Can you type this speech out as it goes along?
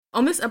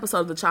On this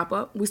episode of The Chop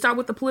Up, we start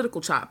with the political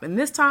chop, and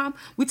this time,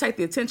 we take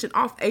the attention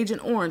off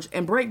Agent Orange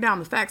and break down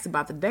the facts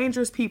about the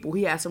dangerous people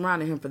he has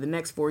surrounding him for the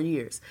next 4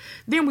 years.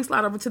 Then we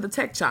slide over to the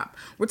tech chop.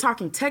 We're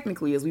talking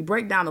technically as we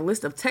break down a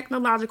list of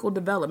technological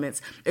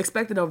developments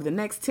expected over the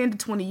next 10 to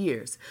 20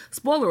 years.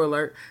 Spoiler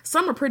alert,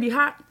 some are pretty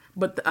hot,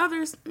 but the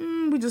others,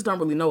 we just don't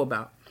really know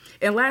about.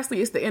 And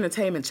lastly, it's the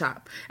entertainment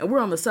chop, and we're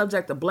on the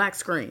subject of black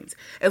screens.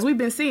 As we've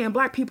been seeing,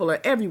 black people are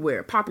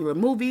everywhere, popular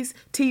movies,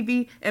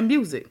 TV, and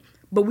music.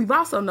 But we've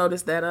also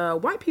noticed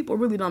that white people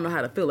really don't know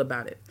how to feel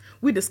about it.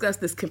 We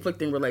discussed this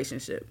conflicting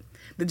relationship.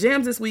 The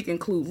jams this week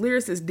include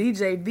lyricist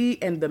DJ V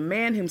and the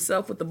man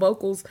himself with the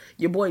vocals,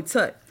 your boy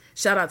Tut.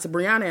 Shout out to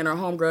Brianna and her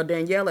homegirl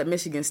Danielle at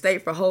Michigan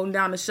State for holding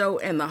down the show,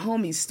 and the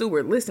homie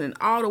Stewart listening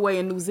all the way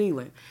in New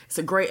Zealand. It's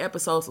a great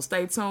episode, so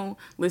stay tuned,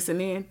 listen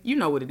in. You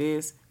know what it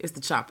is. It's the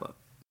Chop Up.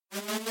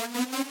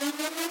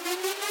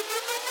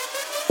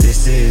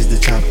 This is the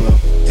Chop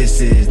Up.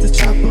 This is the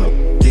Chop Up.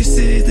 This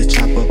is the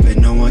Chop Up,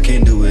 and no one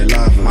can do it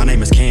live. My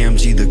name is Cam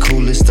G, the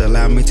coolest.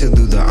 Allow me to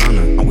do the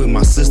honor. I'm with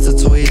my sister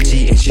Toya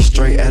G, and she's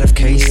straight out of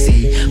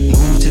KC.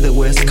 Moved to the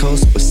West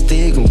Coast, but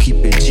still gon' keep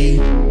it G.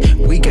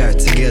 We got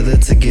together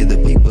to give the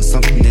people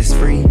something that's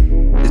free.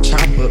 The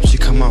Chop Up should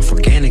come off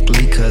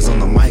organically, cause on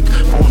the mic,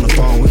 on the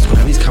phone, we're gonna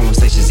have these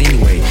conversations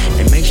anyway.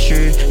 And make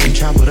sure you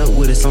chop it up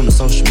with us on the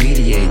social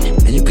media.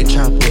 And you can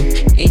chop up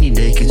any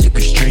day, cause you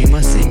can stream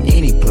us in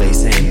any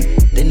place. And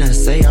then I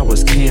say I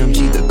was Cam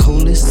G, the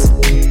coolest.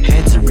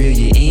 Had to reel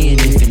you in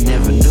if you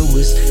never knew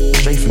us.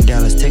 Straight from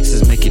Dallas,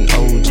 Texas, making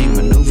OG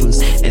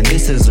maneuvers. And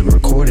this is a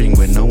recording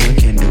where no one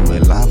can do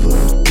it live.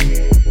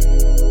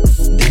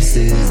 This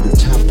is the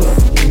Chop Up.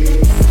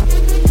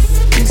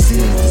 This is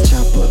the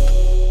Chop Up.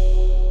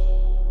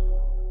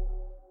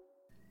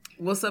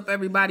 What's up,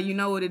 everybody? You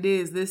know what it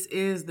is. This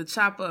is the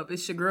Chop Up.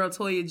 It's your girl,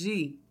 Toya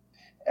G.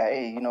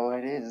 Hey, you know what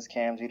it is. It's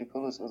Cam G, the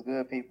coolest. What's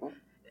good, people?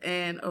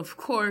 And, of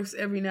course,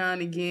 every now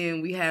and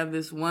again, we have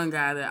this one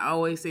guy that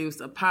always seems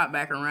to pop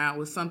back around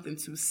with something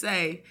to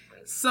say.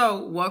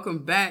 So,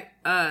 welcome back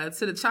to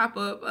the Chop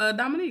Up.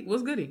 Dominique,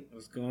 what's goody?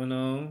 What's going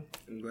on?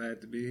 I'm glad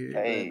to be here.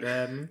 Hey. Glad to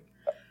have me.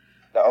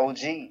 The OG.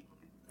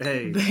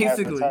 Hey.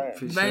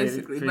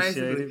 Basically.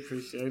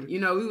 Appreciate it.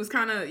 You know, we was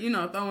kind of,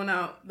 throwing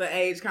out the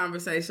age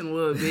conversation a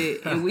little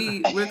bit. And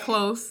we're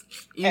close,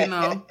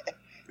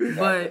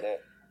 But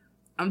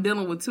I'm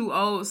dealing with two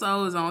old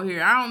souls on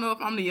here. I don't know if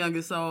I'm the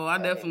youngest soul. I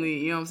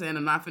definitely,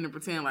 I'm not finna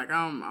pretend like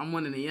I'm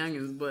one of the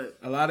youngest, but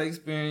a lot of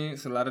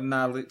experience, a lot of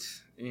knowledge.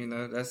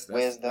 That's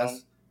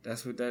wisdom.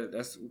 That's what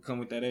come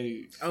with that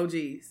age.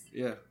 OGs.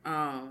 Yeah.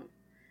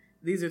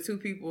 These are two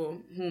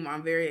people whom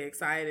I'm very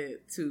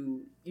excited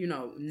to,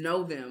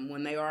 know them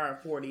when they are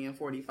 40 and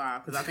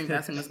 45, because I think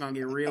that's when it's going to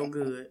get real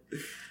good.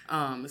 It's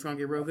going to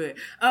get real good.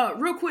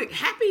 Real quick,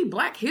 happy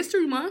Black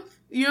History Month.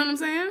 You know what I'm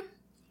saying?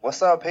 What's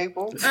up,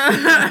 people?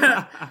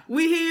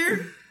 We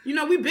here.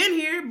 We've been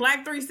here.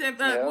 Black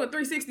 365. I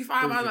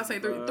was about to say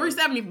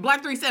 370.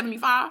 Black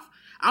 375.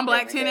 I'm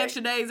black 10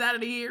 extra days out of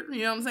the year.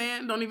 You know what I'm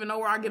saying? Don't even know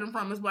where I get them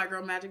from. It's Black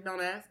Girl Magic.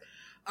 Don't ask.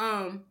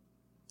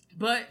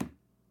 But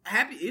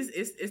happy.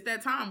 It's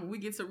that time where we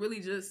get to really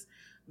just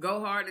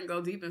go hard and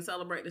go deep and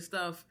celebrate the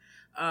stuff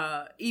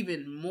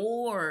even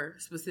more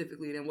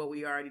specifically than what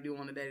we already do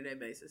on a day-to-day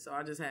basis. So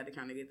I just had to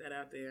kind of get that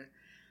out there.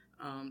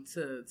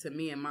 To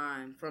me and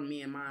mine, from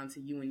me and mine to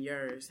you and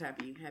yours.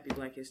 Happy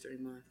Black History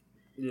Month.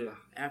 Yeah,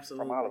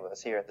 absolutely. From all of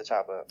us here at the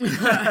Chop Up.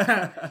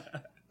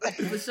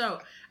 For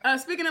sure.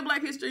 Speaking of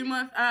Black History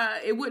Month,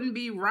 it wouldn't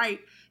be right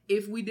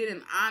if we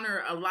didn't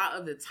honor a lot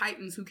of the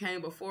titans who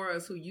came before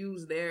us, who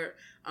used their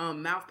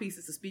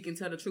mouthpieces to speak and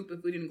tell the truth,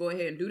 if we didn't go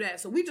ahead and do that.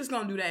 So we just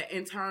gonna do that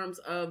in terms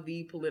of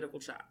the political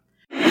chop.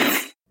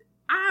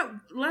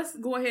 Let's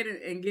go ahead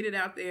and get it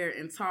out there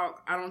and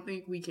talk. I don't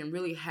think we can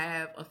really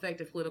have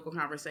effective political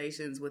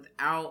conversations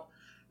without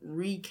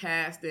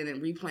recasting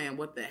and replaying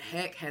what the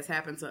heck has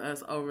happened to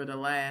us over the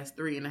last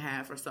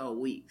 3.5 or so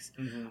weeks.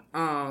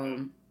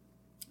 Mm-hmm.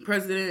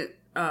 President,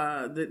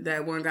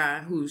 that one guy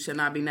who should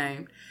not be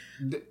named.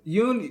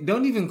 You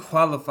don't even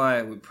qualify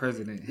it with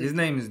president. His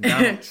name is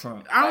Donald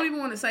Trump. I don't even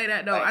want to say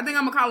that, though. I think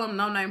I'm going to call him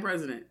no-name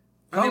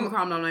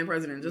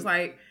president. Just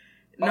like,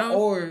 no.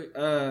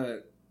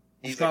 Or,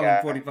 He's call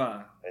him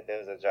 45. That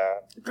does a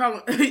job.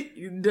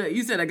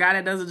 You said a guy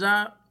that does a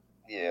job?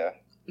 Yeah.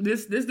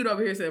 This dude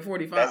over here said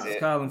 45. That's it. Just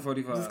call him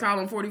 45. Just call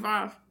him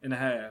 45? And a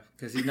half.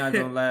 Because he's not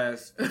going to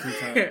last 2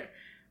 times.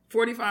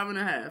 45 and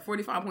a half.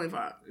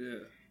 45.5.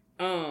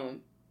 Yeah.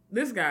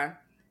 This guy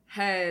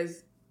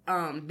has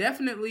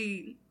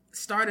definitely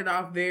started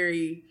off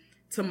very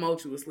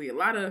tumultuously. A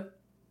lot of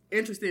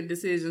interesting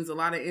decisions, a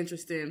lot of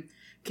interesting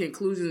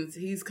conclusions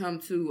he's come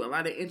to, a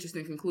lot of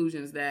interesting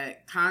conclusions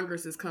that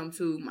Congress has come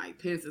to,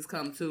 Mike Pence has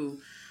come to,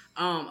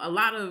 a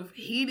lot of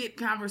heated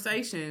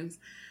conversations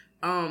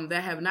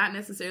that have not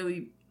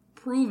necessarily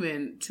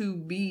proven to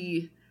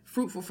be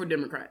fruitful for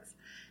Democrats.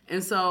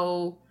 And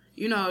so,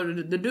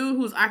 the dude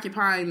who's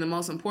occupying the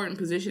most important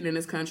position in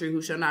this country,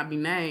 who shall not be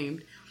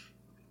named,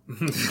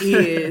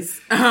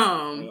 is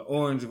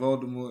Orange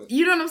Voldemort.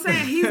 You know what I'm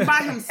saying? He's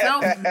by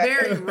himself,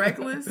 very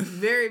reckless,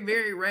 very,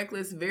 very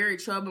reckless, very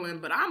troubling.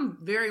 But I'm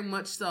very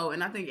much so,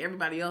 and I think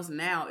everybody else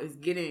now is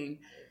getting,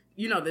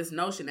 this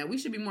notion that we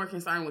should be more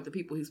concerned with the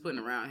people he's putting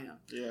around him.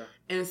 Yeah.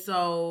 And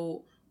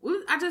so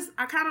I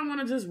kind of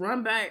want to just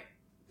run back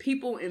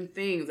people and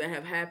things that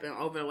have happened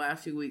over the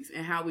last few weeks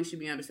and how we should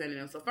be understanding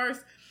them. So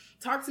first,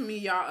 talk to me,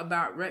 y'all,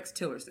 about Rex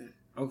Tillerson.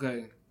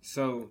 Okay,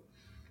 so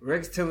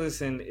Rex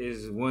Tillerson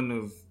is one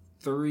of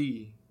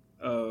 3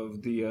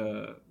 of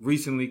the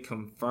recently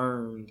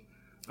confirmed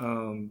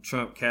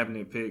Trump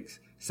cabinet picks: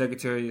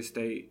 Secretary of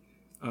State,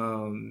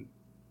 CEO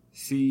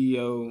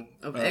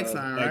of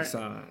Exxon, right?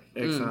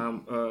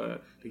 Exxon,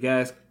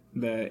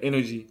 the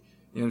energy,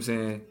 you know what I'm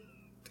saying,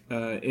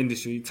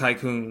 industry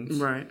tycoons,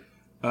 right?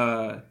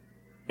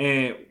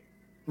 And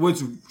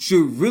what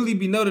should really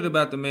be noted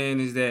about the man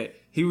is that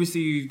he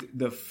received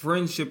the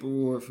Friendship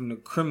Award from the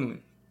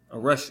Kremlin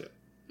of Russia.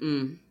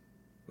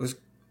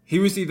 He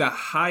received the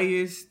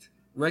highest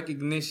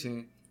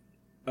recognition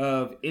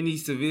of any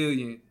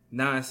civilian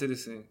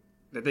non-citizen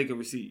that they could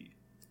receive.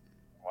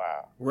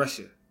 Wow.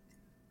 Russia. You know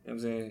what I'm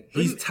saying?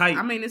 He's tight.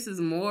 I mean, this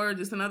is more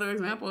just another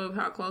example of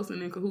how close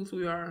and in cahoots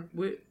we are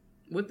with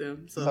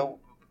them. So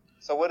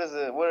what is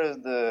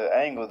the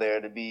angle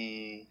there to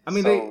be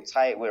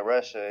tight with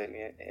Russia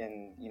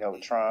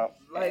and Trump?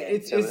 Like and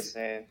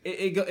Tillerson?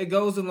 It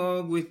goes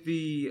along with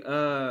the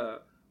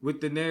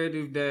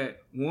narrative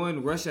that,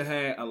 one, Russia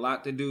had a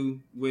lot to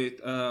do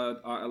with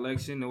our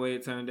election, the way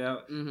it turned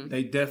out. Mm-hmm.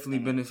 They definitely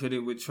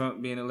benefited with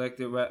Trump being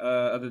elected,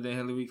 other than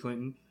Hillary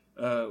Clinton,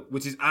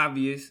 which is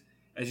obvious,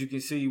 as you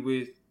can see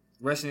with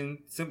Russian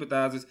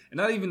sympathizers, and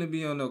not even to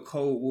be on a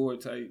Cold War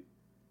type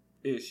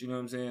ish, you know what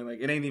I'm saying? Like,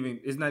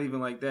 it's not even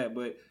like that,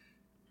 but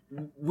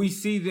we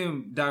see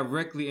them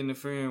directly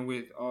interfering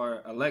with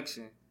our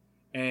election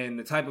and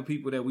the type of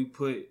people that we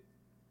put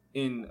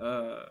in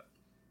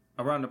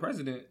around the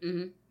president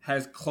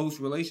has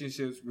close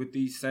relationships with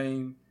these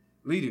same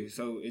leaders.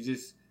 So it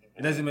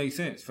doesn't make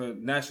sense for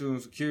national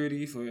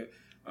security, for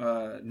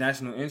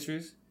national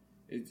interest.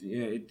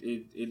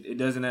 It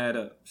doesn't add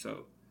up.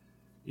 So,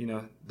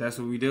 that's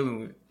what we're dealing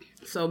with.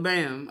 So,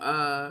 bam.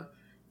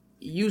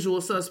 Usual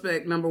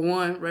suspect number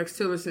 1, Rex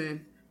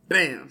Tillerson.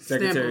 Bam.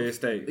 Secretary of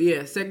State.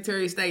 Yeah,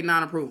 Secretary of State,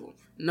 non-approval.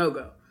 No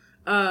go.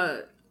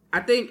 I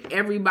think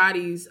I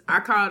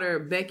called her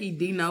Becky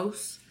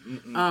DeNose.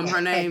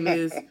 Her name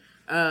is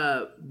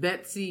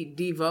Betsy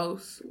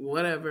DeVos,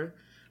 whatever.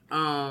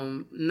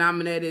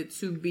 Nominated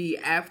to be,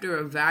 after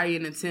a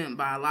valiant attempt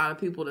by a lot of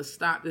people to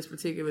stop this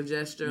particular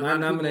gesture. Not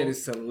nominated,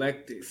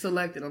 selected.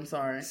 Selected, I'm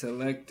sorry.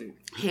 Selected.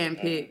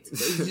 Handpicked.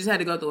 You just had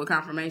to go through a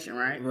confirmation,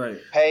 right? Right.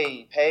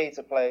 Paid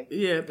to play.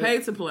 Yeah,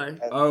 paid to play.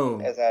 As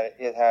how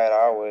it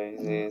always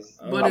is.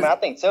 But I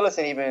think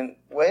Tillerson it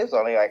was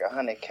only like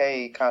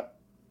 $100K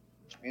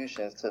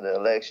contributions to the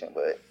election,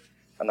 but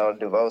I know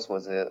DeVos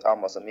was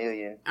almost $1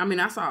 million. I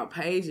mean, I saw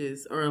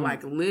pages or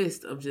like a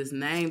list of just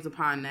names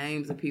upon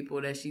names of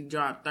people that she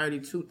dropped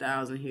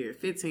 $32,000 here,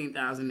 $15,000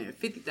 there,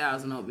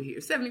 $50,000 over here,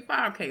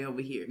 $75K over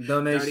here,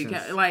 donations,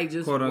 $30K, like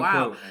just quote,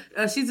 wow.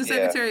 She's the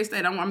Secretary of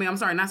State. I'm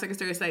sorry, not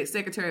Secretary of State,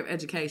 Secretary of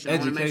Education. I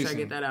want to make sure I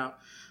get that out.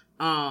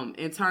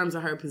 In terms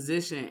of her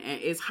position,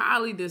 and it's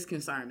highly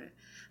disconcerting,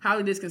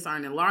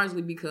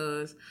 largely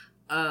because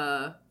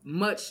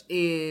much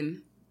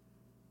in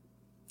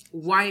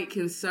white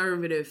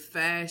conservative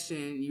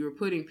fashion, you're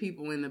putting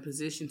people in the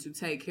position to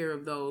take care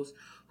of those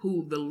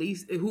who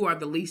are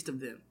the least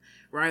of them,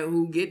 right?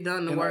 Who get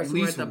done the worst,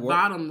 who are at the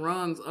bottom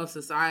rungs of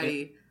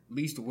society.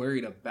 Least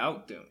worried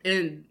about them,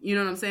 and you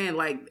know what I'm saying.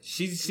 Like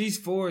she's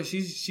for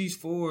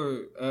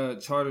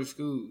charter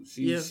schools.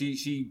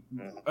 She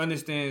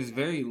understands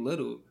very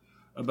little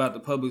about the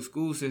public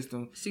school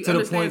system. She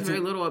understands very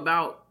little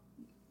about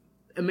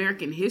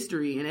American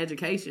history and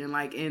education,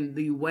 like in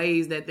the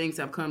ways that things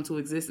have come to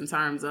exist in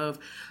terms of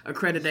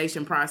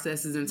accreditation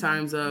processes, in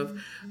terms of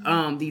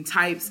the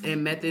types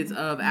and methods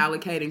of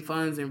allocating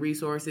funds and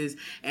resources,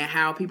 and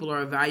how people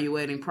are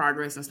evaluating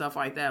progress and stuff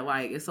like that.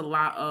 Like, it's a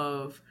lot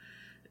of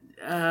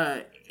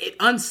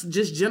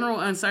just general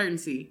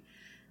uncertainty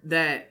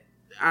that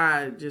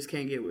I just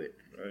can't get with.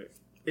 Right.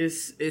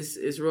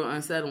 It's real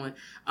unsettling.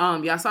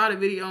 Y'all saw the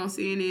video on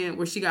CNN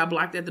where she got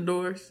blocked at the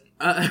doors.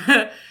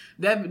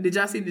 Did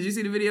you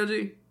see the video,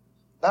 G?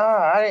 No,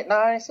 I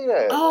didn't see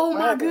that. Oh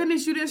my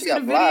goodness, you didn't see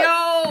the video?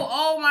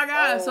 Oh my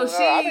God.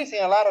 I've been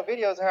seeing a lot of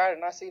videos of her. I did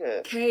not see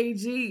that.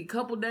 KG, a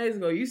couple days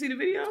ago. You see the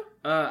video?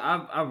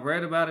 I've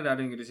read about it. I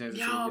didn't get a chance to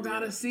see it. Y'all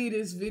gotta see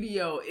this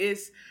video.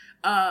 It's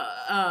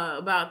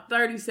about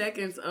 30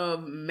 seconds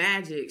of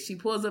magic. She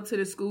pulls up to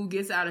the school,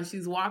 gets out, and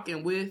she's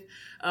walking with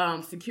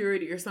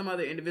security or some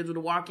other individual to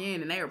walk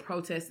in, and they are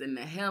protesting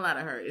the hell out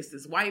of her. It's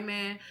this white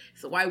man,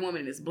 it's a white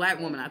woman, and this black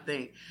woman, I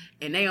think.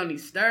 And they on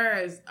these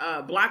stairs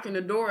blocking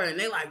the door, and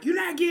they like, you're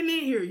not getting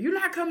in here, you're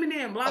not coming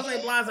in,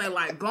 blase,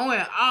 like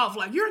going off,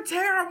 like, you're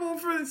terrible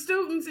for the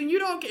students, and you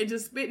don't care,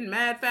 just spitting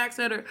mad facts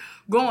at her,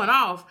 going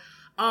off.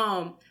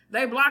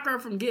 They block her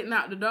from getting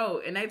out the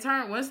door, and they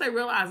turn, once they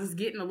realize it's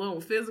getting a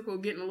little physical,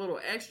 getting a little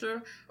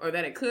extra, or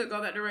that it could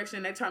go that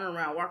direction, they turn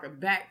around, walk her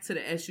back to the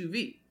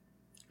SUV.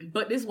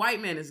 But this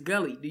white man is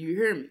gully. Do you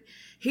hear me?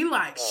 He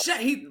like,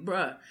 shame.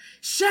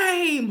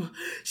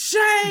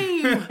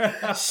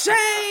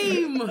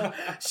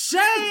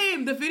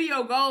 The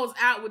video goes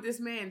out with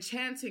this man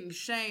chanting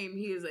shame.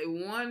 He is a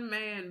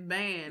one-man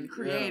band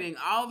creating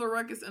all the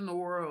ruckus in the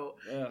world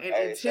and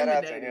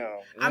intimidating.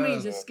 I mean,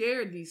 just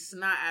scared the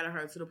snot out of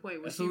her to the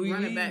point where she's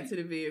running back to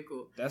the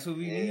vehicle. That's what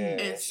we need.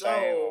 And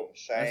so,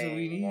 that's what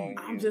we need.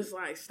 I'm just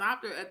like,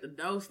 stopped her at the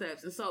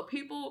doorsteps. And so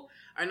people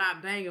are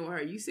not banging with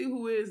her. You see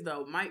who is,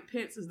 though? Mike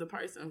Pence is the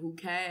person who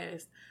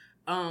cast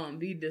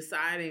the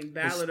deciding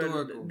ballot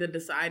or the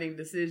deciding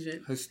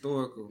decision.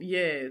 Historical.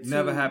 Yeah.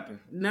 Never happened.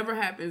 Never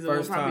happens. And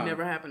will probably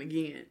never happen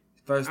again.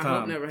 First time. I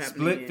hope never happen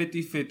Split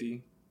again.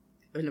 50-50.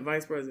 And the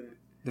vice president.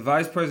 The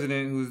vice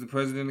president, who's the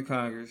president of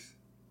Congress,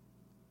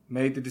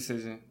 made the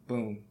decision.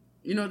 Boom.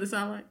 You know what this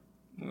sound like?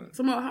 What?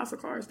 Some old House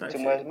of Cards type Too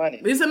shit. much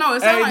money. It sound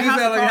like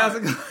House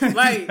of Cards.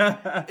 Like,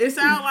 it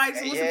sound like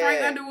some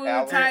Frank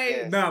Underwood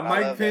type. Nah,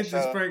 Mike Pence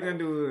is Frank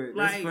Underwood.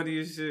 That's like, funny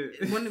as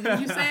shit. When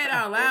you say it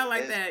out loud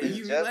like that, it's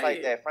you just relate.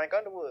 like that, Frank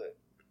Underwood.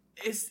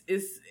 It's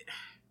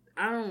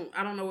I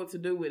don't know what to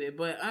do with it,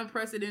 but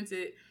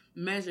unprecedented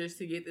measures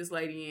to get this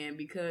lady in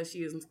because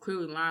she has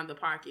clearly lined the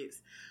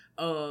pockets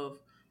of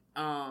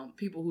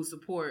people who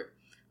support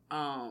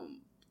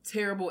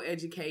terrible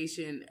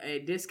education, a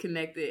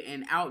disconnected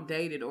and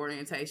outdated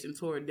orientation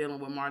toward dealing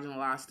with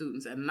marginalized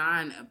students, a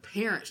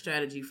non-apparent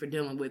strategy for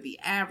dealing with the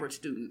average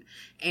student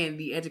and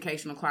the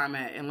educational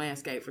climate and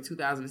landscape for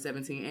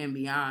 2017 and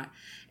beyond.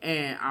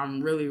 And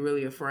I'm really,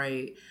 really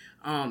afraid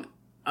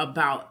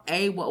about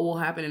A, what will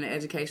happen in the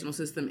educational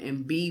system,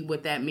 and B,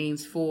 what that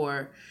means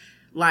for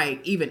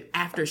like even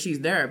after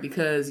she's there,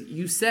 because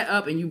you set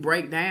up and you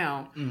break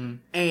down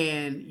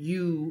and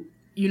you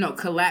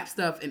collapse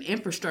stuff and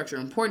infrastructure.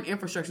 Important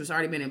infrastructure has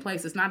already been in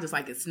place. It's not just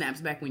like it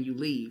snaps back when you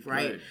leave,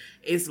 right?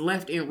 It's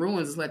left in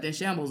ruins. It's left in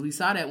shambles. We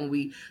saw that when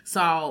we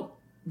saw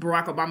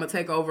Barack Obama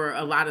take over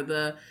a lot of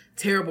the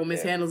terrible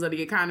mishandles of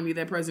the economy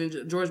that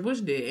President George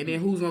Bush did. And then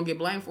who's going to get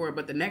blamed for it?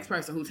 But the next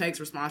person who takes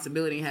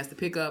responsibility and has to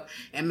pick up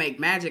and make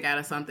magic out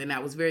of something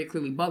that was very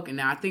clearly broken.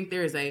 Now, I think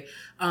there is a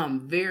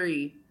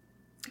very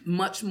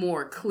much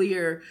more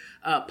clear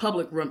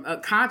public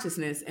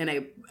consciousness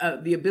and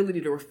the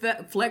ability to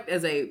reflect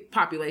as a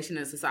population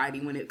and society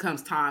when it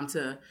comes time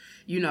to,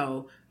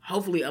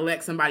 hopefully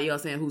elect somebody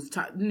else in who's,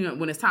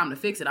 when it's time to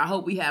fix it. I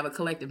hope we have a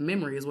collective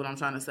memory is what I'm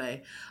trying to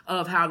say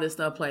of how this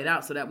stuff played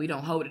out so that we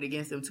don't hold it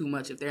against them too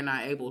much if they're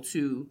not able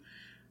to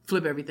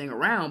flip everything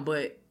around.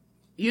 But,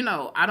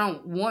 I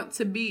don't want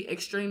to be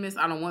extremist.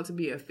 I don't want to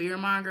be a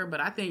fearmonger, but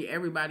I think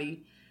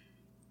everybody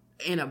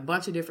in a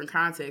bunch of different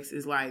contexts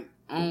is like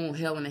on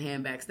hell in the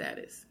handbag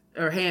status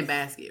or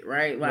handbasket,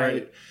 right?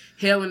 Like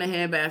hell in the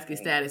handbasket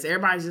status.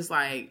 Everybody's just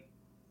like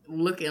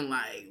looking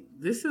like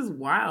this is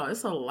wild.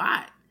 It's a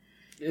lot.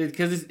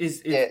 Because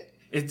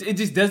it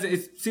just doesn't.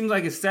 It seems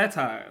like it's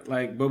satire,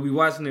 like, but we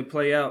watching it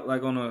play out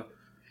like on a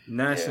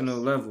national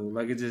level.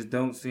 Like it just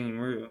don't seem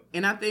real.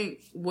 And I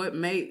think what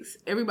makes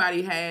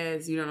everybody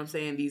has,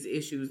 these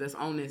issues that's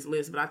on this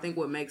list. But I think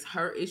what makes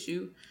her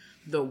issue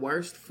the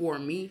worst for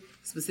me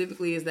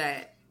specifically is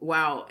that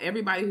while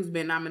everybody who's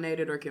been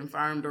nominated or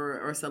confirmed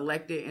or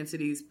selected into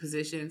these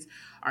positions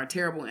are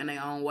terrible in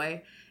their own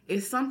way,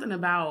 it's something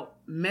about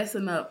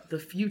messing up the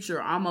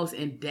future almost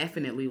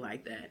indefinitely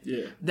like that.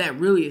 Yeah. That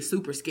really is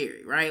super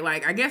scary, right?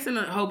 Like, I guess in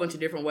a whole bunch of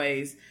different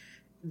ways,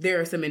 there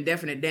are some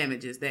indefinite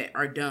damages that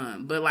are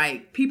done. But,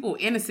 like, people,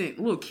 innocent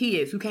little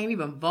kids who can't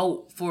even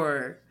vote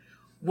for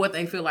what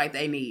they feel like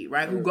they need,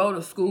 right? Who go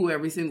to school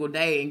every single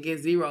day and get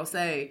zero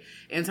say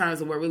in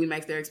terms of what really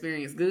makes their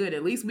experience good.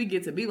 At least we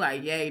get to be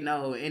like, yay,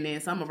 no. And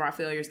then some of our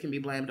failures can be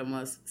blamed on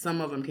us.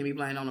 Some of them can be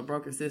blamed on a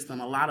broken system.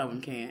 A lot of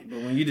them can. But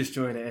when you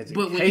destroy the education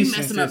but when you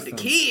messing up the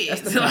kids,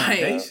 that's the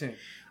foundation.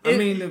 I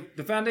mean,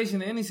 the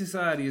foundation of any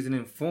society is an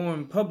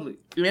informed public.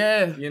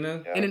 Yeah. And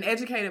an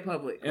educated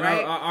public, and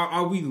right?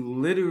 Are we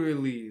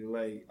literally,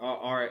 like,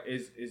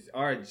 is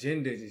our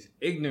agenda just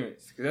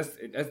ignorance? Because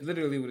that's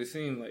literally what it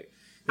seems like.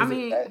 I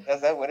mean,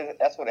 that's what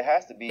it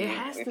has to be. It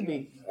has to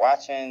be.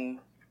 Watching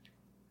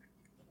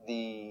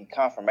the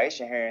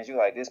confirmation hearings, you're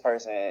like, this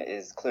person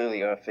is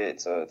clearly unfit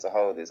to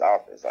hold this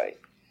office.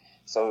 Like,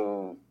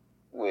 so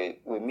with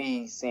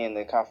me seeing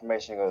the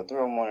confirmation go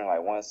through, I'm wondering,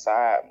 like, once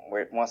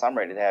I'm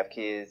ready to have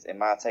kids,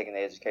 am I taking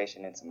the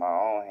education into my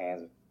own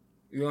hands?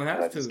 You don't have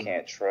to. I just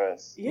can't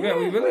trust. Yeah,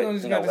 we really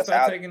just got to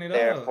start taking it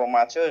there off for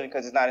my children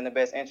because it's not in the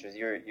best interest.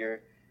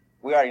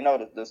 We already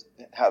know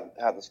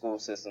how the school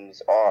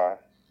systems are.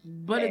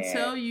 But to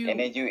tell you, and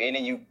then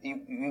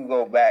you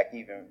go back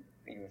even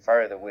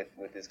further with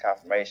this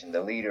confirmation. The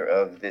leader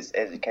of this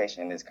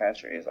education in this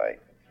country is like,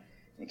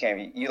 you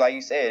can't be, like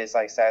you said, it's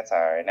like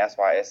satire, and that's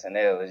why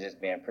SNL is just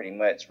being pretty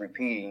much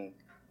repeating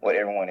what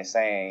everyone is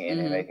saying and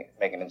then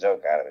making a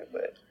joke out of it.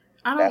 But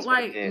I don't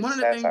like one of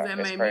the things that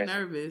made me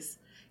nervous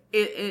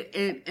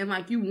and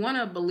like you want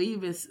to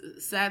believe it's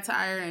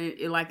satire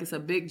and like it's a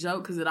big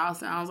joke because it all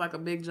sounds like a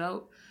big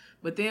joke.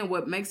 But then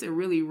what makes it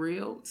really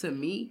real to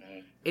me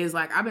is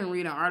like I've been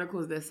reading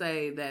articles that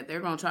say that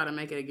they're going to try to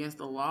make it against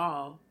the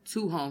law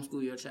to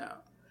homeschool your child.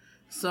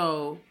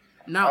 So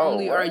not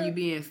only are you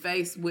being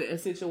faced with a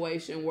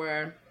situation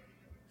where,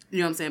 you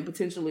know what I'm saying,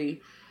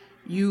 potentially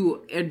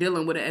you are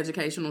dealing with an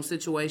educational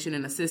situation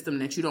in a system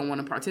that you don't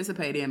want to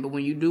participate in, but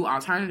when you do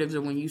alternatives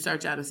or when you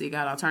search out and seek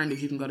out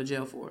alternatives, you can go to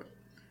jail for it.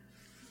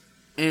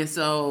 And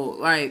so,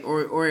 like,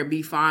 or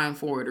be fined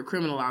for it or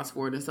criminalized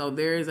for it. And so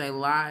there is a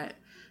lot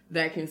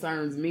that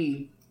concerns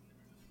me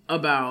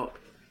about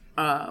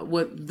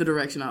what the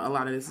direction a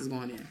lot of this is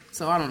going in.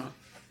 So I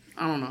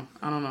don't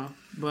know.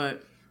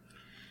 But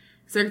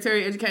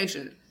Secretary of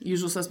Education,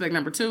 usual suspect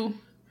number 2,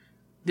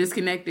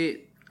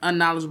 disconnected,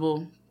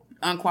 unknowledgeable,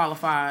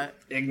 unqualified,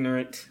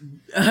 ignorant,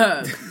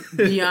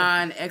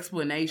 beyond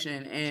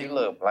explanation, and she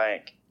look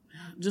blank.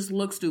 Just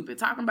look stupid.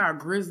 Talking about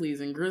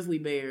grizzlies and grizzly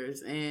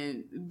bears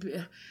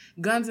and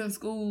guns in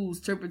schools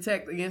to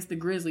protect against the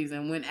grizzlies,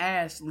 and when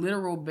asked,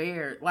 literal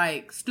bear,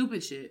 like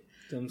stupid shit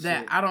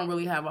that I don't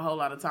really have a whole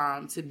lot of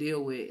time to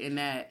deal with. And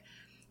that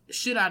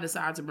should I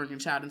decide to bring a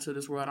child into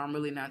this world, I'm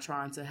really not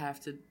trying to have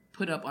to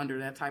put up under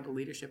that type of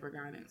leadership or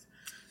guidance.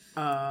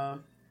 But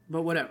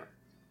whatever.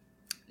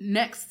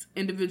 Next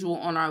individual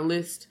on our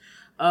list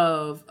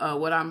of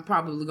what I'm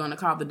probably going to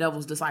call the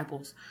devil's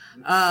disciples,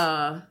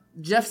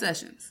 Jeff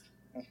Sessions.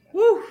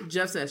 Woo!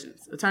 Jeff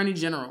Sessions, Attorney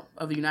General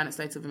of the United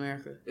States of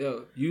America.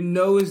 Yo, you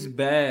know it's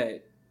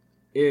bad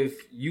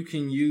if you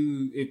can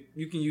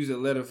use a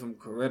letter from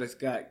Coretta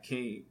Scott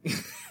King.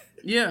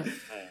 Yeah,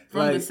 from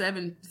like, the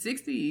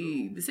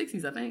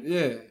 60s, I think.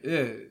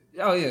 Yeah.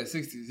 Oh yeah,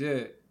 60s.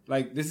 Yeah,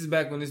 like this is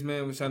back when this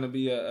man was trying to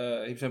be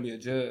a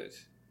judge,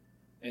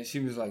 and she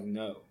was like,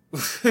 no.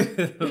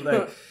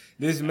 Like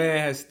this man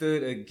has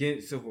stood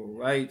against civil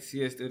rights.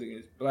 He has stood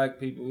against black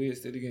people. He has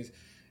stood against,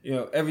 you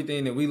know,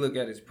 everything that we look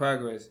at as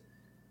progress.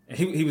 And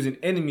he was an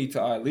enemy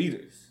to our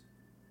leaders.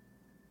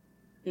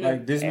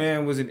 Like this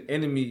man was an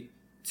enemy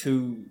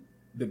to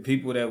the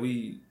people that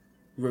we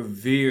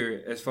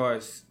revere as far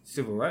as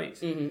civil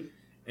rights. Mm-hmm.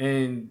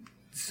 And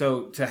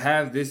so to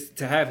have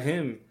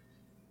him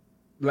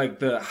like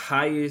the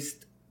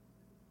highest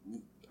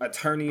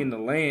attorney in the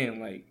land,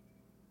 like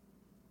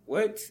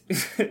what?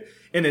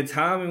 In a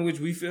time in which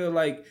we feel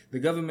like the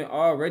government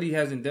already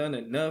hasn't done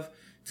enough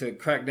to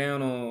crack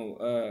down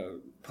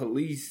on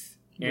police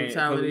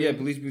brutality.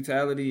 Police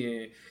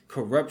brutality and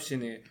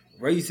corruption and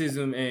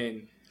racism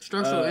and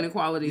structural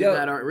inequalities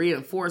that are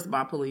reinforced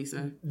by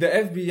policing. The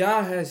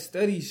FBI has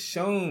studies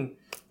showing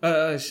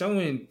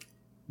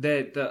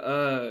that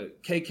the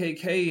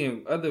KKK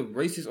and other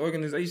racist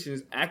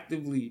organizations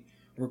actively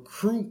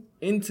recruit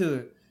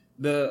into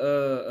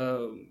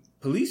the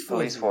police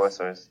forces. Police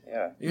forces,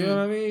 yeah. You know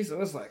what I mean? So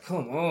it's like,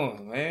 come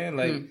on, man.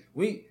 Like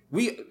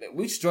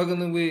we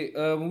struggling with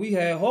when we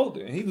had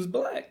Holder and he was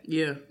black.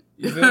 Yeah.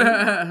 You feel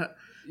me?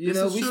 You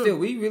know,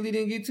 we really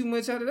didn't get too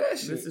much out of that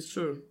shit. This is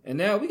true. And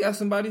now we got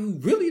somebody who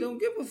really don't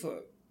give a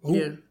fuck.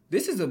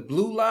 This is a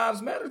Blue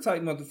Lives Matter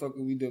type motherfucker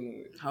we dealing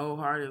with.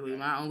 Wholeheartedly.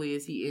 Not only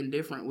is he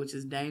indifferent, which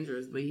is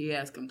dangerous, but he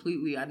has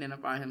completely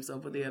identified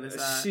himself with the other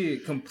side.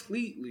 Shit,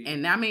 completely.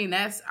 And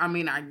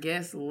I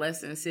guess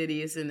less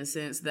insidious in the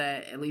sense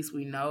that at least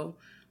we know,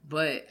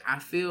 but I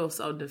feel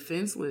so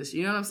defenseless.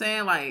 You know what I'm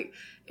saying? Like,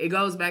 it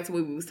goes back to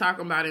what we was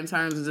talking about in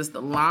terms of just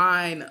the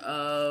line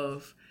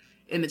of,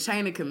 in the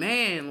chain of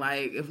command,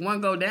 like, if one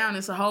go down,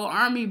 it's a whole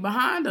army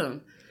behind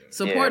him.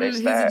 Supporting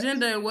his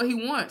agenda and what he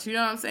wants, you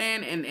know what I'm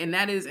saying? And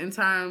that is in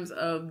terms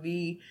of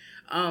the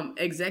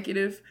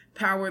executive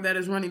power that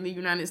is running the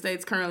United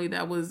States currently,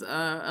 that was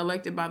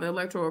elected by the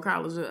Electoral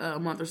College a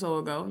month or so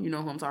ago. You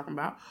know who I'm talking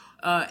about.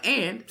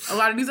 And a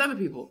lot of these other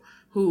people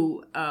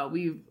who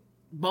we've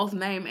both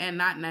named and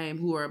not named,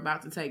 who are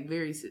about to take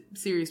very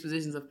serious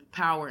positions of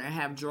power and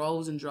have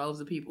droves and droves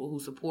of people who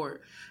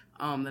support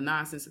the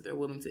nonsense that they're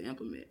willing to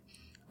implement.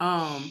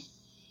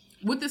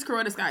 With this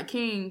Coretta Scott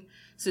King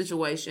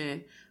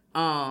situation,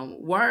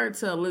 word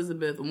to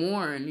Elizabeth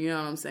Warren, you know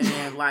what I'm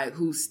saying, like,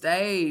 who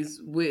stays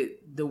with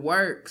the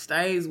work,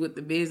 stays with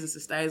the business,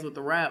 and stays with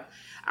the rap.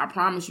 I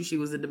promise you she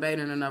was a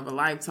debater in another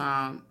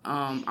lifetime.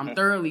 I'm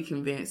thoroughly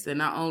convinced that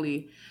not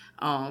only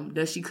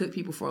does she cook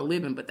people for a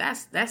living, but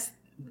that's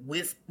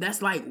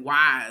like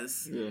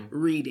wise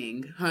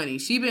reading, honey.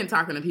 She been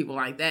talking to people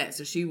like that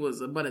since she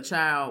was but a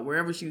child,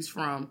 wherever she was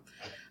from,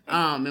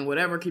 in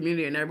whatever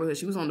community or neighborhood.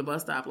 She was on the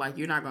bus stop like,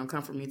 you're not gonna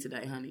come for me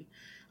today, honey.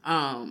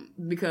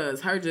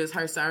 Because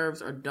her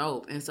serves are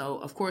dope. And so,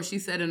 of course, she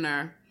sat in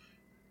there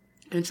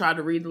and tried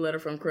to read the letter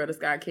from Coretta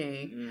Scott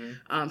King.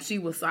 Mm-hmm. She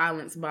was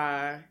silenced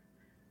by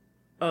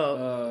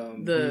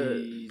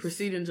the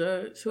preceding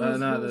judge.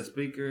 The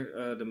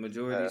speaker, the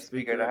majority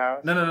speaker of the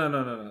House.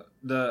 No.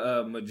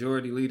 The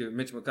majority leader,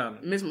 Mitch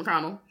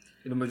McConnell.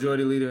 The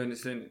majority leader in the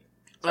Senate.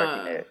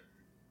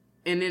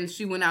 And then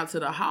she went out to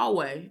the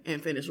hallway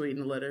and finished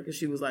reading the letter because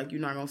she was like,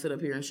 "You're not gonna sit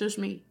up here and shush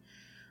me."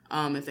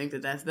 and think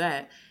that that's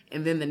that.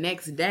 And then the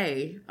next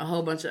day, a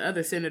whole bunch of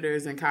other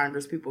senators and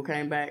Congress people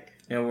came back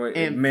and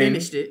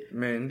finished it.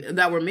 Men.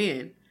 That were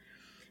men.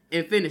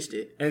 And finished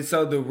it. And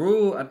so the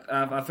rule,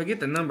 I forget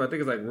the number, I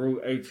think it's like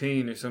Rule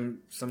 18 or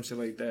some shit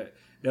like that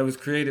was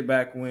created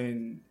back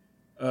when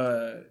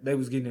they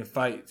was getting in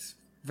fights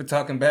for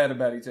talking bad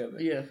about each other.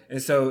 Yeah.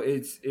 And so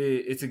it's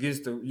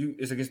against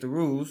the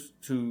rules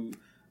to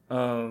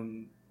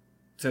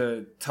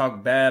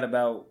talk bad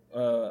about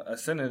a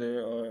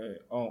senator or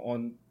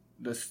on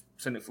the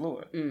Senate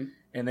floor.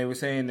 And they were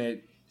saying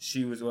that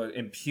she was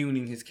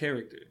impugning his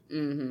character.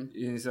 Mm-hmm.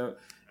 And so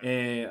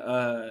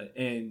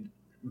and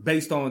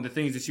based on the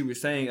things that she was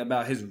saying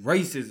about his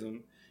racism, you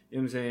know what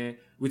I'm saying,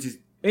 which is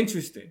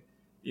interesting,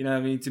 you know what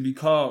I mean, to be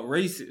called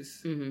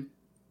racist,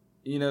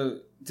 you know,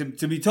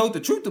 to be told the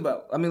truth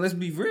about. I mean, let's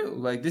be real.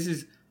 Like, this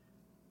is,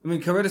 I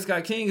mean, Coretta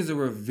Scott King is a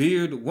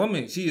revered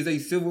woman. She is a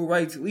civil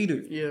rights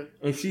leader. Yeah.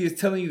 And she is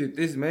telling you that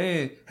this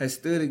man has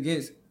stood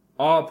against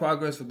all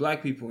progress for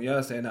black people. And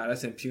y'all saying, nah,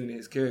 that's impugning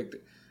his character.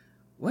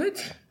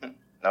 What?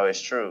 No,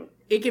 it's true.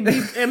 It can be,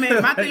 I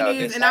mean, my thing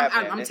is, and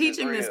I'm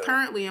teaching this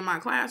currently in my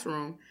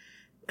classroom.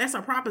 That's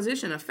a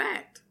proposition of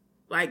fact.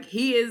 Like,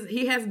 he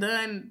has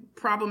done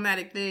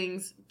problematic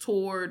things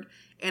toward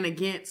and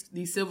against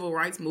the civil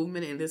rights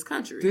movement in this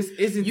country. This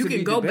isn't you to can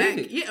be go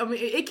debated. back. Yeah, I mean,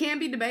 it can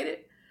be debated,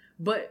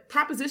 but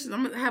propositions.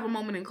 I'm gonna have a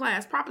moment in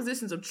class.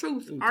 Propositions of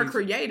truth are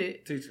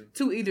created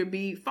to either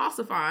be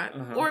falsified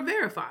or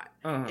verified.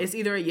 It's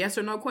either a yes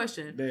or no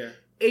question. There.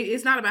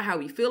 It's not about how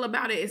we feel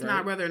about it. It's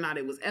not whether or not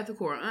it was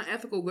ethical or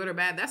unethical, good or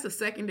bad. That's a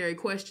secondary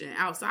question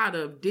outside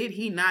of, did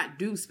he not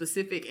do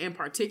specific and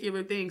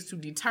particular things to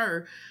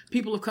deter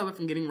people of color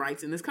from getting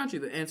rights in this country?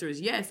 The answer is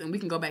yes, and we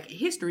can go back in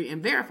history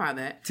and verify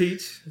that.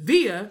 Teach.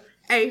 Via,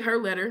 A, her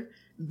letter,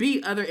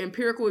 B, other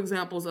empirical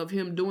examples of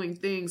him doing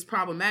things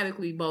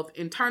problematically, both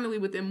internally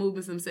within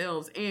movements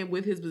themselves and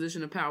with his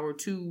position of power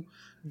to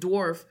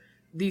dwarf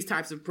these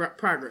types of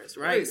progress,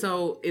 right?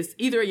 So it's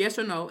either a yes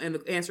or no, and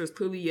the answer is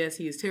clearly yes.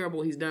 He is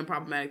terrible. He's done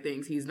problematic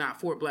things. He's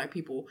not for black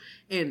people,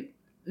 and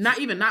not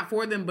even not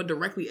for them, but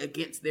directly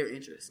against their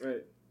interests.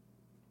 Right.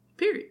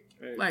 Period.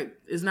 Right. Like,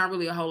 it's not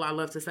really a whole lot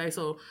left to say.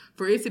 So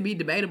for it to be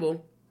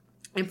debatable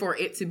and for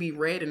it to be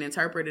read and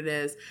interpreted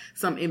as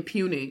some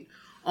impugning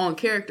on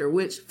character,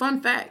 which,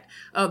 fun fact,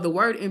 the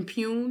word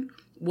impugn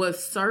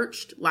was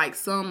searched like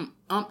some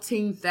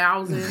umpteen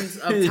thousands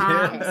of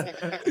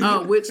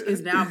times, which is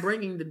now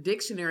bringing the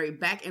dictionary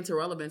back into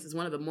relevance as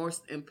one of the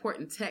most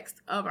important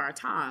texts of our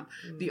time.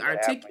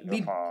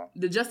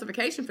 The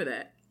justification for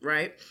that,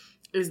 right,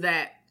 is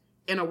that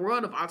in a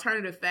world of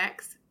alternative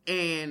facts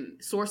and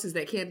sources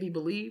that can't be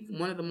believed,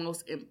 one of the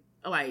most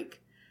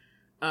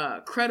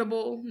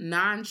credible,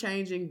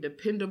 non-changing,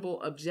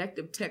 dependable,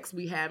 objective texts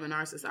we have in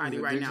our society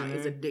right now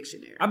is a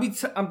dictionary.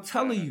 I'm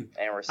telling you,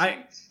 and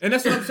receipts, and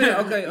that's what I'm saying.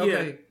 Okay,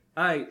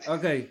 all right,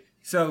 okay.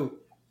 So,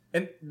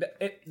 and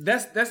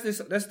this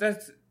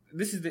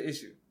is the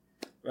issue,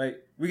 right?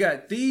 We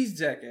got these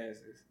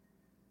jackasses,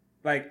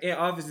 like, in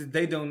offices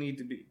they don't need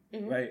to be,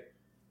 right?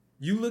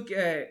 You look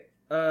at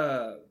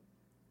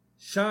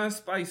Sean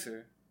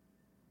Spicer,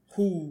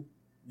 who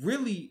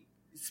really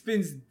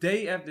spends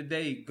day after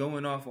day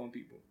going off on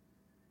people,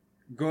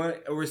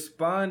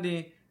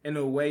 responding in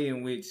a way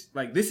in which,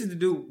 like, this is the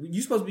dude,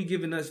 you're supposed to be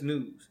giving us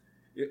news.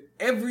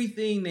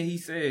 Everything that he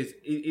says,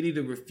 it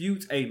either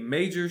refutes a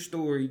major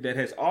story that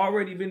has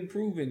already been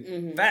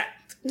proven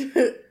fact.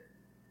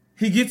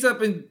 He gets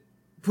up and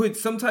puts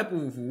some type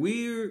of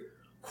weird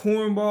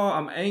cornball,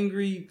 I'm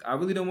angry, I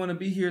really don't want to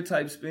be here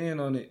type spin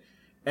on it.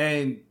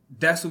 And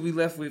that's what we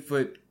left with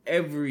for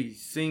every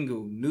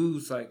single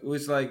news cycle.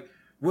 It's like,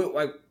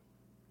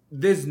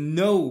 there's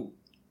no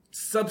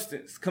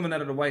substance coming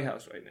out of the White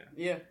House right now.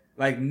 Yeah.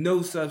 Like,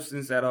 no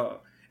substance at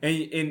all. And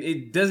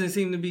it doesn't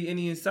seem to be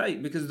any in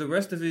sight because the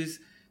rest of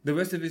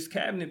his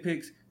cabinet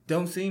picks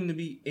don't seem to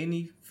be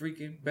any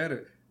freaking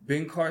better.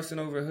 Ben Carson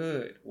over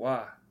Hood.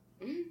 Why?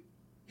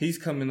 He's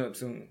coming up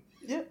soon.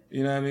 Yeah.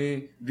 You know what I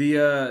mean?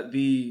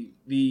 The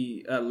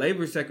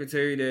labor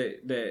secretary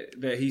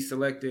that he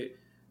selected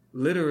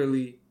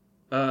literally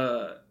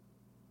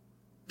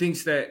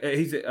thinks that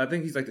I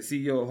think he's like the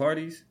CEO of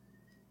Hardee's.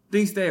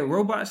 Thinks that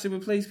robots should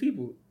replace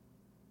people.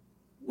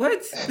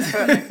 What?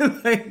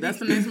 Like, that's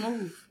the next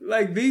move.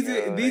 Like, these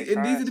are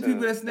the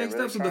people that's next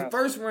up. So the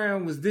first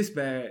round was this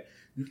bad.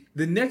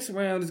 The next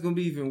round is going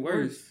to be even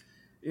worse.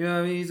 You know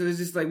what I mean? So it's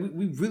just like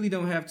we really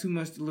don't have too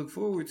much to look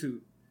forward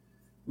to.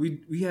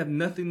 We have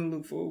nothing to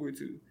look forward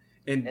to.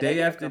 And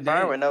day after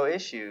day, with no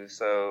issues.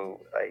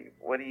 So, like,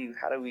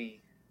 how do we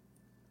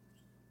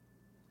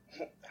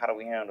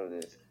handle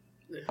this?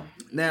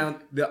 Now,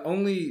 the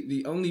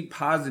only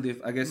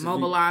positive, I guess,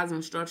 mobilize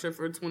and structure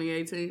for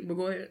 2018. But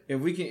go ahead.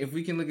 If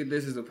we can look at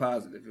this as a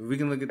positive, if we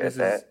can look at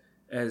this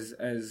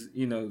as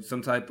you know,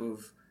 some type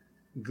of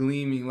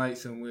gleaming light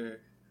somewhere.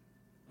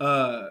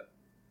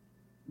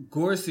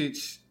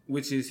 Gorsuch,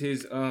 which is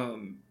his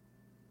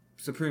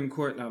Supreme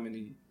Court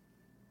nominee,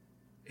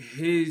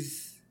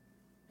 it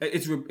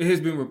has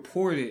been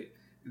reported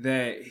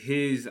that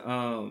his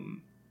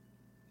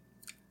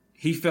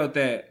he felt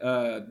that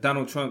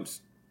Donald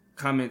Trump's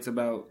comments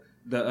about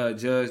the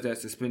judge that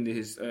suspended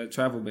his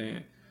travel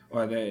ban,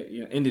 or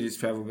that ended his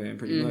travel ban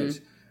pretty much,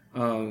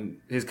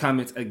 his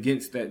comments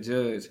against that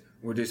judge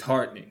were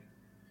disheartening.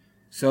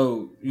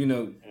 So,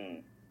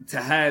 to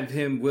have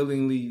him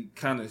willingly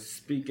kind of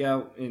speak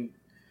out in,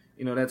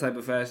 that type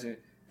of fashion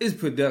is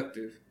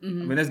productive. I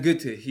mean, that's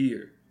good to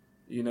hear.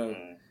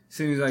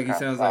 Seems like it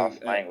sounds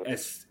like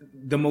as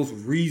the most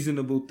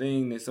reasonable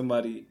thing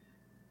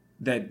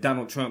that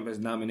Donald Trump has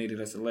nominated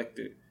as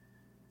elected.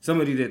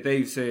 Somebody that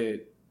they've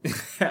said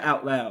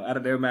out loud, out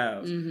of their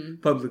mouths,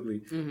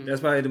 publicly.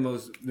 That's probably the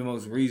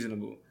most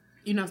reasable.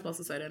 You're not supposed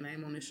to say that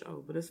name on this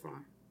show, but it's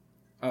fine.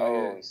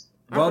 Oh, yeah.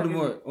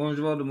 Voldemort, Orange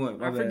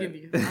Voldemort. I forgive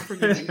you.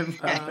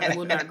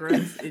 We'll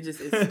digress. It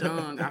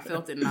stung. I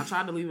felt it, and I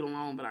tried to leave it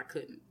alone, but I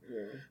couldn't.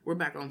 Yeah. We're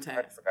back on task.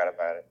 I forgot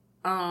about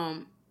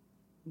it.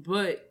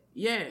 But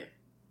yeah,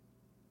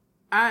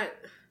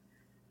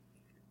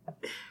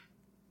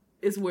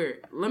 it's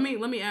weird. Let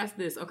me ask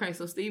this. Okay,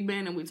 so Steve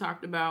Bannon, we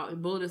talked about,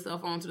 bullied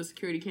himself onto the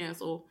Security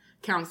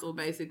Council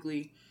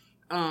basically,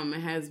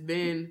 has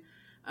been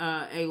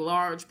a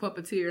large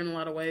puppeteer in a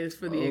lot of ways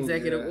for the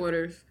executive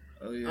orders.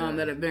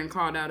 That have been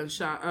called out and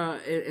shot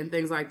and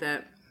things like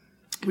that.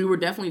 We were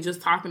definitely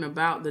just talking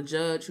about the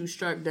judge who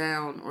struck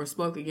down or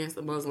spoke against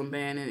the Muslim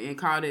ban and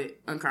called it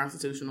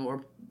unconstitutional.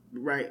 Or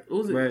right?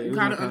 What was it? Right,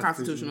 called it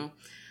unconstitutional.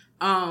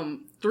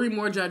 3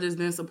 more judges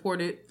then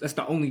supported. That's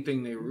the only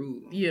thing they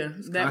ruled. Yeah,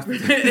 that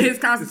is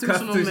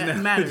constitutional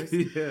matters.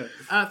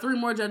 3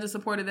 more judges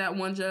supported that.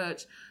 1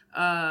 judge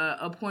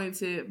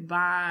appointed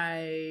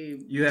by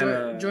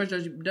George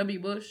W.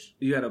 Bush.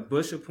 You had a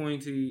Bush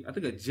appointee, I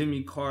think a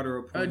Jimmy Carter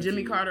appointee. A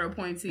Jimmy Carter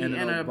appointee and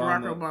a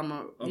Barack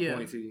Obama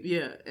appointee.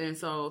 Yeah. And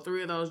so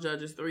 3 of those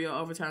judges, 3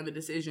 overturned the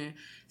decision.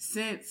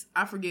 Since,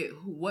 I forget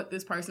what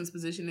this person's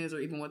position is or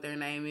even what their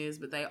name is,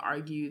 but they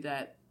argue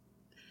that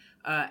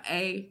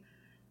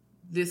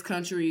this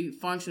country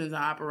functions and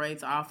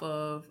operates off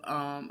of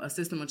a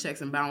system of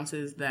checks and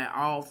balances that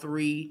all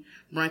 3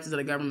 branches of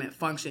the government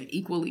function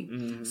equally.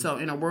 So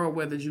in a world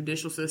where the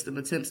judicial system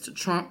attempts to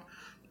trump,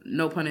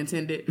 no pun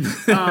intended,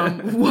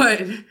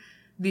 what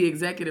the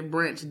executive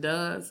branch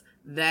does,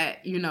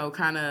 that,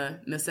 kind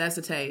of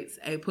necessitates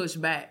a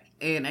pushback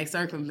and a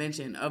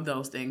circumvention of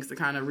those things to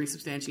kind of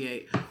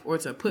resubstantiate or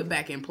to put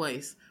back in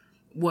place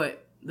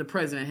what the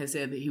president has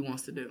said that he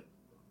wants to do.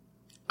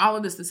 All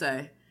of this to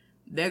say,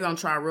 they're going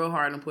to try real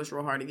hard and push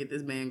real hard to get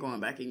this ban going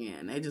back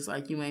again. They just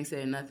like, you ain't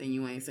said nothing,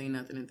 you ain't seen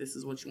nothing. If this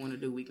is what you want to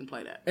do, we can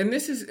play that. And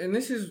this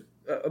is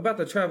about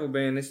the travel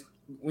ban.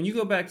 When you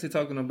go back to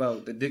talking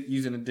about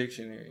using a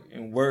dictionary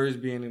and words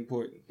being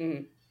important,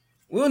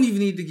 we don't even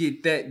need to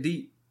get that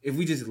deep if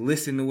we just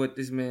listen to what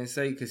this man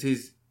say, because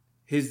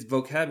his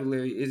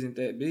vocabulary isn't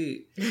that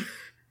big.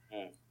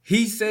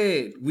 He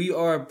said we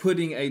are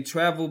putting a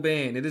travel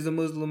ban. It is a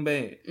Muslim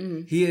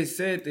ban. He has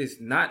said this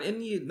not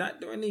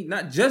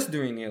just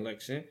during the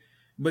election,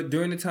 but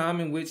during the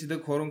time in which the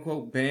quote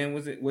unquote ban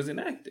was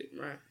enacted.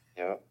 Right.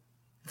 Yep.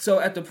 So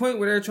at the point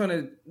where they're trying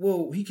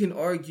to, he can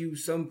argue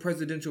some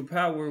presidential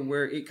power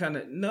where it kind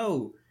of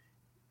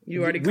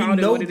you already called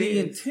it what it is. We know the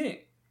intent.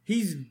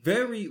 He's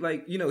very he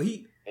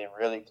been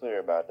really clear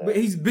about that. But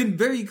he's been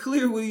very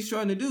clear what he's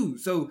trying to do.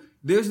 So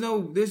there's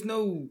no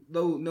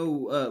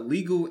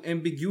legal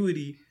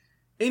ambiguity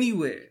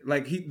anywhere.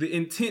 Like the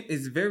intent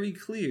is very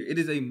clear. It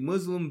is a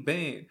Muslim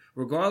ban,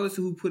 regardless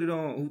of who put it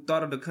on, who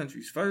thought of the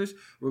countries first,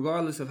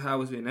 regardless of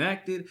how it's been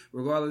enacted,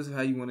 regardless of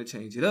how you want to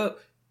change it up.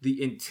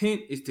 The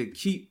intent is to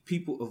keep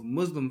people of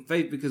Muslim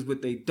faith, because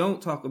what they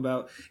don't talk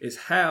about is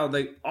how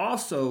they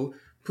also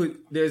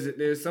put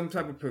there's some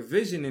type of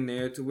provision in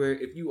there to where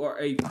if you are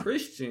a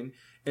Christian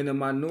in a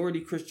minority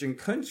Christian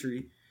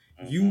country,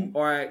 you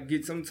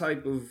get some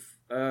type of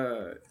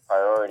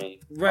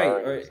priority,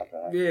 right? Like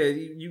yeah,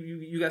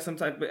 you got some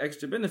type of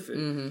extra benefit.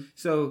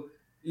 So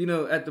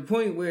at the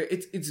point where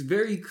it's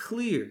very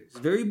clear, it's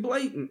very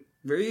blatant,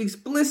 very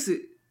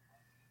explicit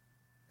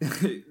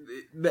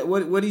that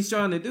what he's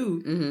trying to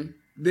do.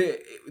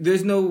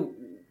 There's no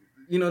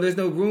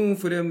room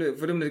for them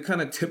to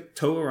kind of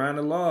tiptoe around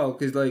the law,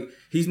 because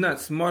he's not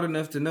smart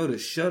enough to know to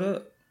shut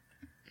up.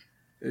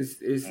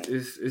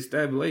 It's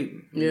that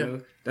blatant. You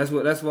know?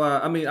 That's why.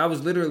 I mean, I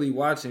was literally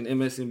watching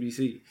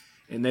MSNBC,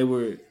 and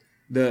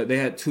they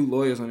had 2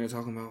 lawyers on there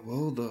talking about,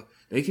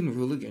 they can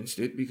rule against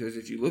it because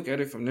if you look at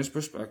it from this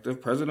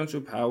perspective,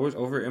 presidential powers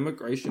over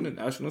immigration and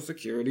national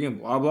security and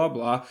blah blah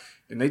blah.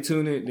 Then they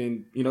tune it.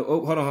 Then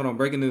hold on,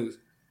 breaking news.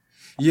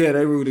 Yeah,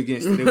 they ruled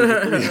against it.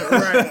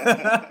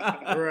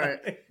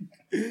 Right.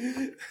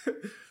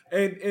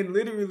 And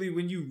literally,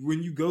 when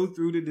you go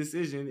through the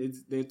decision,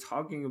 they're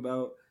talking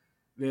about.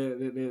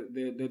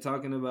 They're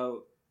talking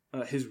about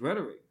his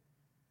rhetoric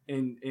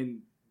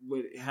and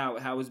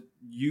how it's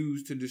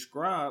used to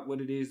describe what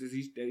it is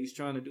that he's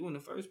trying to do in the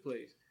first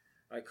place.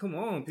 Like, come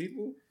on,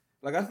 people!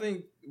 Like, I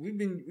think we've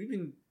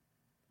been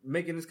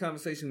making this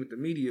conversation with the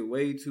media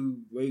way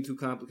too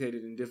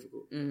complicated and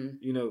difficult.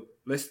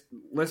 Let's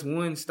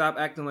stop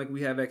acting like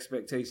we have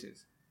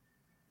expectations.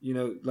 You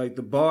know, like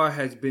the bar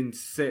has been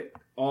set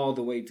all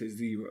the way to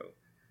 0.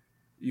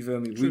 You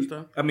feel me? True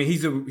stuff. I mean,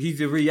 he's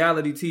a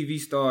reality TV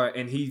star,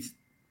 and he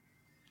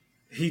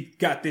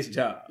got this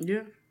job.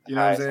 Yeah. You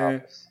know what I'm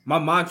saying? My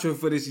mantra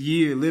for this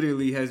year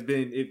literally has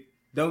been,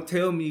 don't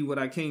tell me what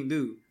I can't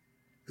do.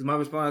 Because my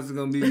response is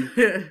going to be,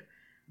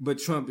 but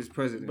Trump is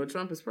president. But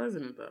Trump is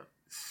president, though.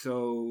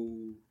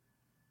 So,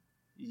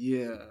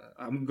 yeah,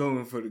 I'm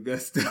going for the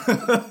gusto.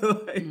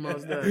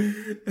 Most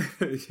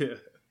definitely. Yeah.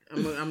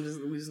 We're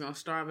just gonna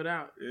starve it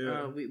out.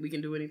 Yeah. We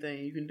can do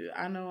anything. You can do.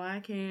 I know I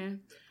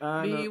can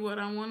be what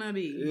I wanna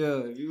be.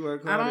 Yeah, if you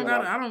work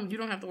hard. You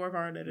don't have to work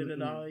hard at it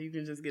at all. You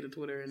can just get a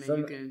Twitter and then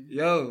you can.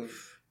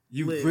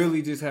 You live.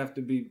 really just have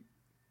to be.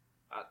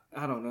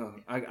 I don't know.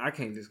 I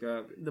can't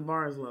describe it. The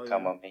bar is low.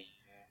 Come on, me.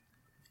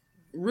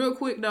 Real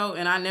quick though,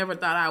 and I never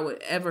thought I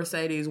would ever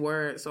say these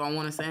words, so I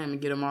want to say them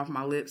and get them off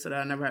my lips so that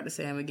I never have to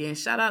say them again.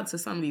 Shout out to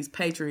some of these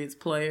Patriots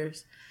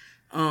players.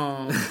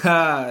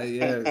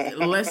 Yes.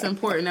 Less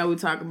important that we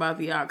talk about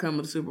the outcome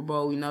of the Super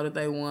Bowl. We know that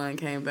they won,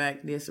 came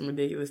back, did some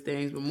ridiculous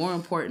things, but more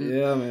important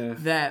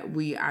that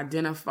we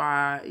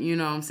identify, you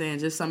know what I'm saying,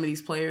 just some of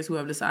these players who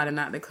have decided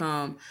not to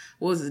come.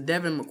 What was it,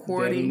 Devin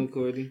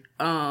McCourty?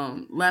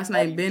 Last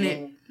name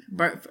Bennett.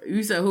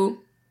 You said who?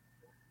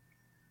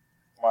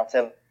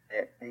 Martellus.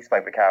 Yeah, he's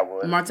played the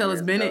Cowboys.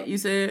 Martellus Bennett, you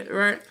said,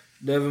 right?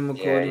 Devin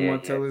McCourty,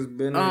 Martellus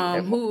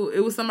Bennett. Who? It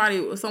was some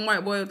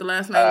white boy with the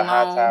last name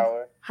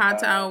Long.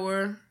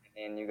 Hightower.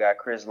 And you got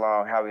Chris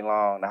Long, Howie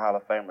Long, the Hall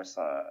of Famer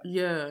son.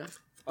 Yeah.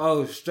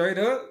 Oh, straight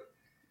up?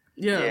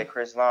 Yeah,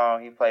 Chris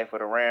Long, he played for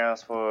the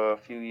Rams for a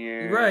few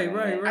years. Right.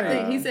 I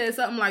think he said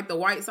something like the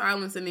white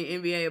silence in the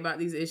NBA about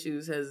these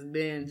issues has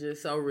been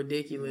just so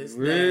ridiculous.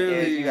 Really?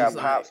 Yeah, you got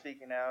Pop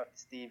speaking out,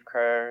 Steve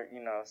Kerr,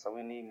 you know, so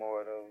we need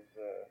more of those.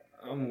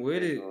 I'm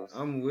with it.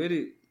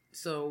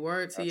 So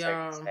word to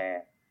y'all.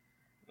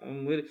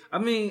 I'm with it. I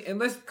mean, and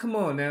let's come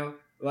on now.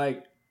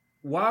 Like,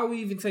 why are we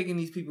even taking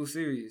these people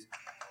serious?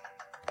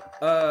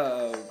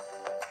 What's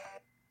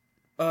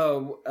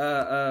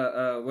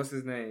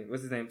his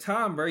name?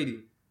 Tom Brady.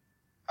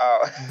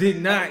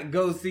 Did not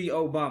go see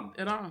Obama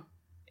at all.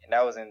 And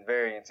that was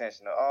very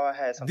intentional. I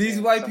had something. These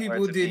white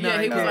people did not.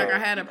 Yeah, he was like, I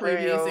had a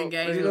previous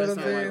engagement. You know what or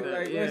I'm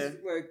something saying?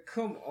 Like,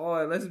 come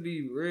on, let's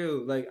be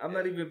real. Like, I'm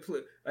not even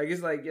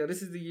it's like, yo,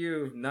 this is the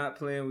year of not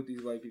playing with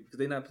these white people because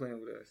they're not playing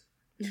with us.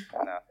 And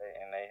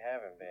they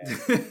haven't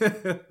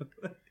been.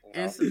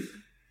 And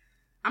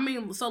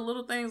so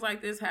little things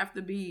like this have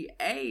to be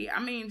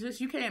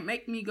just you can't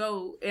make me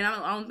go, and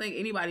I don't think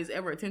anybody's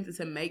ever attempted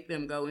to make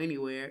them go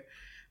anywhere.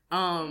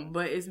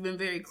 But it's been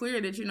very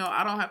clear that, you know,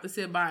 I don't have to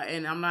sit by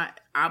and I'm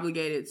not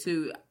obligated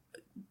to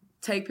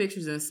take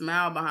pictures and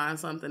smile behind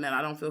something that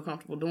I don't feel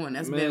comfortable doing.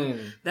 That's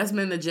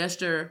been the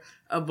gesture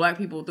of Black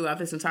people throughout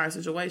this entire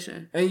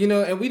situation. And you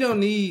know, and we don't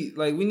need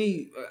I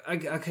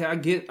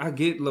get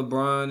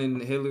LeBron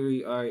and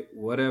Hillary, all right,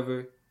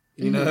 whatever,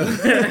 you know,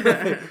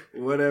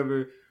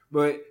 whatever.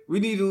 But we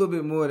need a little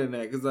bit more than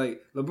that because,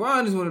 like,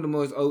 LeBron is one of the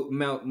most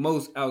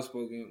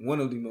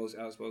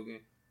outspoken.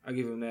 I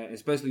give him that,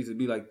 especially to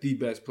be like the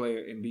best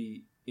player and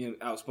be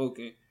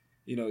outspoken.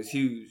 You know, it's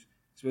huge.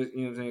 Especially,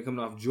 you know what I'm saying,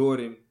 coming off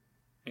Jordan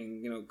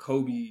and, you know,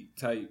 Kobe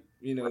type.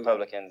 You know,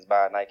 Republicans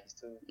buy Nikes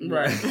too,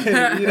 right?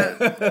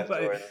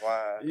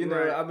 You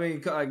know, I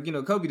mean, you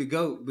know, Kobe the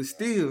GOAT, but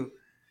still,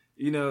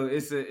 you know,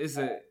 it's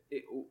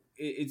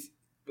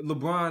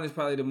LeBron is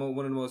probably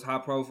one of the most high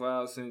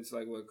profile since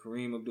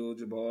Kareem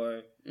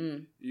Abdul-Jabbar.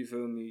 You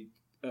feel me?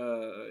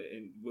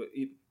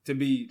 To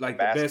be like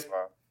the best,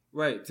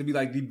 right? To be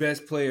like the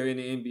best player in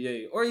the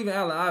NBA, or even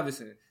Allen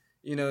Iverson.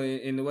 You know,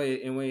 in the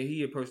way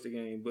he approached the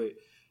game. But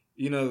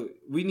you know,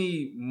 we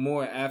need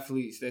more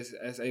athletes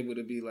that's able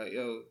to be like,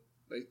 yo,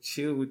 like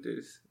chill with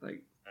this.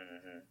 Like,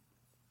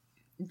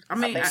 I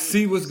mean, I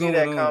see what's going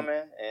on.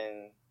 Coming,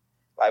 and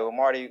like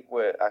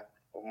with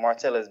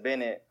Martellus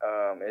Bennett,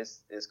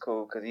 it's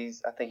cool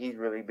because I think he's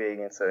really big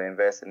into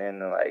investing in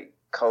like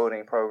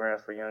coding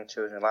programs for young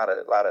children. A lot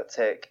of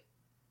tech.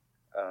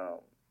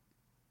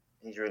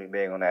 He's really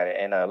big on that,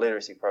 and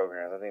literacy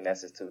programs. I think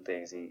that's his two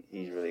things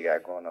he's really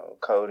got going on: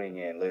 coding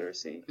and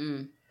literacy.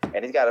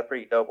 And he's got a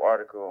pretty dope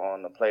article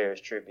on the Players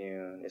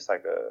Tribune. It's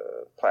like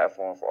a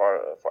platform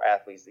for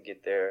athletes to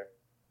get their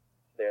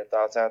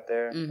thoughts out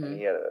there. And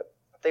he had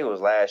I think it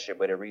was last year,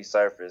 but it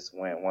resurfaced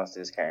once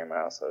this came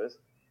out. So it's,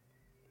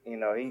 you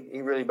know,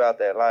 he really about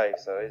that life.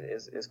 So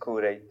it's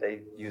cool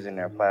they using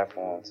their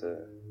platform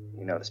to,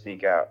 you know, to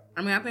speak out.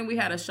 I mean, I think we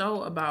had a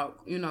show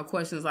about, you know,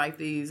 questions like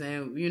these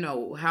and, you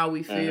know, how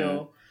we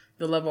feel,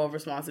 the level of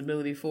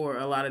responsibility for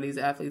a lot of these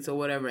athletes or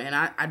whatever. And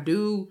I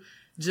do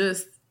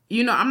just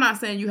I'm not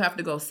saying you have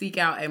to go seek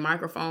out a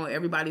microphone.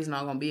 Everybody's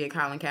not going to be a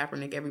Colin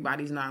Kaepernick.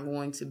 Everybody's not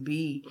going to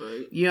be,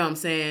 right. You know what I'm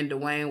saying,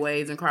 Dwayne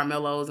Wades and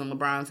Carmelos and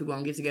LeBrons who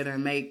going to get together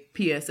and make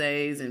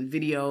PSAs and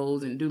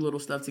videos and do little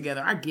stuff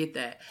together. I get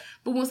that.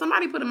 But when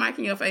somebody put a mic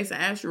in your face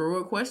and ask you a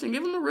real question,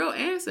 give them a real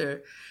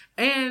answer.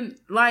 And,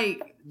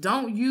 like,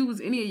 don't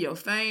use any of your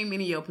fame,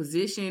 any of your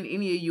position,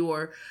 any of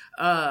your,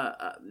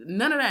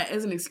 none of that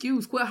as an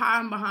excuse. Quit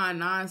hiding behind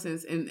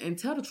nonsense and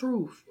tell the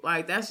truth.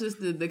 Like, that's just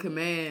the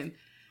command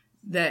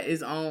that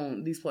is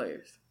on these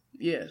players.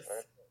 Yes.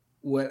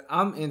 What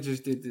I'm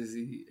interested to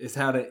see is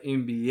how the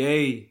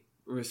NBA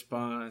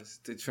responds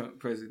to Trump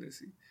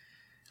presidency.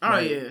 Oh,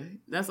 like, yeah.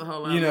 That's a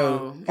whole lot.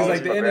 Because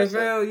like the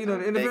NFL,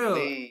 the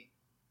NFL,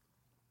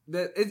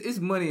 that it's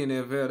money in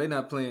the NFL. They're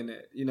not playing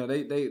that.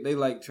 They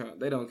like Trump.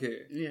 They don't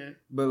care. Yeah.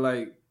 But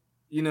like,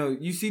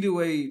 you see the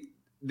way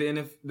the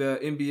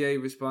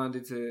NBA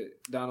responded to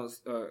Donald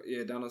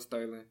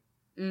Sterling.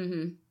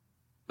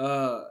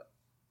 Mm-hmm.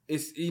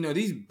 It's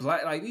these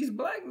black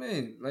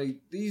men, like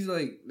these,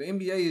 like the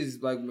NBA is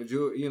like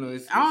majority. I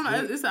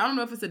don't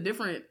know if it's a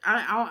different.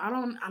 I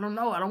don't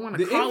know. I don't want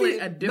to call it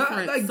a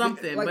different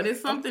something, but it's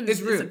something.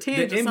 It's real. It's a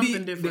tinge of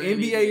something different.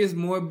 The NBA is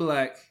more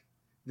black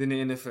than the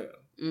NFL.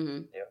 Mm-hmm.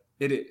 Yeah,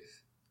 it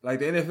is. Like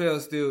the NFL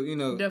is still,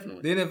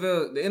 definitely. The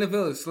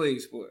NFL is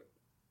slave sport.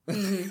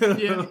 Mm-hmm.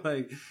 Yeah.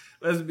 Like,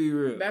 let's be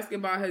real.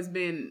 Basketball has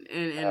been,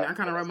 and I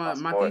kind of wrote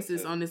my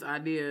thesis on this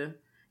idea.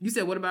 You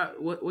said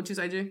what you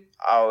say, Jay?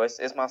 Oh,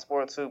 it's my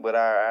sport too, but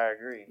I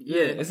agree.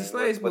 Yeah, it's a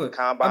slave sport. With the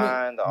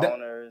combine, the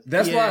owners.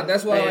 That's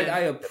why like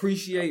I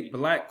appreciate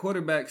black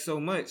quarterbacks so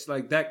much,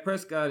 like Dak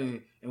Prescott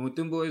and what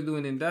them boys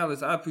doing in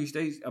Dallas. I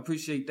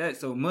appreciate that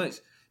so much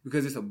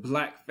because it's a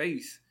black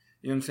face.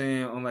 You know what I'm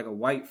saying, on like a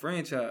white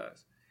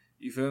franchise.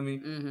 You feel me?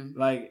 Mm-hmm.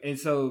 Like, and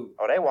so.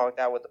 Oh, they walked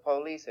out with the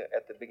police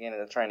at the beginning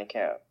of the training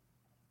camp.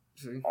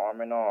 See?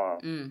 Arm in arm.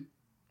 Mm.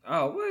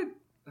 Oh, what?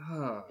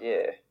 Oh.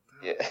 Yeah.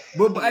 Yeah.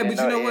 But you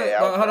know what?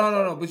 Hold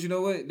on. But you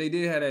know what? They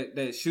did have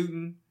that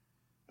shooting.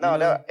 No,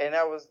 that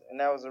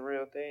was a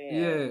real thing.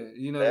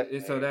 Yeah,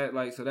 and so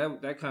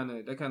that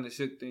kind of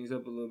shook things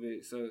up a little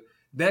bit. So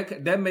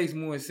that makes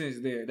more sense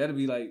there. That'll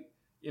be like,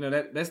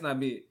 that's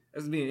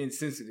being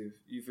insensitive.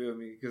 You feel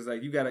me? Because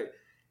like you gotta.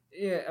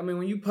 Yeah, I mean,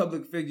 when you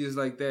public figures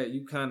like that,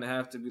 you kind of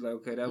have to be like,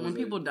 okay, that was when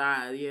people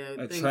die,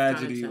 a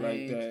tragedy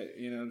like that.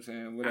 You know what I'm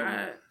saying?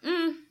 Whatever.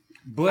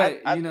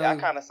 But I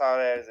kind of saw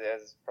that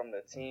as from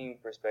the team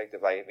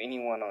perspective. Like, if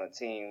anyone on the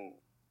team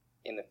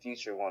in the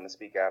future want to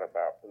speak out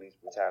about police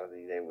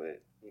brutality, they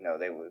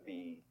would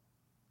be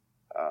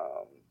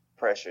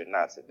pressured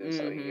not to do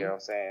so. You know what I'm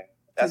saying?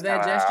 That's kind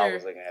of how I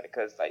was looking at it.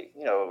 Because, like,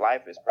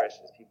 life is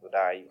precious. People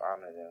die, you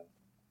honor them.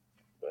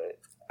 But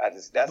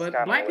that's kind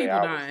of black people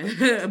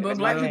dying, but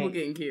black people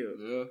getting killed.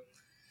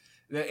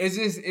 Yeah, it's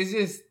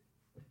just.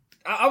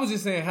 I was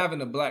just saying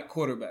having a black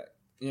quarterback,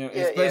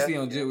 especially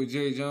with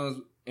Jerry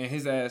Jones and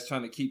his ass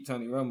trying to keep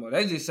Tony Romo.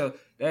 That just show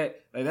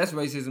that that's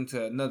racism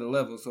to another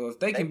level. So if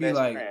they can be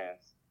like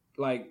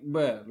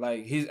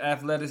his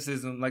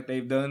athleticism, like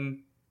they've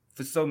done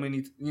for so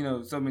many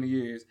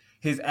years,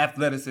 his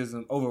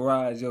athleticism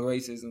overrides your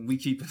racism. We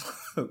keep it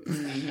up.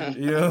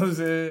 You know what I'm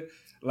saying?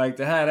 Like,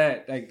 to have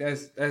that, like,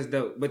 that's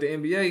dope. But the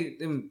NBA,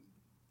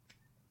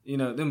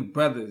 them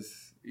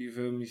brothers, you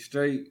feel me?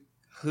 Straight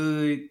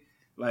hood.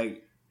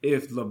 Like,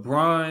 if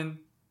LeBron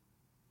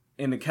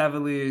and the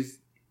Cavaliers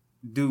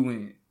do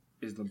win,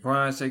 is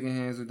LeBron shaking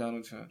hands with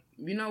Donald Trump?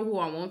 You know who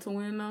I want to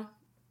win, though?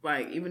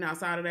 Like, even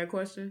outside of that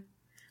question?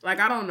 Like,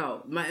 I don't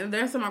know. The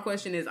answer to my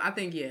question is, I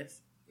think yes.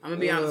 I'm going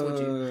to be honest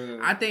with you.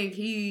 I think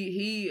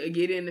he a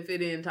get in to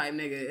fit in type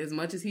nigga. As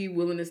much as he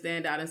willing to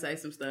stand out and say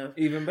some stuff.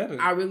 Even better.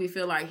 I really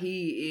feel like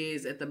he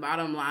is at the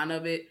bottom line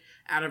of it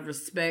out of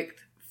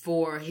respect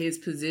for his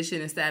position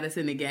and status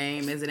in the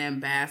game as an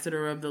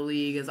ambassador of the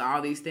league, as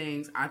all these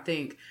things. I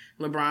think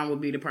LeBron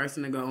would be the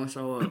person to go and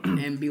show up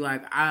and be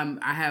like, I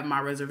have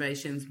my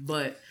reservations,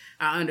 but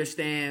I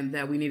understand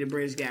that we need to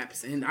bridge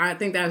gaps. And I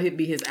think that would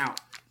be his out.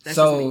 That's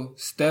so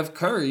Steph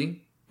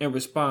Curry, in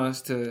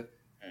response to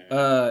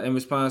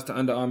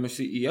Under Armour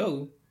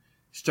CEO,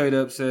 straight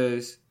up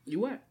says, "You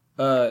what?"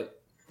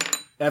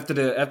 After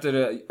the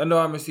Under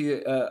Armour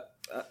CEO,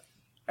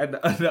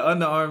 the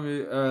Under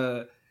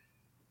Armour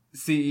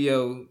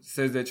CEO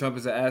says that Trump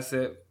is an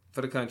asset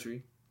for the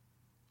country.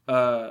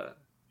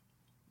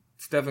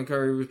 Stephen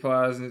Curry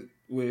replies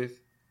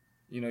with,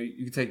 you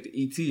can take the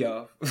ET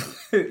off.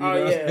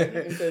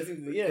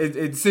 Because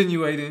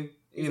insinuating,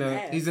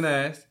 he's an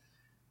ass.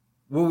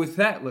 What would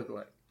that look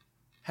like?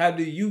 How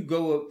do you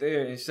go up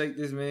there and shake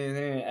this man's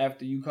hand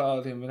after you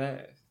called him an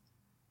ass?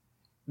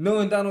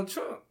 Knowing Donald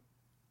Trump.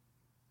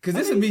 Because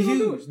this would be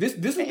huge. This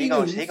would be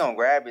huge. He gonna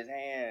grab his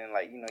hand and,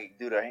 like, he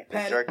do the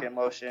jerking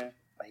motion.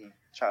 Like, he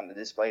trying to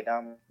display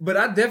dominance. But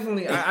I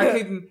definitely, I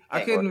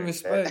couldn't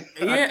respect.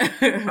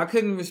 I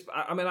couldn't respect.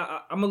 I mean,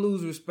 I'm going to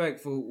lose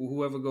respect for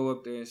whoever go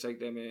up there and shake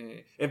that man's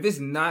hand. If it's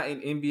not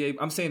an NBA,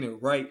 I'm saying it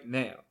right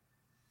now.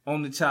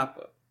 On the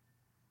chopper.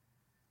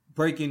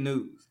 Breaking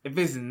news. If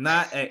it's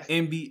not an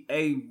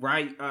NBA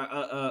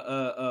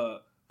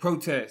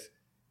protest,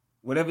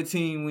 whatever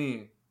team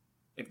win,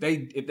 if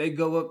they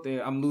go up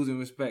there, I'm losing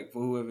respect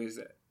for whoever is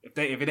that.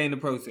 If it ain't a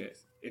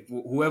protest, if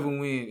whoever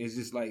win is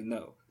just like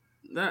no.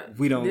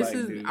 We don't like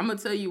this. I'm going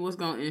to tell you what's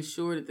going to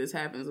ensure that this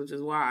happens, which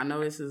is why I know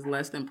this is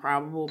less than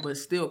probable, but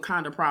still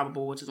kind of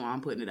probable, which is why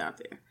I'm putting it out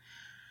there.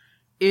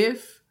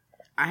 If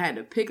I had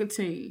to pick a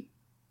team,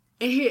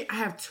 and here I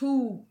have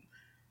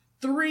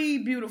 3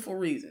 beautiful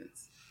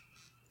reasons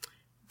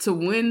to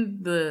win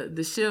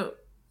the ship,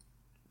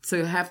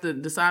 to have to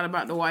decide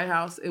about the White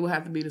House, it would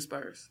have to be the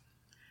Spurs.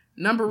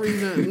 One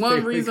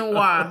reason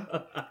why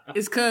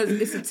is because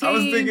it's a team I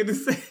was thinking the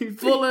same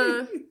full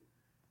of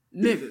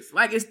niggas.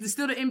 Like, it's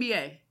still the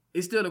NBA.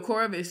 It's still the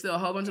core of it. It's still a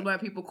whole bunch of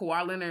black people.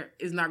 Kawhi Leonard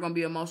is not going to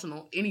be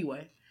emotional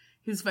anyway.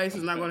 His face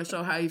is not going to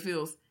show how he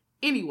feels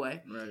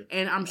anyway. Right.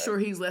 And I'm sure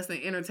he's less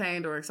than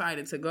entertained or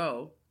excited to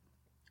go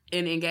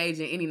and engage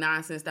in any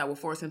nonsense that will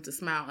force him to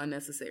smile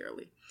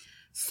unnecessarily.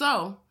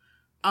 So,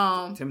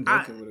 Tim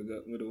Duncan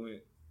would have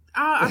went.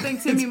 I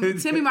think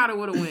Timmy might have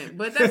would have went,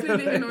 but that's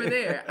neither here nor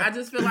there. I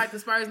just feel like the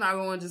Spurs not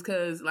going just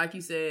because, like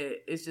you said,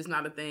 it's just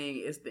not a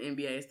thing. It's the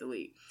NBA, it's the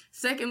league.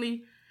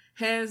 Secondly,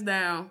 hands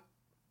down,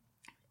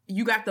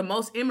 you got the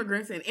most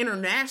immigrants and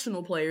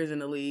international players in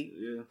the league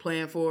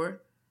playing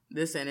for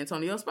the San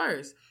Antonio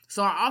Spurs.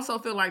 So I also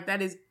feel like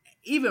that is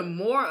even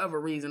more of a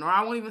reason, or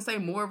I won't even say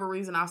more of a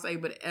reason, I'll say,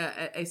 but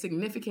a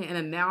significant and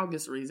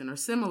analogous reason or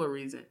similar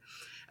reason,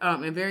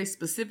 and very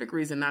specific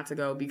reason not to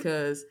go,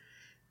 because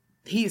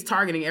he's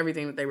targeting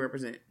everything that they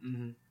represent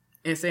and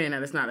saying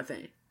that it's not a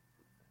thing.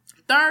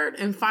 Third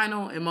and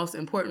final and most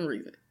important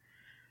reason,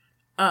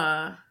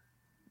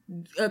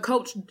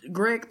 Coach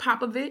Greg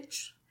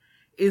Popovich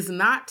is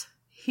not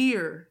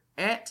here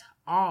at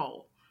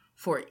all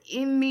for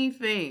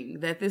anything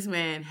that this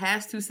man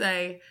has to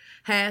say,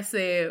 has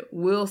said,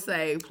 will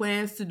say,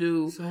 plans to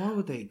do. So why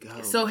would they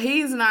go? So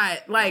he's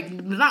not, like,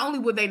 not only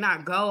would they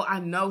not go, I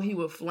know he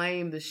would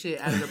flame the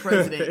shit out of the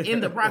president in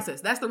the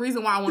process. That's the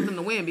reason why I want them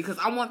to win, because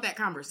I want that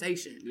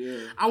conversation. Yeah.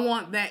 I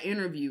want that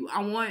interview.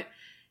 I want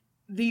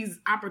these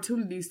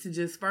opportunities to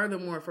just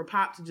for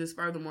Pop to just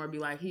furthermore be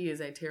like, he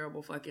is a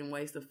terrible fucking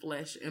waste of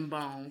flesh and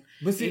bone.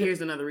 But see, and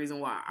here's another reason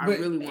why I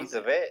really want. He's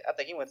a vet. I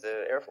think he went to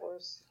the Air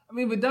Force. I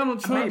mean, but Donald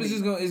Trump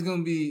is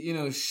gonna be,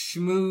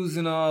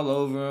 schmoozing all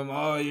over him.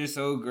 Oh, you're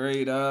so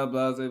great, blah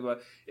blah blah.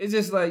 It's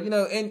just like,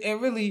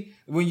 and really,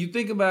 when you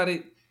think about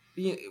it,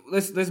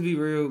 let's be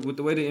real. With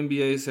the way the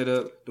NBA is set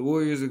up, the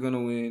Warriors are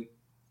gonna win.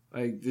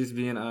 Like, just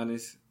being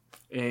honest,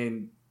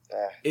 and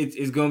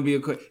it's gonna be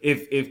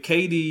if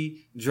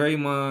KD,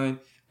 Draymond,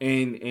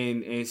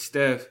 and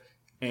Steph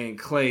and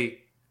Clay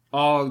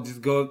all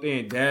just go up there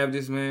and dab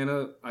this man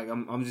up, like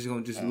I'm just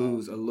gonna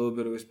lose a little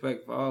bit of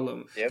respect for all of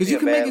them, because you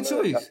can make a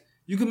choice.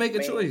 You can make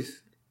a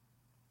choice.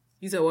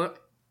 You said what?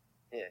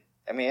 Yeah,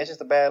 I mean, it's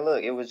just a bad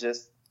look. It was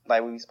just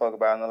like we spoke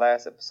about in the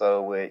last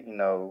episode with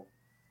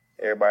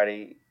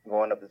everybody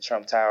going up the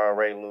Trump Tower,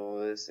 Ray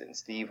Lewis and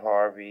Steve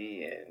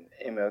Harvey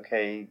and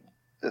MLK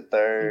the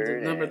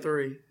third. Number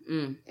 3.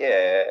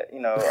 Yeah,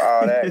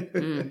 all that.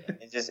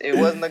 It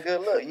wasn't a good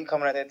look. You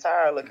coming out that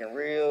tire looking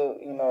real,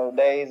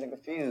 dazed and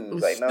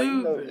confused. Like, no,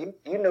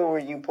 you knew where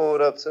you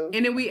pulled up to.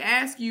 And then we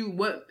ask you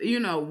what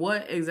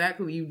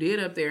exactly you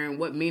did up there and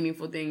what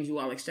meaningful things you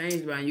all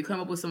exchanged about. And you come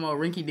up with some old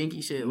rinky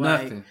dinky shit.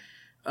 Nothing.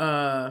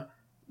 Like,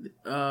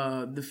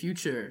 the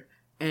future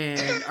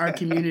and our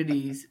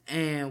communities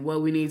and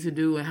what we need to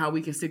do and how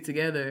we can stick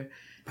together.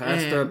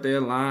 Passed up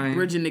their line.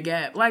 Bridging the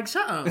gap. Like,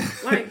 shut up.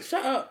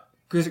 Shut up.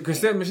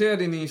 Chrisette Michelle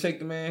didn't even shake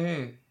the man's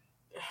hand.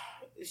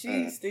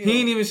 He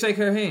didn't even shake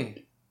her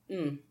hand.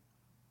 He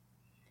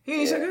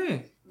didn't shake her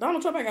hand.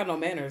 Donald Trump ain't got no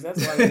manners.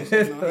 That's why he ain't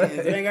shaking no hands.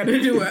 It ain't got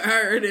to do with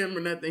her or them or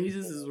nothing. He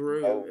just is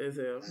rude as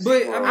hell.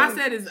 But I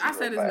said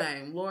his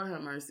name. Lord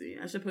have mercy.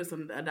 I should put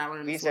 $1 in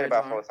the He said it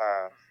about 4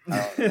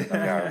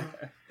 times.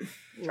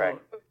 Right.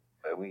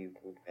 But we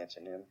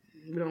mentioned him.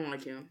 We don't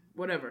like him.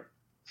 Whatever.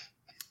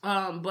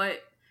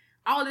 But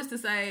all this to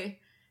say,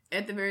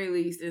 at the very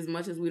least, as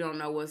much as we don't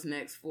know what's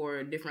next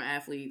for different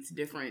athletes,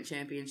 different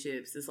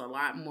championships, there's a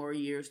lot more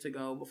years to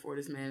go before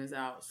this man is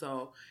out.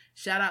 So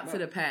shout out to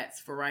the Pats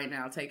for right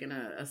now taking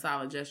a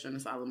solid gesture and a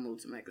solid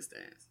move to make a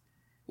stance.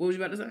 What was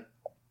you about to say?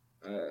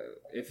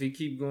 If he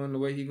keep going the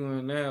way he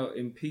going now,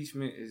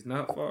 impeachment is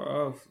not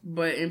far off.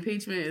 But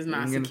impeachment is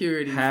not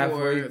security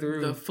for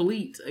the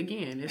fleet.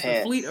 Again, it's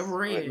a fleet of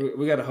red.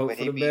 We got to hope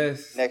for the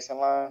best. Next in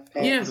line?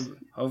 Yes.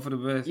 Hope for the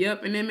best.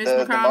 Yep, and then Mitch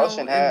McConnell,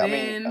 and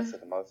then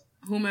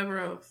whomever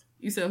else.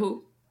 You said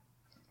who?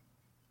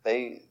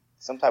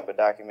 Some type of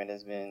document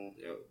has been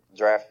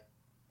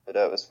drafted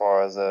up as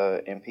far as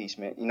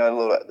impeachment.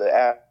 The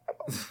app,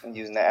 I'm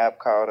using the app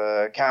called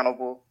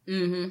Accountable.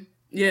 Mm-hmm.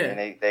 Yeah. And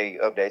they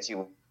update you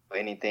with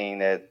anything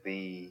that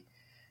the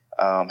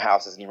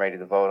House is getting ready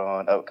to vote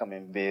on,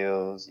 upcoming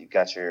bills. You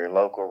got your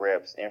local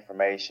reps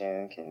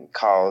information, can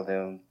call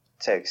them,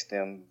 text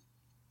them,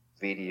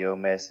 video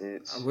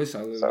message. I wish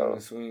I lived in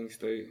a swing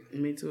state.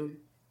 Me too.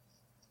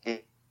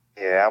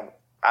 Yeah,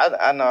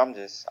 I know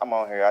I'm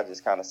on here. I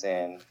just kind of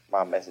send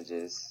my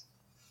messages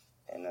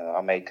And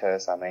I may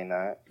cuss, I may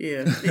not.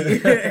 Yeah.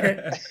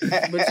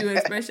 But you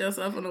express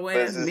yourself in a way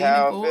that's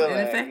meaningful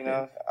and effective. You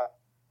know,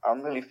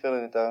 I'm really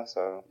feeling it though.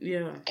 So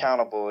yeah,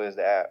 Countable is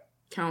the app.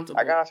 Countable.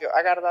 I got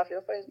it off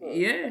your Facebook.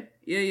 Yeah.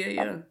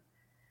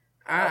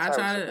 I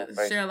try to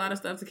share a lot of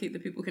stuff to keep the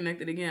people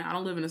connected. Again, I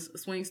don't live in a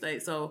swing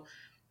state, so.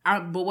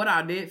 But what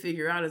I did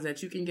figure out is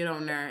that you can get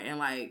on there and,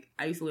 like,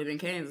 I used to live in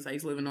Kansas, I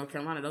used to live in North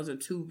Carolina. Those are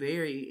two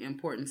very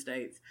important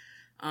states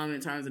in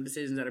terms of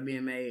decisions that are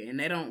being made. And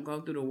they don't go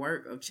through the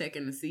work of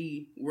checking to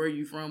see where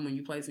you from when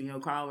you placing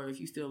your call or if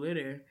you still live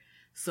there.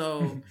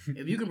 So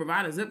if you can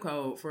provide a zip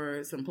code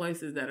for some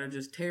places that are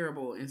just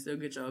terrible and still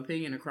get your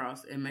opinion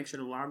across and make sure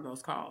to log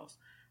those calls,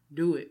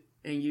 do it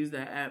and use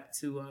that app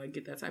to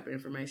get that type of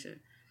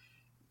information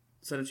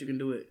so that you can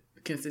do it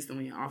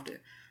consistently and often.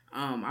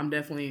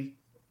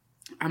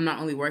 I'm not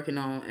only working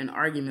on an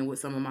argument with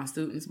some of my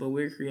students, but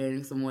we're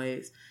creating some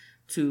ways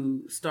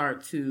to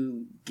start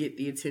to get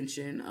the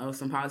attention of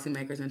some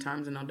policymakers in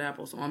terms of No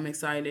Dapple. So I'm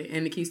excited,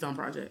 and the Keystone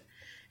Project.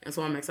 And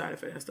so I'm excited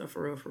for that stuff,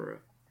 for real.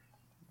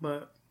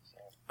 But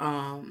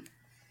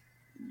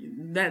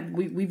that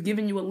we've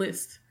given you a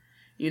list.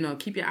 You know,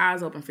 keep your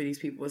eyes open for these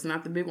people. It's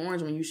not the big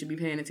orange one you should be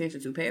paying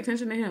attention to. Pay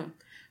attention to him.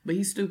 But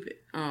he's stupid.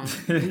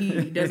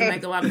 He doesn't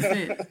make a lot of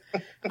sense.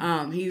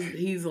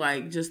 He's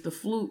like just the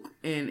fluke,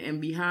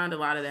 and behind a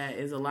lot of that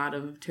is a lot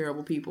of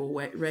terrible people.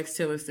 Rex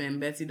Tillerson,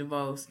 Betsy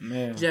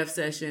DeVos, Jeff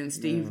Sessions,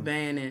 Steve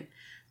Bannon,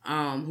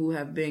 who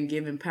have been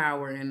given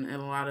power and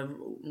a lot of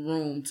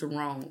room to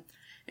roam,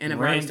 and have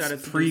already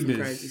started to do some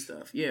crazy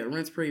stuff. Yeah,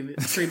 Reince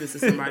Priebus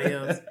is somebody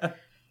else.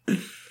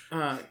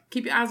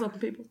 Keep your eyes open,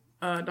 people.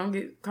 Don't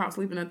get caught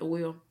sleeping at the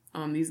wheel.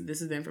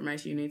 This is the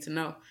information you need to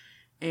know.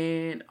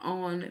 And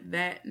on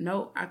that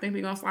note, I think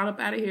we're going to slide up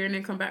out of here and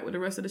then come back with the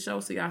rest of the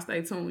show. So y'all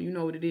stay tuned. You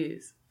know what it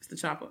is. It's the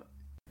Chop Up.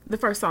 The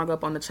first song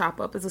up on the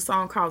Chop Up is a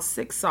song called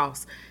Sick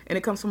Sauce, and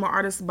it comes from an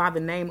artist by the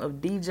name of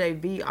DJ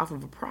V off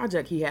of a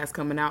project he has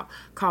coming out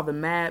called the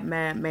Mad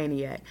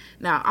Maniac.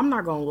 Now, I'm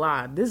not gonna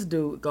lie, this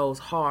dude goes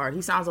hard.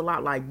 He sounds a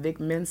lot like Vic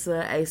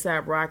Mensa,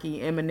 A$AP Rocky,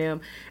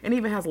 Eminem, and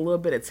even has a little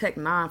bit of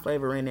Tech-nicely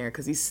flavor in there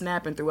because he's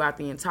snapping throughout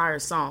the entire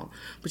song.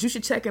 But you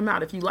should check him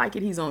out. If you like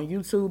it, he's on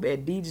YouTube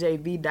at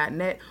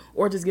djv.net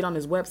or just get on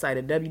his website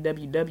at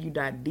www.dj-v.net.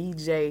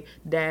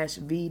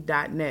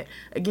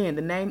 Again,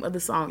 the name of the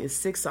song is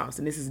Sick Sauce,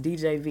 and this is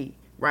DJ V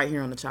right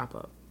here on the Chop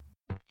Up.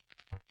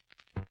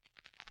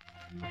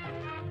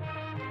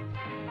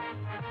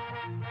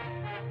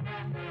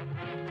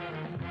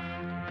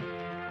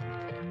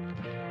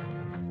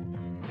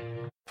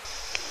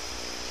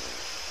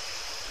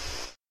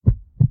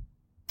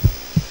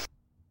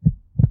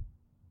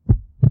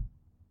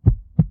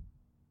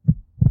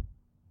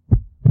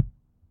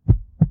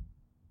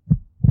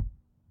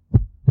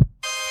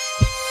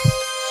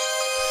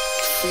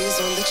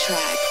 Freeze on the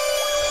track.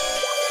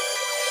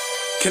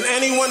 Can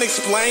anyone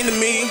explain to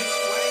me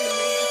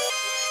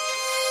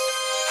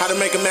how to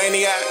make a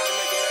maniac?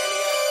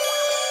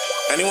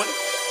 Anyone?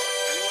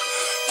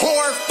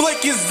 Horror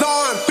flick is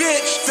on,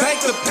 bitch.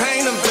 Take the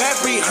pain of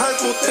every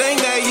hurtful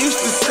thing they used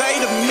to say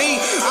to me.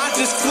 I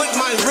just flick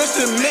my wrist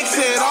and mix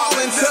it all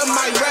into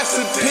my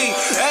recipe.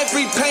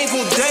 Every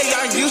painful day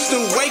I used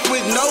to wake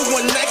with no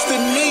one next to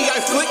me.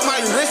 I flick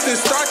my wrist and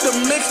start to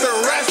mix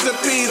the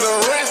recipe.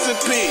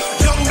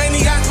 Young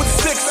maniac with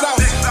sick sauce.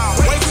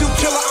 Way too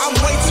killer, I'm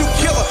way too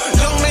killer.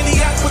 Young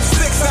maniac with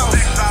sick sauce.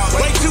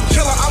 Way too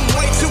killer, I'm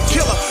way too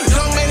killer.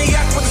 Young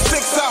maniac with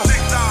sick sauce.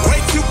 Way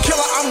too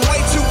killer, I'm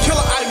way too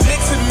killer. I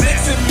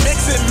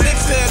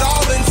mix it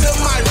all into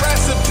my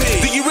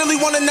recipe. Do you really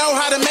want to know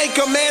how to make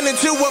a man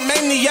into a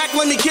maniac?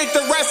 Let me kick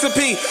the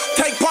recipe.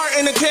 Take part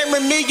in the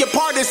tearing me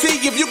apart to see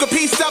if you can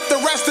piece up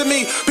the rest of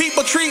me.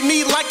 People treat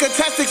me like a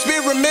test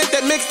experiment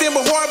that mixed in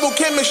with horrible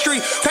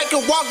chemistry. Take a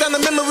walk down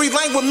the memory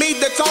lane with me,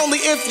 that's only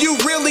if you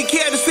really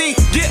care to see.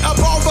 Get up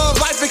over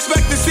life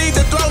expectancy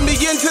to throw me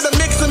into the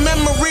mix of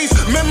memories.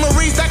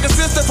 Memories that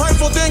consist of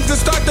hurtful things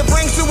that start to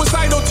bring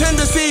suicidal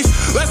tendencies.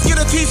 Let's get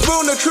a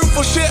teaspoon of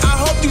truthful shit.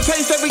 I hope you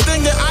taste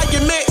everything that I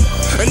admit.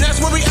 And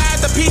that's where we add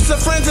the piece of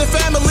friends and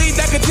family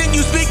that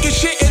continue speaking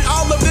shit. And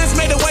all of this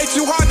made it way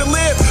too hard to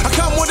live. I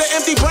come with an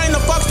empty brain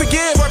of fucks to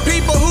give. For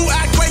people who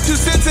act way too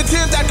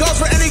sensitive, that goes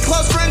for any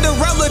close friend or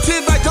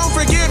relative. I don't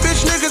forget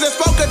bitch niggas that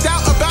spoke a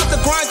doubt about the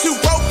grind. Too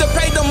broke to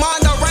pay the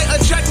mind. I'll write a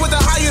check with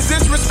the highest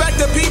disrespect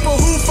to people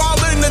who fall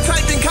in the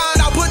typing kind.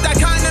 I'll put that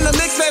kind in a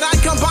mix that I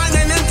combine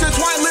and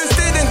intertwine.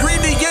 Listed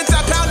ingredients,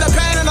 I pound a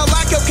pan and a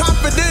lack of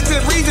confidence in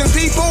reasons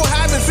people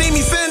haven't seen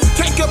me sin.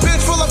 Take a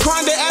bench full of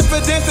grinded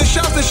evidence that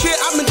shows the shit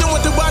I've been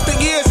doing throughout the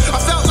years.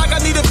 I felt like I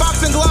needed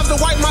boxing gloves to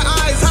wipe my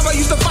eyes. How I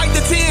used to fight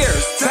the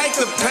tears. Take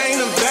the pain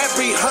of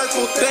every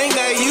hurtful thing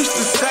they used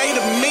to say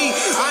to me.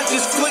 I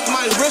just flick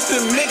my wrist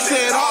and mix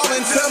it all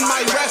into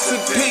my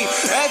recipe.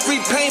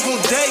 Every painful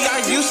day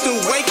I used to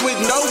wake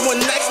with no one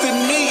next to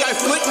me. I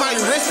flick my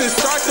wrist and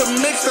start to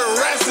mix the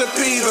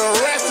recipe.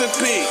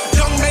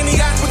 Young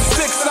maniac with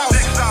sick sauce.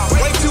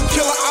 Way too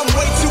killer, I'm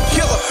way too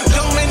killer.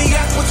 Young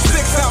maniac with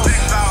sick sauce.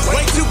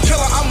 Way too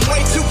killer, I'm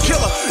way too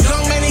killer.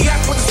 Young maniac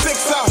with sick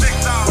sauce.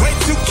 Way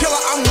too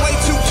killer, I'm way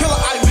too killer.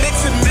 I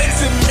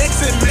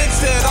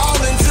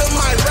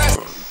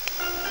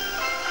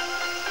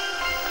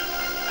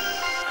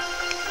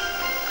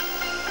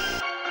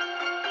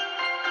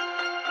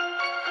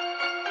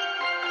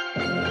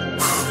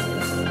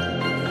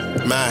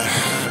Man,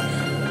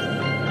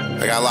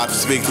 I got a lot to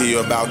speak to you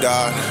about,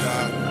 God.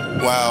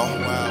 Wow.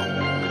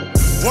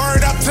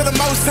 Word up to the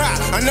Most High.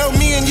 I know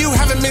me and you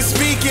haven't been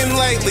speaking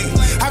lately.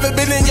 Haven't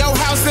been in your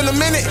house in a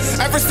minute.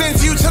 Ever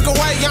since you took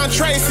away Young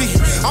Tracy.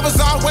 I was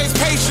always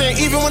patient,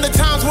 even when the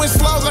times went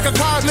slow like a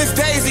car Miss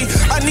Daisy.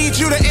 I need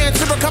you to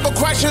answer a couple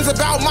questions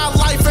about my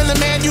life and the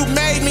man you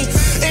made me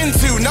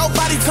into.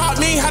 Nobody taught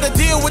me how to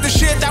deal with the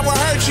shit that will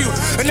hurt you.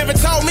 And never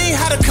told me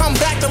how to come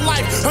back to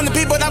life from the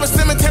people that was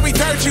cemetery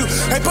dirt you.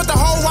 They put the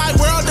whole wide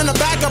world in a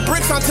bag of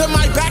bricks onto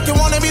my back and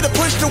wanted me to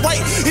push the weight,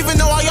 even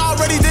though I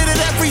already did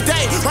it every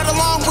day. Right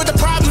along with the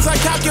problems I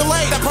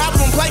calculate. The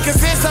problem plate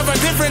consists of a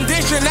different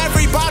dish, and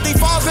everybody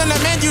falls in the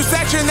menu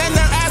section. And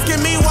they're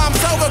asking me why I'm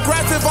so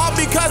aggressive, all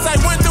because I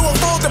went through a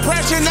full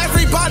depression.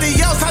 Everybody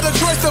else had a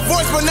choice of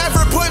voice, but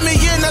never put me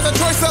in as a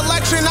choice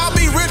selection. I'll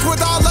be rich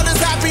with all of this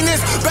happiness.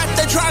 Bet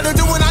they try to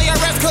do an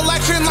IRS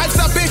collection. Life's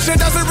a bitch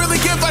that doesn't really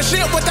give a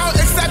shit. Without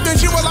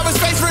acceptance, you will always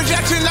face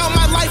rejection. All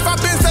my life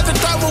I've been such a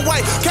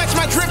throwaway. Catch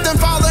my drift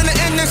and fall into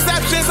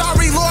interception.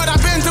 Sorry, Lord,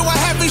 I've been through a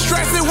heavy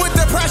stressing with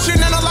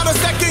depression and a lot of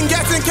second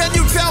guessing. Can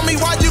you tell me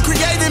why you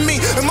created me?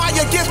 Am I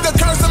a gift, a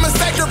curse, a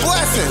mistake, or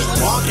blessing?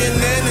 Walking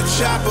in the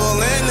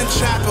chapel, in the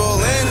chapel,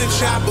 in the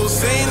chapel.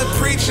 Seeing the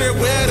preacher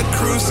wear the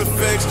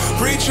crucifix.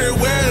 Preacher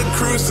wear the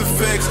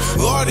crucifix.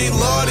 Lordy,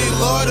 Lordy,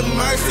 Lord of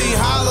mercy,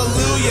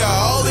 hallelujah,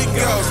 Holy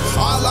Ghost.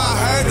 All I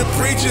heard the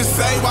preacher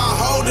say while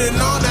holding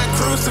on that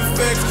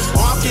crucifix.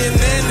 Walking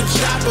in the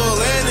chapel,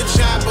 in the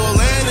chapel,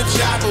 in the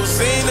chapel.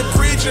 Seeing the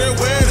preacher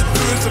wear the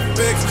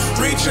crucifix.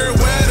 Preacher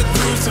wear the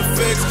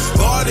crucifix.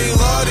 Lordy,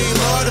 Lordy,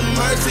 Lord of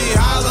mercy,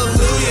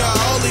 hallelujah,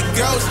 Holy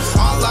Ghost.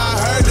 All I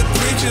heard the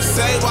preacher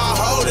say while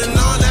holding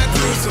on that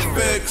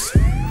crucifix.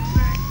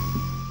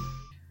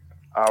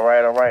 All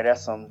right.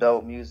 That's some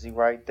dope music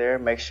right there.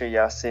 Make sure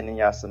y'all sending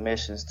y'all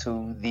submissions to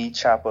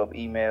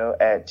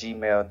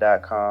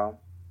thechopupemail@gmail.com.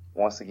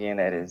 Once again,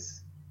 that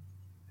is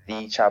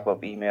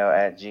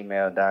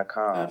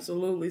thechopupemail@gmail.com.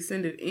 Absolutely.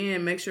 Send it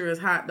in. Make sure it's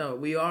hot, though.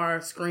 We are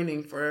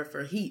screening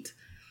for heat.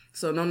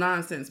 So no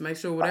nonsense. Make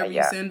sure whatever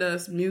you send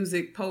us,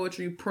 music,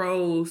 poetry,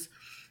 prose,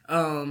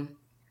 you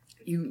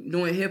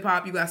doing hip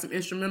hop, you got some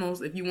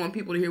instrumentals. If you want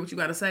people to hear what you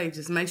got to say,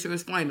 just make sure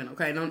it's flaming,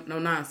 okay? No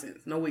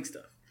nonsense. No weak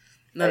stuff.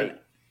 None of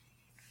that.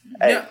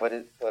 Hey, for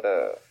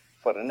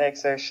the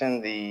next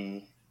section,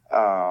 the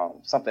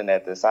something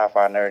that the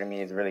sci-fi nerd in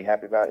me is really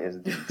happy about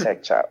is the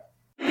tech chop.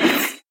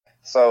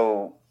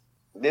 So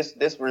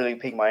this really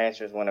piqued my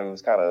interest when I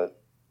was kind of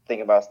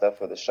thinking about stuff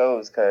for the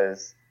shows,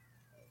 because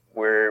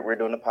we're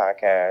doing a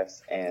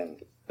podcast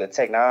and the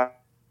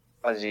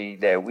technology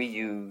that we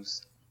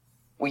use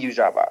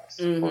Dropbox,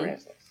 for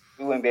instance.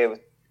 We wouldn't be able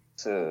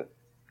to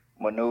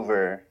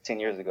maneuver 10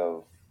 years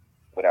ago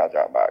without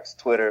Dropbox.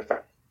 Twitter,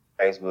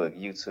 Facebook,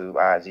 YouTube,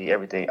 IG,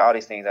 everything, all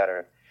these things that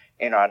are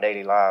in our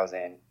daily lives,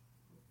 and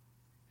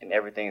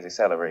everything's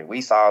accelerating. We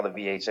saw the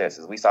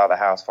VHSs, we saw the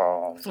house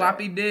phones,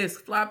 floppy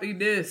disk. Yeah. We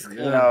didn't,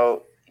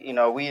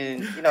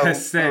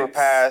 we were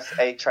past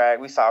 8-track.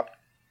 We saw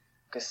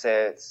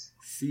cassettes,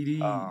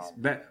 CDs.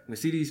 Back when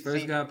CDs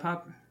first got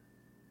popping.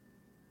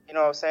 You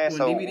know what I'm saying?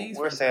 So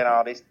we're saying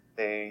all these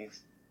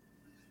things,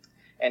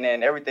 and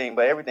then everything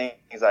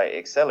is like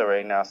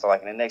accelerating now. So like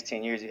in the next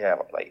 10 years, you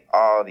have like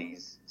all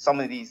these. Some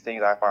of these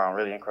things I find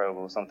really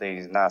incredible. Some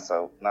things not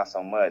so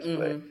much.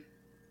 But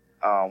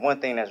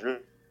one thing that's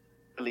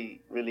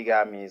really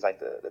got me is like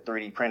the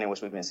 3D printing,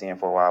 which we've been seeing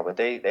for a while. But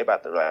they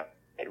about to like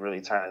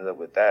really turn it up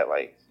with that.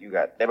 Like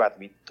they about to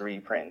be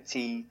 3D printing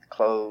teeth,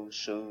 clothes,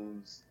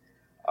 shoes.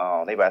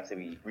 They about to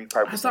be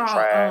repurposing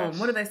trash.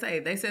 What did they say?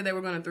 They said they were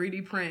going to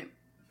 3D print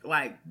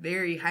like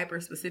very hyper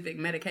specific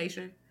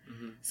medication.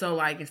 So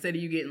like instead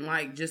of you getting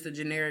like just a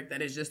generic that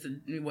is just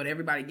what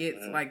everybody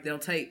gets, like they'll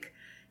take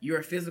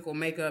your physical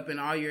makeup and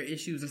all your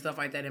issues and stuff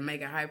like that and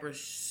make a hyper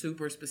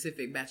super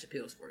specific batch of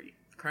pills for you.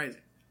 It's crazy.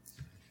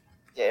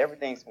 Yeah,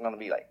 everything's going to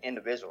be like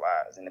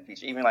individualized in the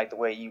future. Even like the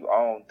way you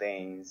own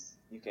things,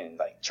 you can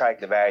like track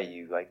the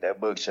value. Like that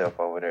bookshelf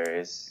over there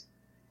is,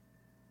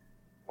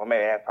 well,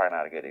 maybe that's probably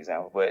not a good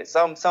example, but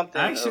something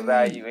of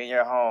value in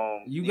your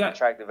home, you can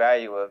track the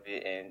value of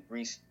it and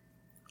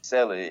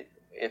resell it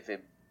if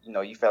it,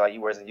 you felt like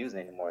you wasn't using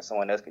it anymore.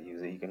 Someone else could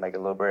use it. You can make a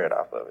little bread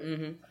off of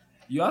it.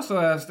 You also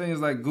have things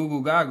like Google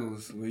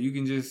Goggles, where you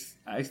can just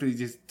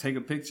take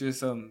a picture of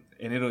something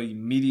and it'll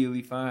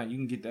immediately find. You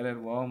can get that at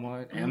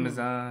Walmart,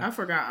 Amazon. I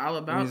forgot all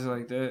about things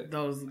like that.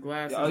 Those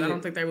glasses. I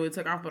don't think they really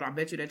took off, but I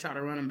bet you they try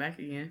to run them back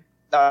again.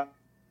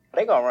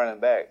 They gonna run it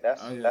back.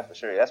 That's for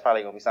sure. That's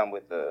probably gonna be something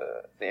with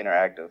the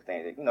interactive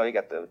thing. You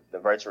got the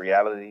virtual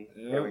reality,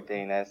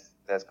 everything that's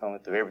coming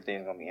through.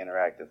 Everything's gonna be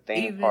interactive.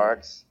 Theme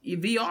parks,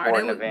 VR,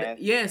 sporting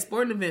events. Yeah,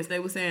 sporting events. They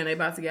were saying they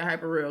about to get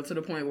hyper real to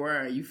the point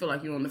where you feel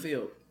like you're on the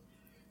field,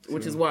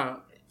 which is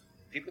wild.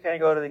 People can't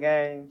go to the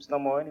games no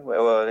more anyway.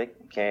 Well, they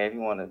can if you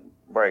want to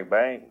break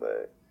bank,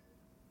 but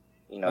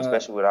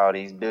especially with all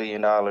these $1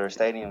 billion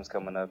stadiums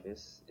coming up,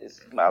 it's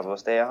might as well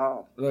stay at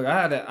home. Look,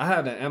 I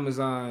had an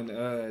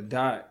Amazon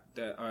Dot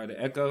the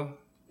Echo.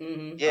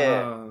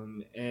 Yeah.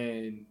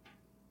 And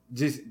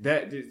just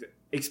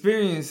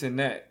experiencing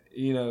that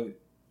you know,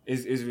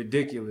 is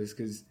ridiculous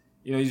because,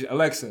 you know,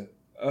 Alexa,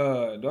 do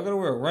I gotta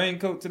wear a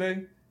raincoat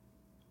today?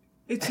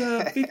 It's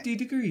 50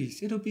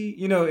 degrees. It'll be,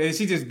 you know, and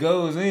she just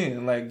goes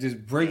in, like,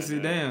 just breaks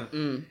it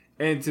down.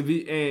 And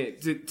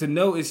to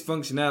know its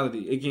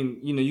functionality, it can,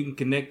 you know, you can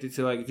connect it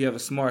to, like, if you have a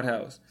smart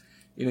house,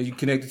 you know, you can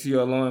connect it to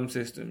your alarm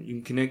system. You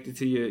can connect it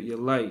to your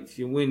lights,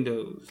 your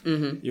windows,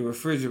 your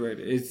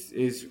refrigerator.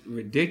 It's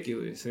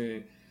ridiculous.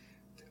 And,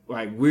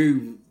 like,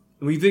 when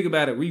you think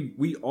about it,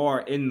 we are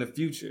in the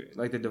future.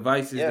 Like, the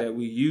devices that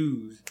we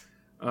use,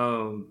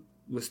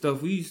 with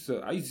stuff I used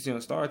to see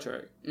on Star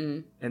Trek.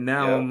 And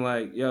now I'm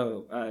like,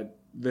 yo,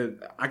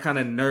 I kind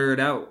of nerd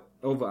out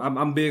over,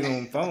 I'm big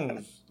on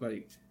phones,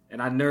 like,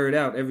 and I nerd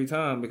out every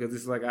time because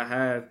it's like I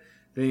have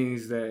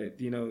things that,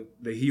 you know,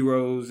 the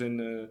heroes and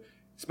the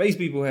space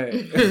people had.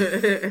 You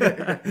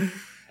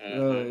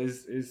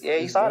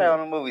saw that on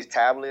the movies,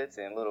 tablets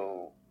and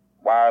little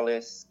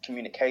wireless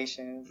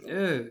communications,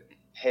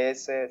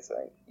 headsets.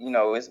 Like, you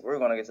know, we're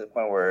gonna get to the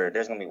point where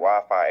there's gonna be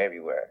Wi-Fi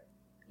everywhere.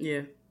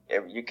 Yeah,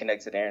 you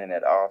connect to the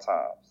internet at all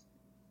times.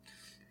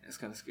 That's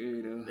kind of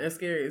scary, though. That's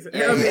scary.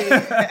 I mean,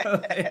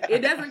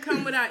 it doesn't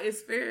come without its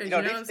fears. You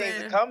know what I'm saying?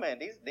 These things are coming.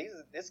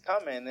 This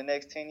coming in the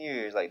next 10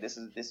 years. Like, this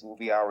will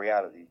be our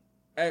reality.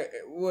 Hey,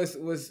 what's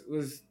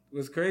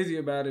crazy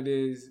about it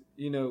is,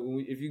 you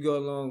know, if you go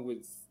along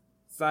with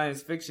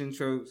science fiction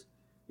tropes,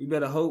 we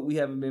better hope we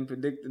haven't been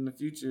predicting the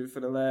future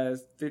for the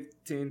last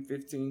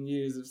 15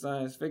 years of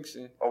science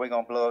fiction. Or we're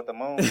going to blow up the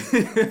moon.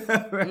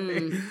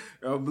 Right.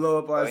 Or blow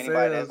up ourselves.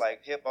 Anybody that's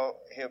like hip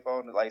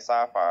on like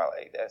sci-fi,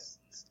 like that's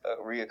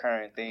a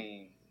reoccurring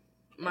theme.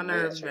 My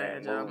nerves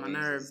bad, y'all. My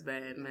nerves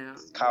bad now.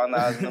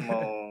 Colonizing the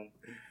moon.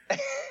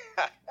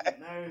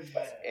 Nerves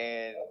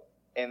bad.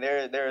 And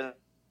there's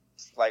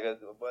like a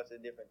bunch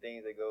of different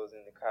things that goes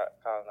into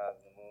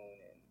colonizing the moon.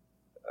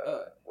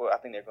 Well, I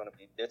think they're talking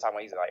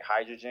about using like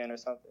hydrogen or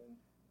something,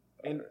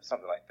 or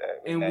something like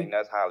that. And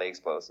that's highly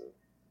explosive.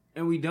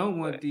 And we don't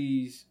want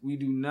these. We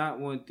do not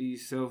want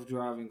these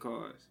self-driving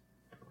cars.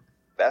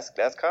 That's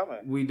coming.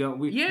 We don't.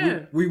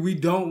 We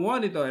don't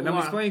want it though. And I'm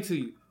explaining to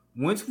you.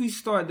 Once we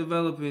start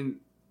developing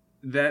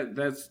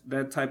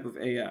that type of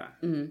AI,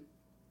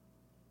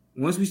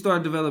 once we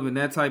start developing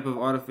that type of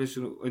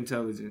artificial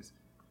intelligence,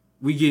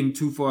 we getting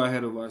too far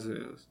ahead of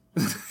ourselves.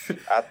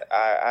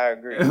 I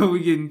agree. We're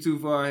getting too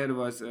far ahead of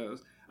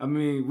ourselves. I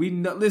mean, we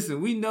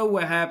know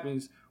what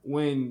happens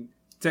when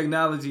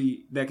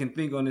technology that can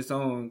think on its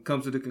own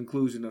comes to the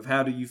conclusion of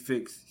how do you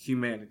fix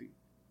humanity.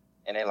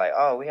 And they're like,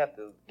 oh, we have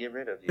to get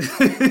rid of you.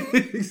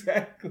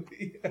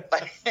 Exactly.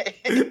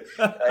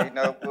 Like,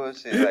 no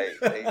bullshit. Like,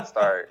 they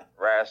start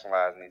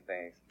rationalizing these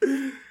things.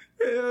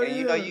 And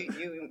you know,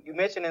 you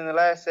mentioned in the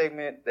last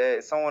segment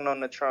that someone on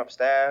the Trump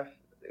staff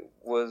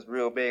was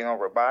real big on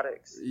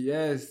robotics.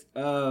 Yes.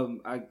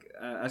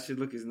 I should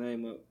look his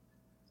name up.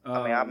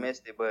 I mean, I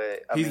missed it,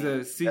 but he's the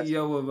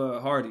CEO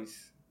of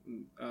Hardee's.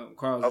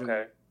 Carl's Jr.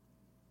 Okay.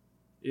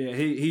 Yeah,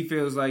 he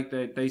feels like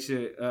that they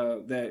should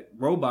that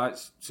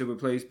robots should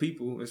replace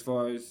people as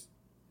far as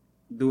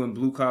doing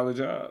blue collar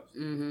jobs.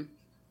 Mm-hmm.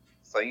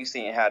 So you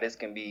seeing how this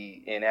can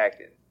be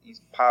enacted?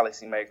 These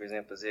policymakers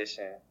in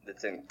position, the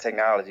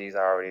technologies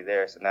are already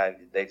there, so now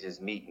they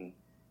just meeting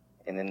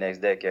in the next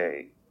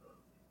decade.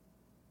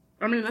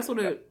 I mean, that's what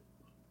it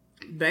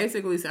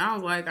basically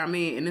sounds like. I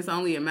mean, and it's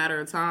only a matter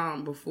of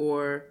time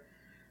before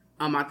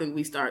I think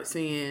we start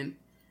seeing.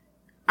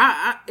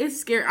 It's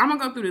scary. I'm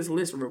gonna go through this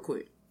list real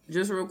quick.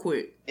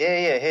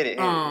 Yeah, hit it.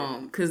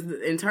 Because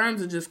in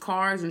terms of just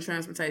cars and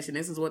transportation,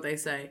 this is what they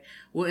say.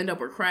 We'll end up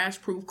with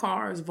crash-proof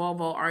cars.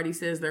 Volvo already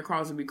says their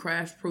cars will be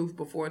crash-proof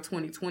before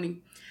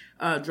 2020.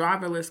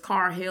 Driverless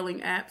car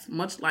hailing apps,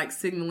 much like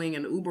signaling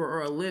an Uber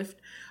or a Lyft,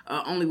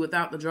 only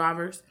without the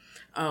drivers.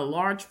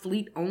 Large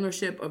fleet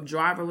ownership of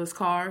driverless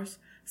cars.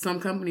 Some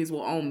companies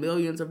will own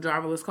millions of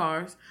driverless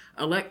cars.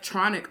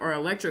 Electronic or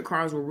electric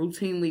cars will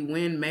routinely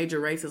win major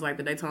races like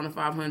the Daytona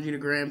 500, the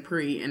Grand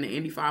Prix, and the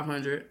Indy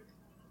 500.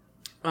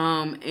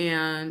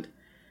 And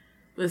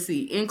let's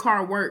see,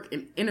 in-car work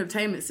and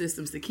entertainment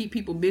systems to keep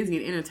people busy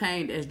and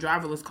entertained as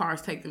driverless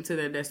cars take them to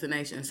their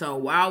destination. So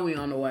while we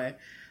on the way,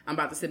 I'm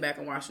about to sit back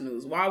and watch the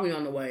news. While we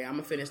on the way, I'm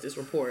gonna finish this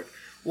report.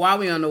 While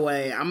we on the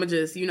way, I'm gonna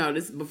just,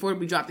 this before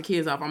we drop the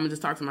kids off, I'm gonna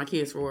just talk to my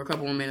kids for a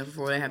couple more minutes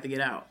before they have to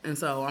get out. And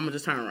so I'm gonna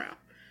just turn around.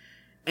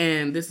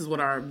 And this is what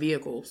our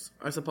vehicles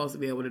are supposed to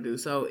be able to do.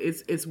 So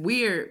it's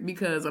weird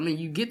because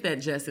you get that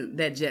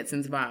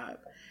Jetsons vibe.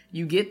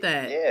 You get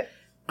that.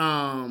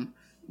 Yeah.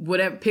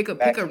 Whatever, pick up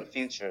the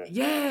future.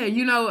 Yeah,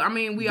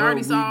 we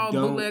already saw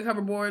bootleg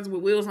hoverboards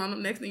with wheels on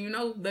them. Next thing you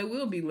know, they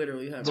will be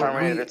literally hoverboards.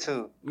 Terminator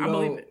 2. I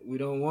believe it. We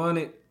don't want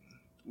it.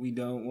 We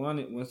don't want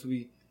it. Once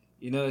we,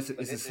 it's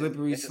a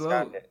slippery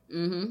slope.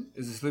 Mm-hmm.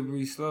 It's a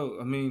slippery slope.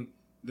 I mean,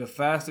 the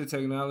faster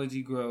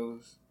technology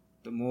grows,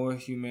 the more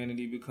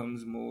humanity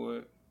becomes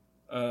more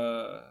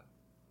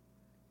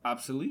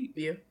obsolete.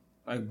 Yeah.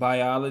 Like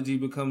biology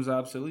becomes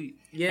obsolete.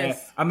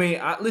 Yes. And,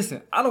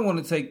 I don't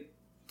want to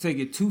take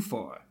it too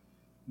far.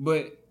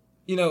 But,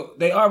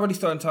 they already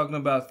started talking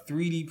about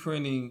 3D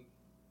printing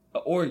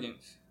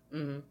organs.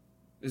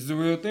 Mm-hmm. It's the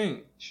real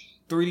thing.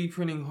 3D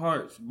printing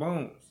hearts,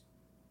 bones.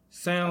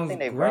 Sounds I think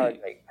they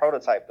great. like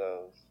prototype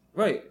those.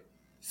 Right.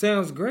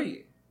 Sounds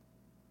great.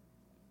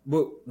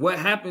 But what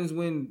happens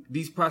when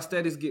these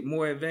prosthetics get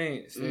more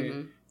advanced?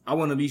 And I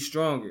want to be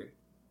stronger.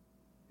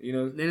 You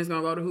know? Then it's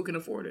going to go to who can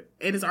afford it.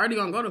 And it's already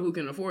going to go to who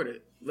can afford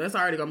it. That's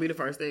already going to be the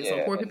first thing.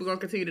 So poor people are going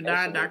to continue to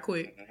die and die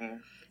quick.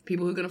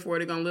 People who can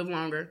afford it going to live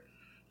longer.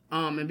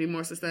 And be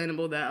more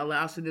sustainable. That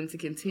allows for them to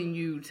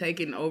continue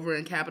taking over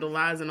and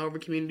capitalizing over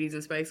communities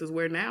and spaces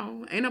where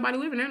now ain't nobody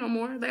living there no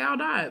more. They all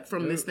died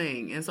from this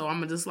thing. And so I'm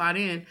going to just slide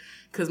in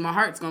because my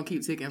heart's going to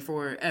keep ticking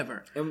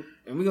forever. And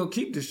we're going to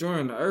keep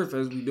destroying the earth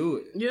as we do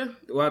it. Yeah.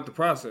 Throughout the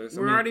process.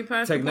 We're already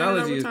past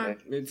technology the point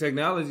over time.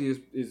 Technology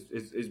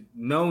is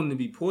known to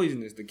be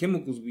poisonous. The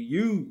chemicals we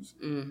use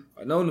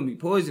are known to be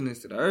poisonous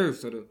to the earth.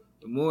 So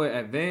the more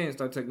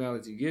advanced our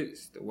technology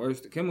gets, the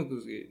worse the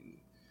chemicals get.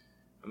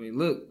 I mean,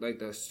 look, like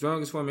the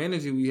strongest form of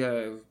energy we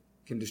have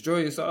can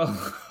destroy us all,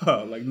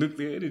 like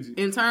nuclear energy.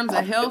 In terms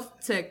of health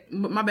tech,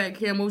 my bad,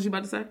 Cam, what was you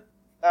about to say?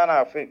 No,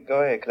 go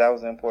ahead, because that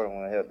was the important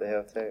one, the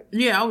health tech.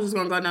 Yeah, I was just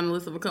going to go down the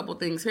list of a couple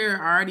things here.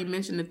 I already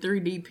mentioned the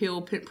 3D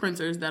pill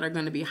printers that are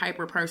going to be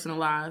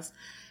hyper-personalized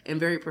and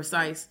very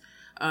precise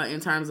in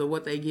terms of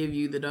what they give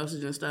you, the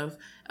dosage and stuff.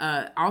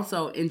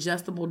 Also,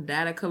 ingestible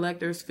data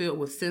collectors filled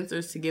with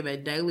sensors to give a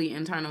daily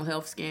internal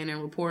health scan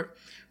and report.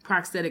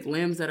 Prosthetic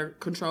limbs that are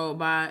controlled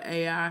by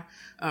AI,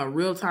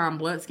 real-time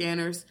blood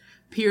scanners,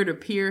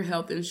 peer-to-peer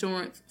health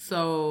insurance.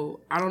 So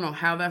I don't know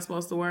how that's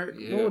supposed to work.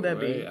 Yeah, what would that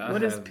be?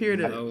 What is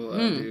peer-to? No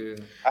idea.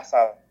 I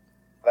saw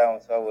that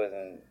one, so I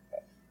wasn't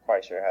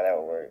quite sure how that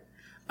would work.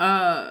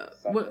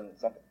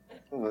 Something.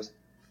 Who was?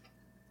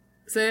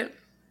 Say it.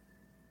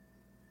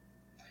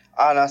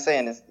 I'm not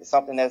saying it's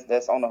something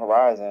that's on the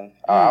horizon.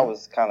 I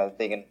was kind of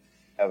thinking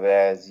of it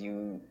as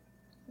you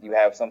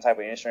have some type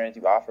of insurance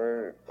you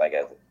offer, like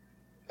as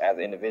an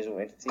individual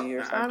entity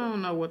or something. I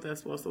don't know what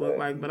that's supposed to look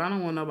like, but I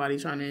don't want nobody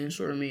trying to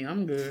insure me.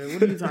 I'm good.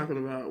 What are you talking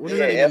about? What does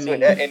that even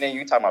mean? And then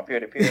you talking about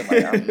peer-to-peer.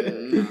 Like, I'm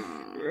good.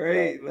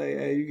 Right? Like,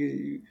 hey,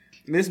 you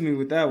miss me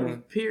with that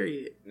one.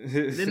 Period.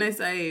 Then they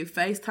say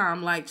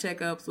FaceTime-like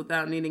checkups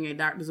without needing a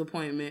doctor's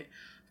appointment.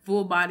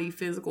 Full-body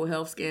physical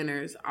health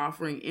scanners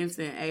offering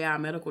instant AI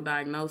medical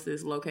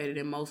diagnosis located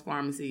in most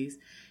pharmacies.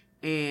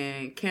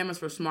 And cameras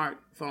for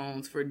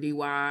smartphones for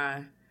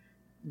DIY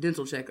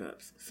dental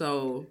checkups.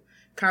 So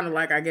kind of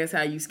like, I guess,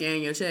 how you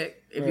scan your check.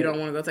 If you don't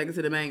want to go take it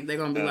to the bank, they're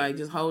going to be like,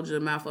 just hold your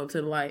mouth up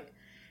to the light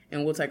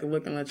and we'll take a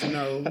look and let you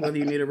know whether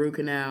you need a root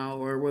canal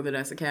or whether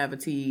that's a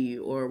cavity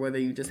or whether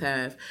you just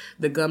have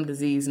the gum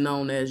disease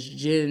known as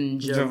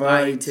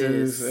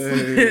gingivitis.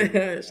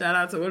 Hey. Shout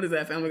out to, what is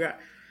that, Family Guy?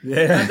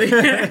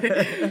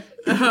 Yeah.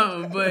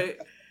 But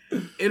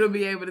it'll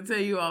be able to tell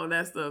you all of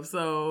that stuff.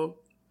 So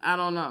I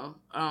don't know.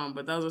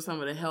 But those are some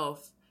of the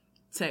health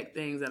tech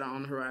things that are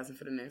on the horizon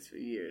for the next few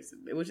years,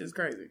 which is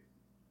crazy.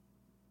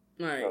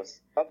 Right. So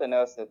something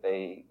else that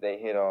they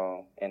hit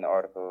on in the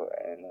article,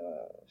 and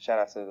shout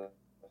out to the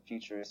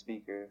futurist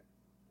speaker.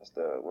 That's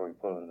where we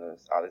pulling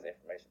all this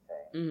information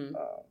from.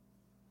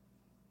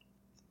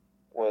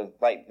 Was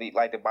like the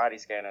body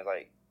scanners.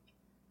 Like,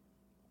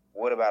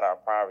 what about our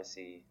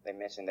privacy? They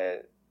mentioned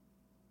that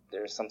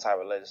there's some type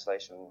of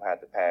legislation we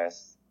had to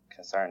pass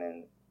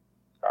concerning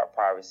our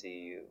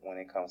privacy when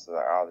it comes to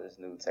like all this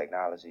new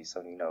technology.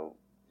 So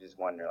just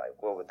wondering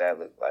like, what would that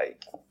look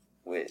like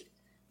with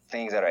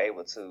things that are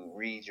able to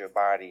read your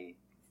body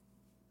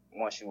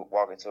once you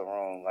walk into a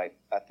room? Like,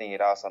 I think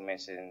it also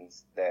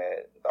mentions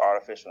that the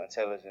artificial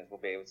intelligence will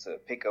be able to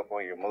pick up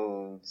on your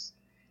moods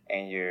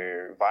and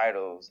your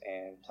vitals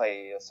and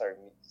play a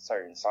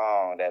certain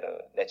song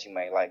that you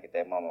may like at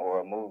that moment, or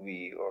a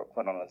movie, or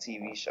put on a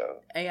TV show.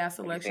 AI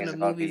selection of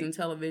movies and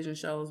television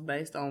shows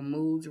based on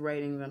moods,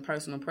 ratings, and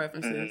personal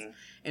preferences.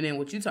 And then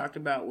what you talked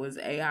about was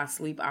AI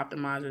sleep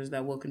optimizers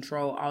that will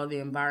control all of the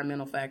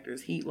environmental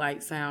factors: heat,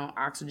 light, sound,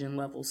 oxygen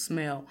levels,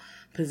 smell,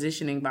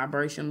 positioning,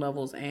 vibration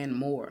levels, and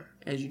more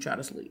as you try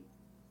to sleep.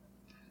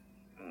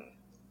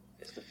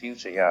 It's the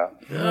future, y'all.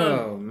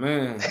 Oh,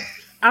 man.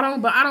 I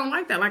don't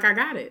like that. Like, I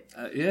got it.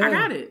 Yeah. I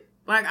got it.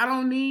 Like, I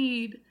don't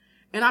need,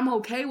 and I'm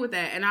okay with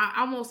that. And I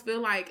almost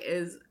feel like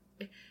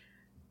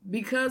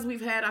because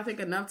we've had, I think,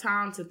 enough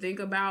time to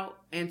think about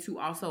and to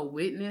also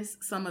witness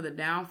some of the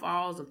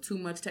downfalls of too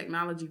much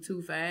technology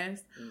too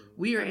fast,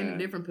 we are in a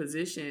different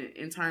position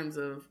in terms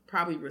of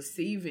probably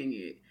receiving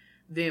it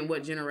than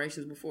what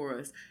generations before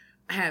us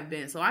have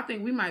been. So I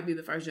think we might be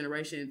the first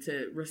generation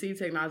to receive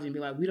technology and be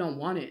like, we don't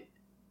want it.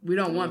 We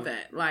don't want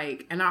that.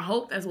 Like, and I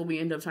hope that's what we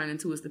end up turning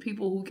into, is the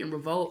people who can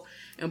revolt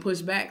and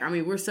push back. I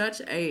mean, we're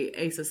such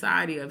a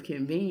society of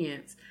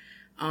convenience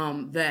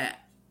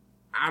that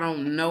I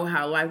don't know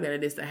how likely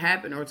it is to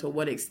happen, or to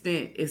what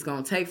extent it's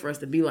going to take for us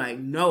to be like,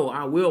 no,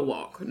 I will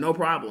walk, no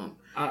problem.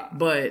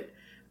 But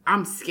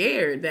I'm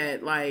scared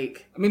that,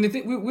 like, I mean, the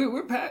thing,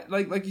 we're past,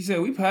 like you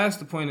said, we passed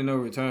the point of no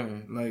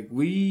return. Like,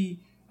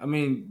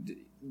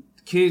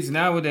 kids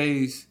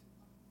nowadays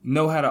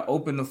know how to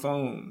open the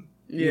phone.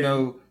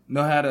 Yeah.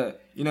 Know how to,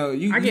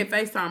 I get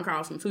FaceTime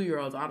calls from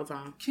 2-year-olds all the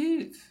time.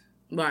 Kids.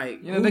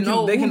 Like, you know, they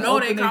can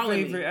open their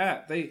calling favorite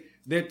app.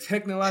 They're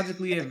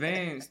technologically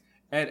advanced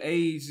at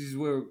ages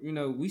where, you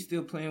know, we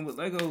still playing with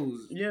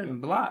Legos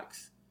and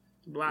blocks.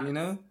 You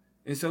know?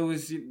 And so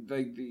it's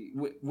like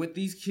what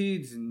these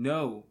kids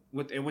know,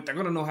 what they're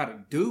gonna know how to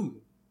do,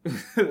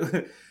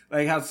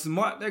 like how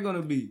smart they're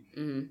gonna be.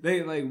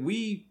 Mm-hmm.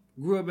 We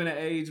grew up in an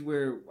age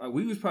where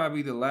we was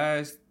probably the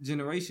last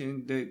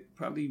generation that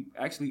probably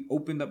actually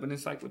opened up an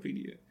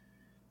encyclopedia.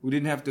 We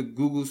didn't have to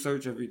Google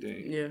search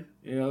everything. Yeah,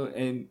 you know,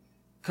 and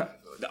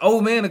the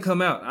old man to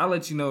come out. I'll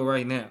let you know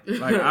right now.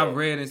 Like I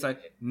read, it's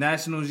like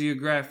National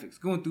Geographic,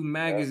 going through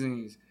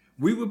magazines.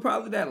 We were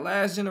probably that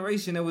last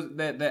generation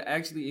that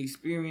actually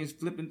experienced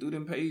flipping through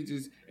them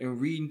pages and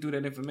reading through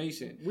that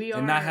information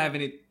and not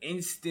having it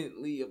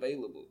instantly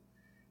available.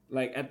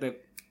 Like at the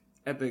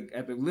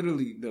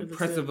literally the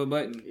press of a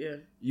button,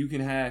 you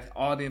can have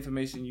all the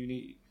information you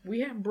need.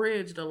 We have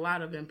bridged a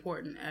lot of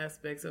important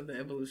aspects of the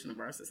evolution of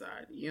our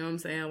society. You know what I'm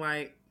saying?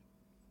 Like,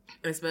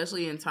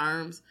 especially in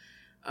terms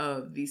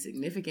of the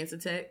significance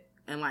of tech.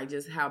 And, like,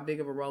 just how big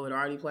of a role it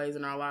already plays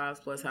in our lives,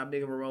 plus how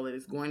big of a role it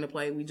is going to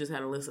play. We just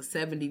had a list of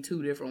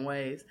 72 different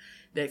ways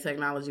that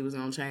technology was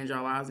going to change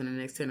our lives in the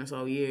next 10 or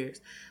so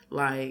years.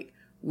 Like,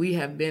 we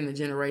have been the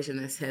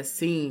generation that has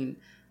seen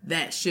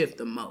that shift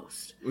the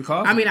most.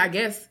 I mean, I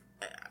guess...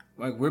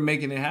 Like, we're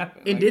making it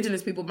happen.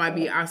 Indigenous people might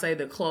be, I say,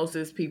 the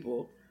closest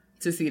people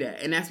to see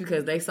that. And that's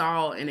because they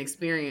saw and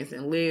experienced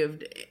and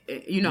lived,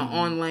 you know,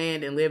 on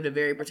land and lived a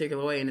very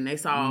particular way. And then they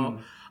saw...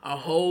 a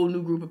whole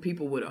new group of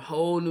people with a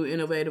whole new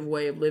innovative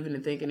way of living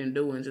and thinking and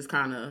doing, just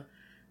kind of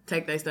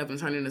take their stuff and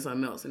turn it into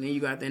something else. And then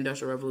you got the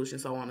Industrial Revolution,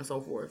 so on and so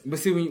forth. But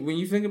see, when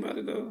you think about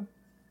it, though,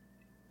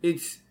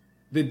 it's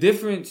the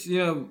difference, you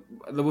know,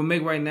 that will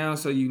make right now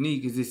so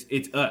unique is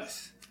it's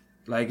us.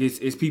 Like,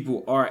 it's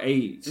people our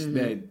age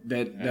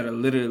that are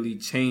literally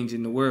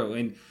changing the world.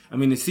 And, I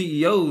mean, the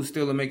CEOs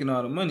still are making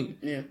all the money.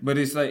 Yeah. But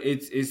it's like,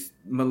 it's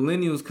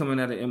millennials coming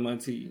out of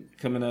MIT,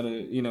 coming out of,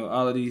 you know,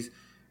 all of these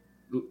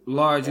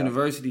large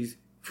universities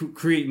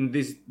creating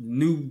this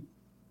new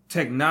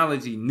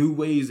technology, new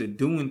ways of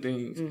doing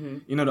things.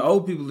 You know, the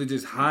old people are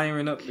just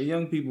hiring up the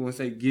young people and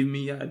say, give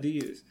me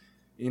ideas.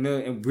 You know,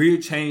 and we're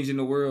changing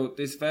the world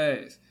this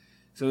fast.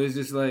 So it's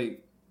just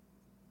like,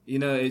 you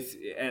know, it's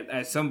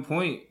at some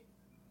point,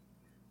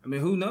 I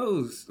mean, who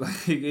knows?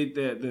 Like,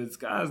 the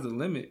sky's the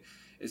limit.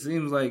 It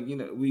seems like, you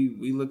know,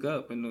 we look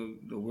up and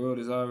the world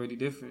is already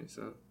different.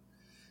 So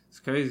it's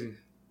crazy.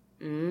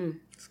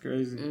 It's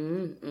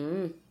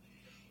crazy.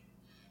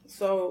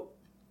 So,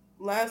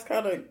 last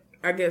kind of,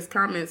 I guess,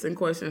 comments and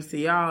questions to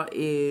y'all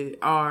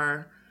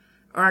are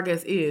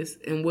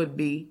and would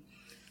be,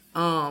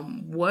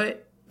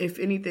 what, if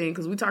anything,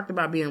 because we talked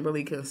about being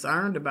really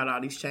concerned about all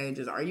these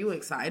changes. Are you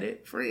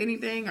excited for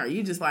anything? Are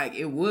you just like,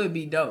 it would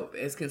be dope?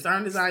 As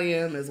concerned as I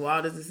am, as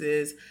wild as this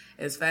is,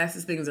 as fast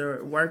as things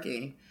are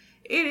working,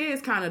 it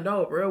is kind of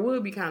dope, or it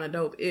would be kind of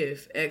dope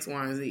if X,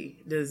 Y, and Z.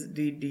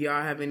 Do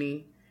y'all have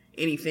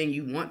anything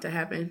you want to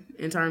happen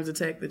in terms of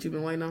tech that you've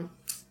been waiting on?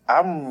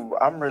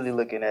 I'm really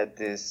looking at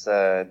this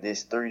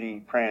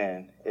 3D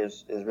printing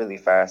is really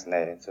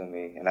fascinating to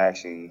me, and I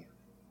actually,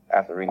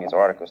 after reading this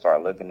article,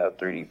 started looking up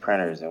 3D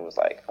printers and was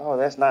like, oh,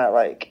 that's not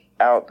like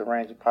out the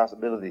range of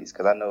possibilities,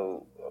 because I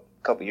know a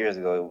couple years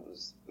ago it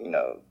was, you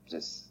know,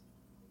 just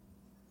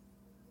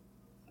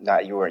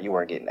not you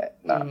weren't getting that,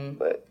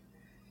 but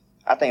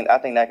I think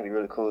that could be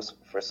really cool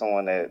for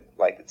someone that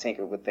like to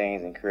tinker with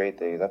things and create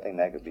things. I think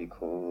that could be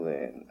cool,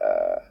 and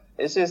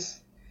it's just.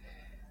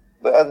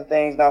 But other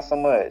things, not so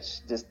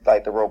much. Just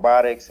like the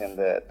robotics and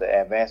the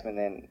advancement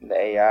in the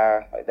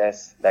AI, like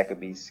that could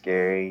be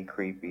scary,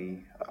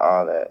 creepy,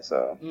 all that.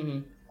 So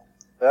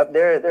but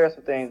there are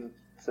some things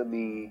to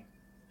be,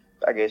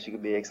 I guess you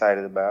could be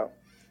excited about.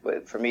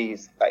 But for me,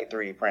 it's like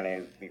 3D printing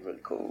would be really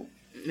cool.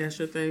 That's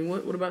your thing.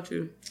 What about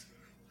you?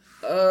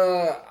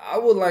 I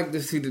would like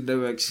to see the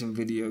direction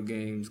video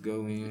games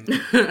go in.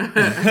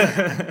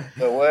 The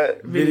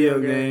what? Video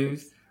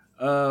games.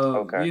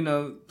 Okay. You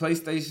know,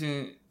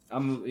 PlayStation.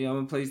 I'm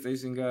a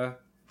PlayStation guy.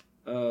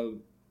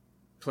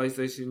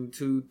 PlayStation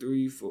 2,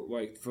 3, 4,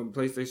 like from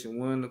PlayStation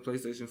 1 to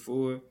PlayStation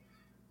 4.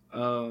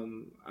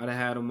 I'd have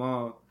had them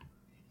all.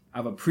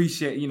 I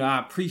appreciate it. You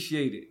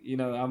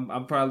know,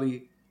 I'm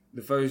probably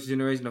the first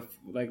generation of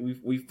like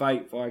we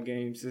fight for our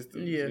game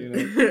systems. Yeah, you know?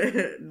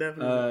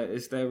 definitely.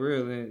 It's that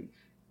real,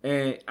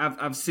 and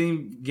I've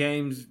seen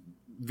games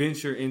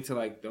venture into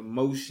like the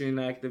motion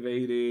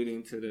activated,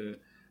 into the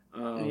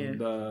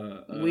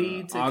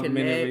Wii to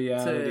augmented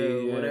reality,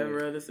 reality,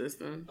 whatever other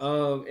system.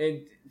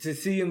 And to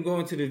see him go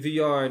into the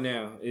VR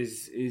now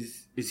is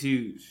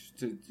huge.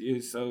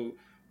 So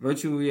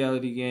virtual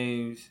reality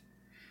games,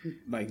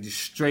 like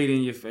just straight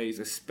in your face,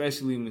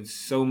 especially when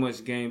so much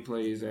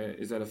gameplay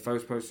is at a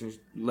first person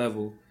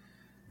level.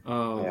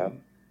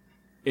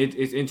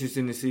 It's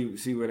interesting to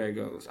see where that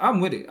goes. I'm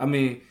with it. I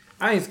mean,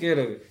 I ain't scared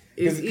of it.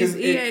 Is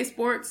EA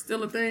Sports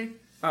still a thing?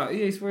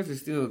 EA Sports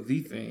is still the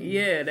thing.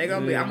 Yeah, they're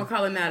gonna be. I'm gonna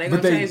call it now. They're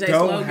gonna change their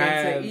slogan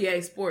to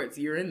EA Sports.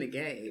 You're in the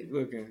game.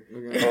 Looking.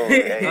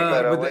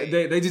 But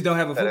they just don't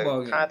have a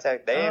football game.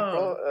 Contact. They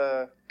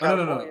No,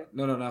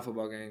 not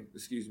football game.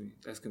 Excuse me,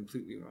 that's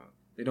completely wrong.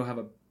 They don't have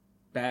a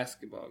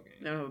basketball game.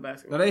 They don't have a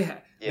basketball. No, they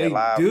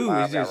do.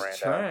 Live it's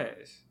just trash.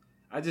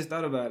 out. I just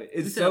thought about it.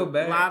 It's so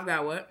bad. Live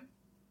got what?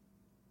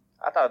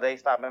 I thought they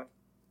stopped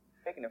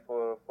picking it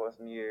for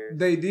some years.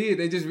 They did.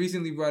 They just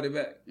recently brought it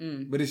back,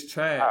 but it's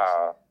trash.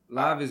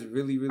 Live is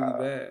really, really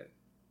bad.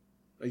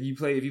 Like if you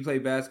play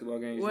basketball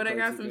games. Well, they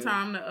got some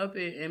time to up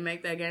it and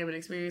make that game an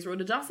experience.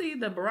 Did y'all see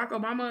the Barack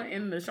Obama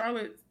in the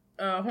Charlotte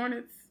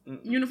Hornets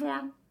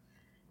uniform?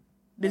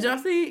 Did y'all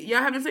see?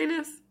 Y'all haven't seen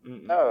this?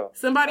 No.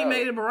 Somebody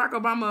made a Barack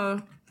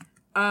Obama,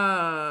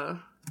 a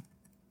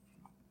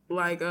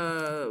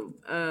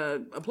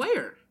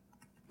player,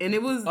 and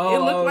it looked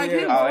like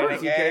him.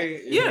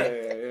 Yeah.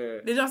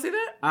 Did y'all see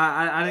that?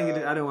 I didn't get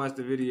it. I didn't watch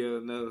the video.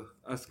 No,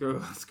 I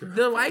scrolled.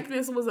 The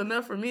likeness was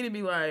enough for me to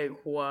be like,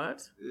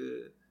 what?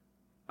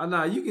 Yeah.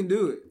 Nah, you can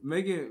do it.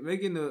 Making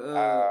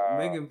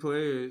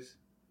players.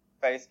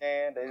 Face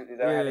scan.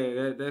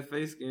 That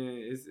face scan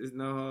is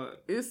no hard.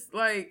 It's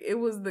like it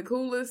was the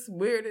coolest,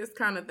 weirdest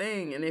kind of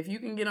thing. And if you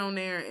can get on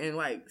there and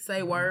like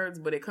say words,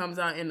 but it comes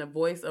out in the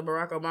voice of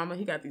Barack Obama,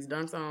 he got these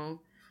dunks on.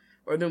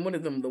 Or then what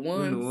is them? The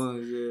ones? The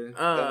ones, yeah.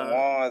 The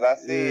ones, I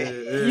see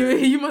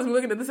it. You must be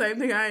looking at the same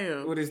thing I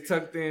am. With his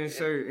tucked in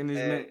shirt and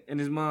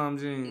his mom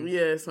jeans.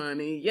 Yes,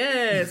 honey.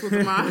 Yes, with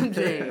the mom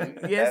jeans.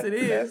 Yes, it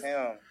is. That's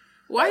him.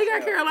 Why he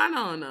got Carolina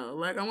on though?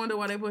 Like, I wonder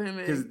why they put him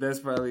in. Because that's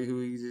probably who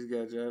he just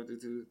got drafted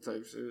to,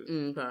 type shit.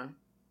 Okay.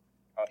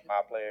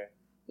 My player.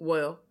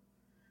 Well,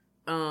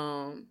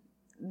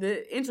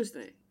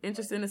 interesting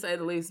to say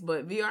the least.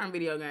 But VR and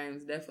video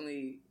games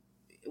definitely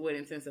would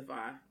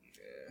intensify.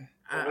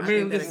 I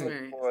mean,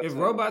 listen, if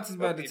robots is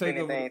about to take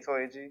over,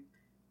 Toy G.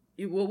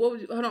 What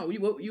would you, hold on,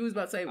 what you was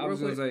about to say? I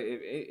was going to say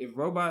if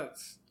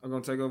robots are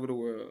going to take over the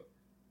world,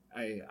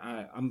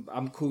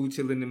 I'm cool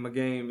chilling in my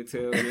game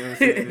until you know what I'm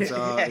saying.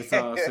 It's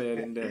all said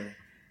and done.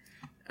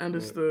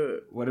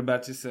 Understood. What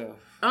about yourself?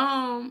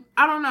 I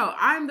don't know.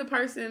 I'm the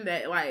person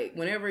that like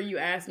whenever you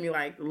ask me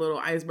like the little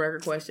icebreaker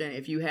question,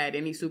 if you had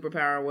any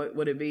superpower, what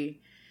would it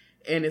be?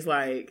 And it's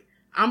like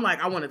I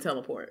want to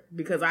teleport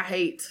because I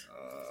hate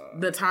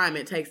the time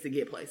it takes to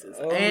get places.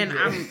 And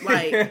I'm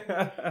like,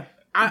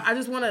 I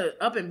just want to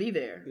up and be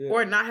there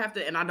or not have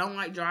to. And I don't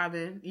like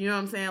driving. You know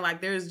what I'm saying? Like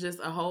there's just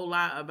a whole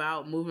lot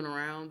about moving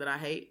around that I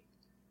hate.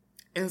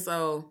 And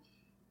so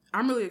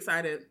I'm really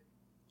excited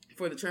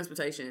for the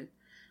transportation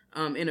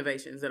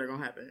innovations that are going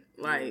to happen.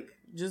 Like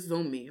just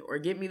zoom me or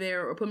get me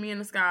there or put me in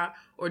the sky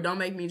or don't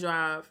make me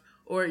drive.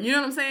 Or, you know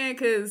what I'm saying?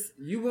 Because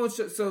you want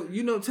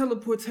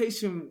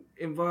teleportation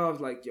involves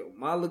like your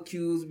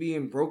molecules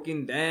being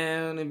broken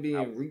down and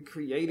being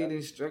recreated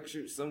and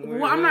structured somewhere.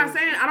 Well, I'm not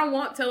saying I don't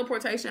want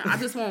teleportation. I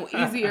just want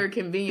easier,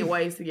 convenient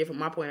ways to get from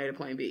my point A to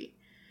point B.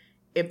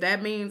 If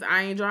that means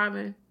I ain't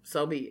driving,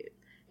 so be it.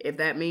 If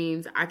that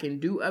means I can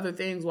do other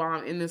things while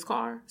I'm in this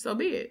car, so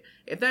be it.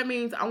 If that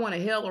means I want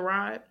to hail a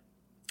ride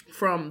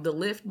from the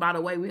Lyft, by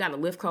the way, we got a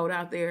Lyft code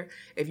out there.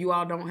 If you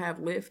all don't have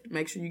Lyft,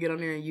 make sure you get on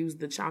there and use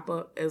the chop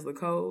up as the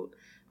code.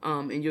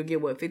 And you'll get,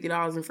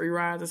 $50 in free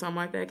rides or something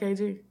like that,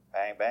 KG?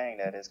 Bang, bang,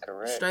 that is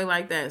correct. Straight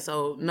like that.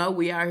 So, no,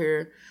 we out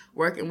here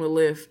working with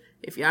Lyft.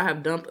 If y'all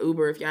have dumped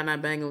Uber, if y'all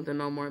not banging with them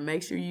no more,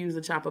 make sure you use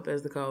the chop up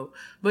as the code.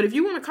 But if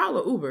you want to call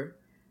it Uber,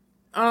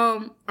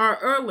 or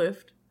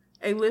Lyft,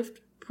 a Lyft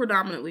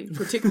predominantly,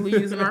 particularly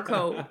using our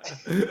code,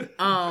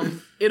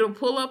 it'll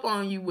pull up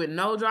on you with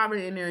no driver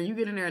in there, and you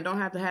get in there and don't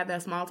have to have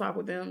that small talk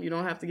with them. You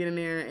don't have to get in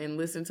there and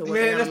listen to what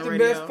they have on the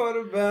radio. That's the best part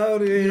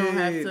about it. You don't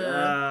have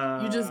to.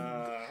 You just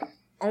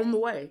on the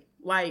way.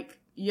 Like,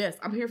 yes,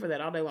 I'm here for that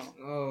all day long.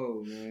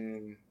 Oh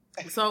man.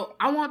 So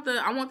I want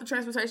the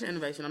transportation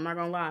innovation. I'm not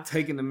gonna lie.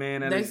 Taking the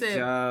man out of his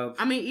job.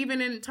 I mean,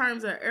 even in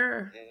terms of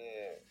air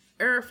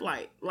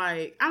flight,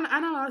 like I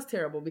know that's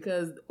terrible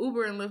because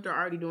Uber and Lyft are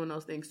already doing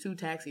those things to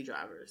taxi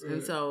drivers,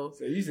 and so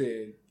you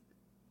said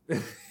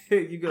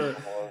you go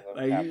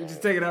like you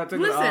just take it out.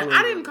 Listen,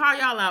 I didn't call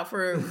y'all out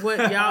for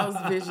what y'all's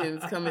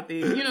visions coming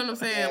through. You know what I'm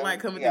saying? Like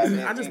coming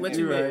through. I just let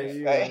you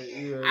live.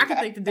 I can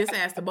think the diss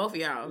ass to both of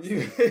y'all,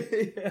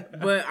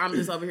 but I'm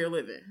just over here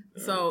living.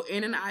 So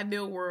in an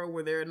ideal world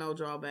where there are no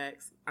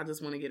drawbacks, I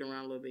just want to get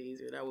around a little bit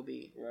easier. That would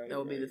be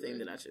the thing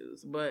that I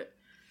choose. But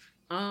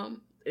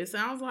it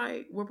sounds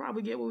like we'll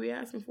probably get what we're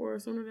asking for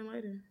sooner than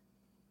later.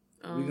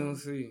 We're going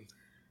to see.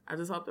 I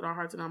just hope that our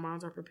hearts and our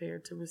minds are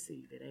prepared to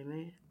receive it.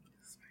 Amen.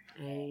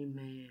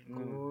 Amen.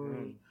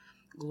 Glory.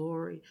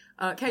 Glory.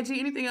 KG,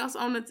 anything else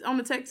on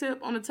the tech tip,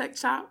 on the tech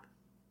chop?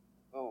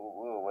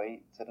 We'll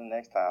wait till the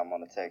next time on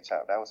the tech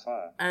chop. That was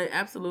fun.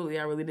 Absolutely.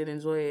 I really did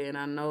enjoy it. And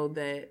I know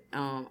that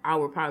I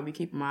will probably be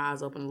keeping my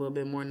eyes open a little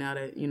bit more now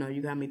that,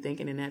 you got me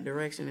thinking in that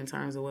direction in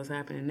terms of what's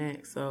happening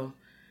next. So,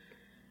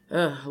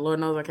 Lord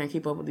knows I can't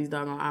keep up with these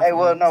doggone iPhones. Hey,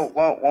 well, no,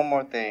 one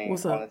more thing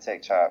What's on up? the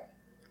tech chop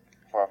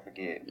before I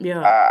forget.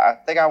 Yeah. I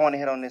think I want to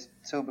hit on this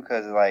too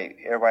because like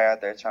everybody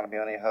out there trying to be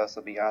on their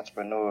hustle, be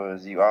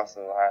entrepreneurs. You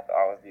also have to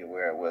always be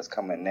aware of what's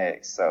coming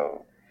next.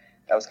 So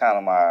that was kind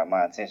of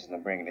my intention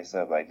of bringing this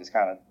up. Like just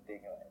kind of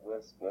thinking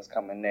like, what's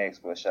coming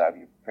next? What should I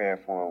be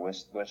prepared for? What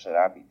should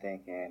I be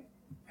thinking?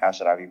 How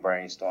should I be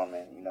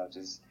brainstorming? You know,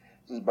 just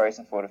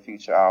bracing for the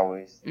future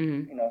always.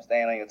 Mm-hmm. You know,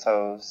 staying on your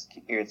toes,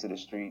 keep ear to the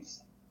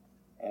streets,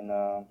 and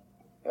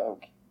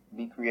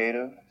be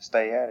creative,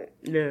 stay at it.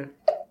 Yeah.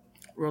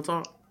 Real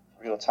talk.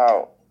 Real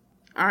talk.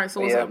 All right,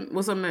 so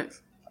what's up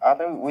next? I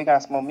think we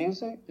got some more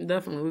music.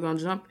 Definitely. We're going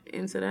to jump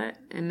into that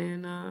and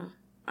then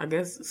I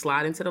guess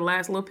slide into the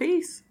last little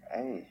piece.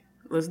 Hey.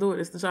 Let's do it.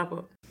 It's the chop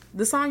up.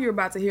 The song you're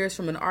about to hear is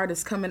from an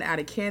artist coming out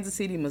of Kansas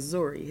City,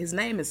 Missouri. His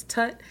name is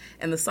Tut,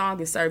 and the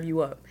song is Serve You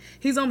Up.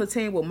 He's on the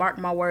team with Mark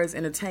My Words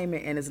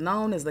Entertainment and is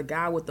known as the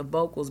guy with the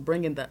vocals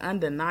bringing the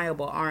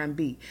undeniable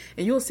R&B.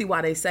 And you'll see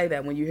why they say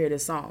that when you hear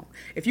this song.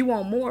 If you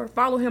want more,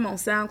 follow him on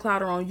SoundCloud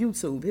or on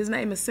YouTube. His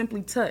name is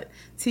simply Tut,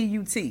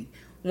 T-U-T.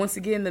 Once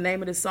again, the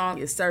name of this song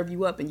is Serve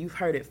You Up, and you've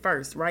heard it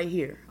first right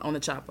here on the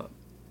Chop Up.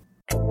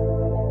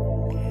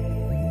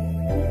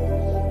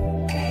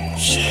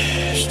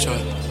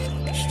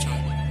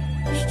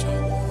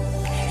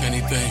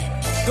 Anything.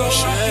 Go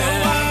rock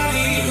your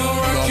body, go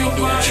rock your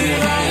body,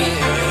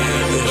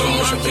 go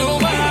rock your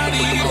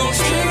body, go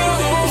spend a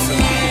whole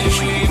night.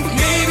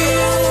 Maybe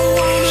all I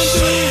wanna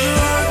do is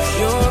rock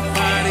your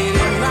body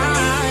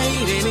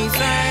tonight.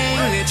 Anything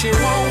that you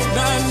want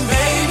done,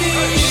 baby.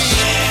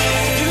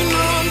 You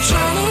know I'm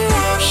tryna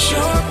rock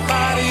your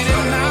body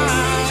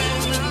tonight.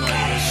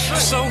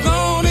 So go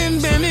on and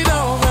bend it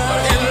over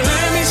and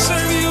let me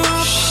serve you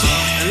up.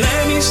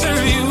 Let me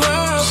serve you up.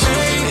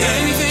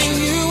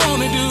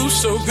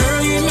 So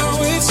girl, you know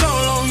it's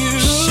all on you.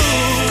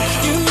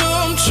 You know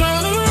I'm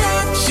trying to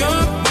rock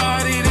your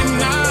body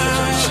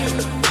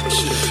tonight.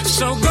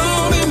 So go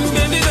on and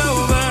bend it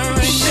over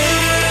and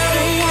yeah,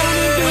 I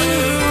wanna do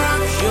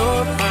rock your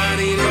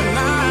body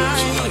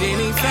tonight.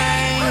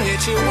 Anything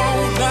that you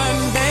want done,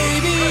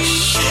 baby.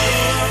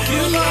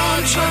 You know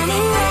I'm trying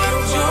to rock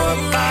your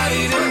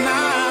body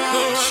tonight.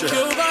 Rock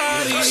your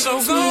body.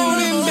 So go on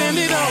and bend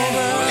it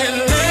over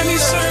and let me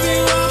serve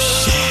you up.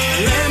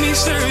 Let me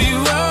serve you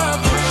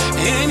up.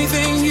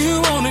 Anything you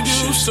wanna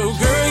do, so girl,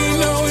 you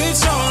know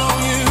it's all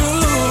on you.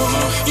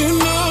 You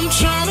know I'm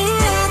trying to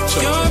rock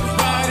your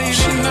body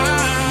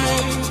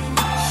tonight.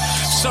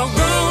 So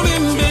go on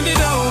and bend it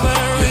over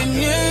and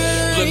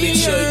yeah. Let me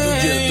tell you,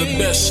 you're the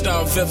best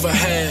I've ever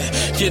had.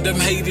 Yeah, them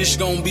haters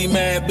gon' be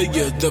mad, but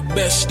you're the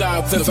best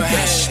I've ever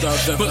had.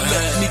 But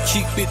let me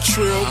keep it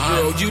trill,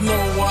 girl. You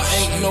know I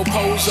ain't no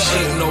poser,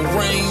 ain't no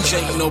range,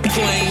 ain't no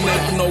plane,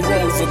 ain't no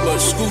rover, but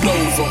scoot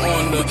over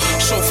on the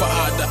sofa.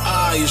 Eye to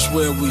eye is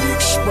where we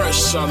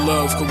express our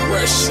love,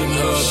 caressing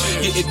her.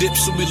 Yeah, it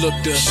dips so we look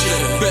the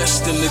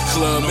best in the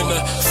club, in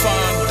a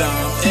fine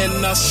dime,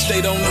 and I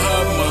stayed on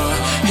her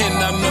mind. And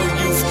I know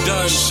you've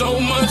done so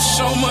much,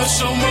 so much,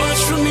 so much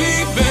for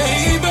me,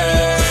 baby.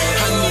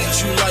 I need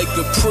you like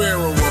a prayer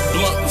or a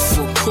blunt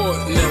for court,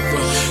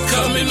 never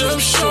coming up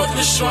short.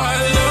 That's why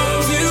I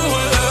love you,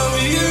 I love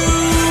you.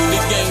 The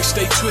gang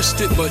stay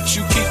twisted, but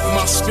you keep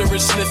my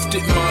spirits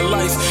lifted. My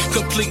life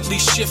completely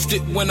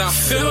shifted when I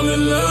fell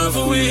in love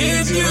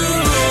with you.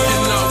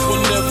 And I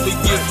will never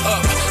give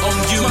up on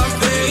you, my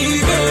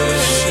baby.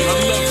 I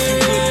love you,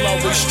 will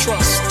always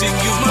trust in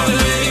you, my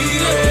lady.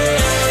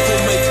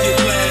 We'll make it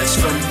last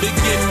from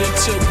beginning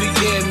to the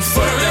end.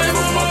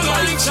 Forever my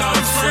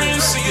lifetime friend,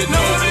 so you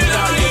know that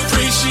I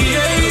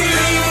appreciate you.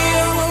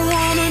 All I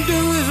wanna do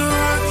is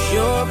rock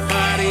your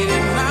body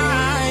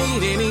tonight.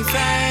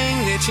 Anything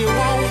that you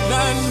want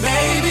done,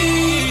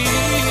 baby.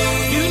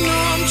 You know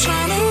I'm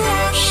tryna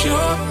rock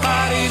your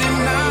body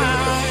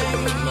tonight.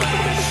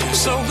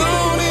 So go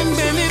on and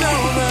bend it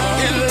over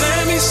and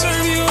let me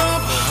serve you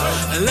up.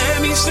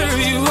 Let me serve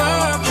you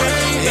up.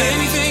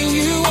 Anything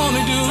you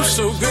wanna do,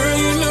 so girl,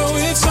 you know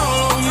it's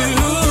all on you.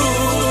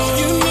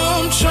 You know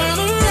I'm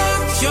tryna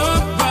rock your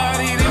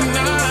body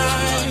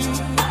tonight.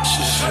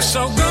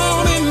 So go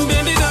on and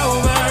bend it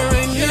over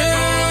and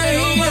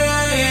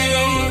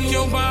rock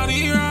your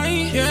body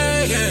right.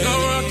 Go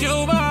rock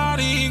your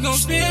body, go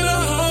spend a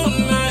whole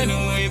night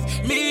with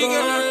me. Go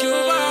rock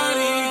your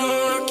body, go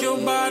rock your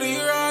body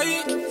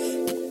right.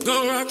 Go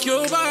rock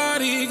your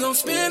body, go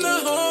spend a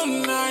whole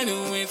night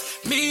with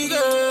me, girl.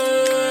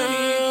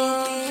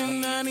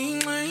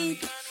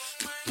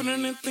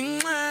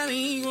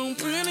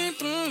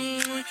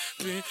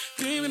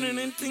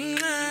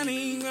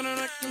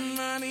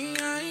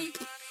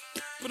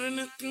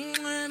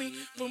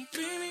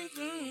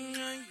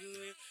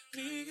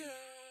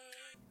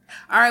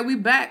 All right, we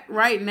back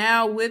right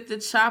now with the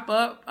chop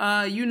up.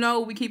 You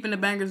know we keeping the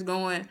bangers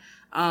going.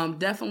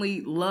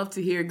 Definitely love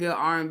to hear good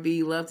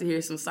R&B. Love to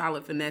hear some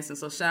solid finessing.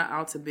 So shout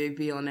out to Big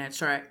B on that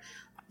track.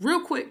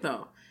 Real quick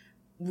though,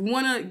 we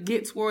want to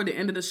get toward the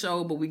end of the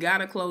show, but we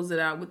gotta close it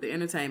out with the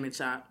entertainment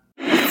chop.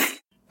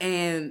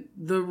 And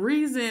the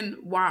reason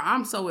why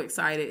I'm so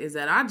excited is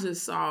that I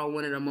just saw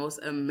one of the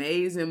most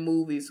amazing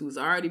movies who's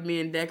already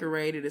been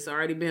decorated. It's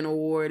already been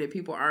awarded.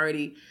 People are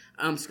already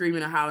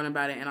screaming and hollering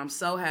about it. And I'm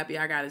so happy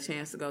I got a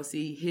chance to go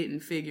see Hidden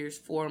Figures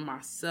for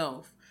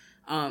myself.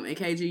 And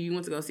KG, you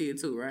went to go see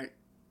it too, right?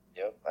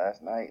 Yep,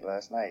 last night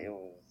it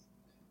was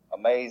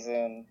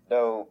amazing,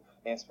 dope,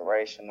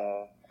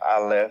 inspirational.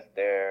 I left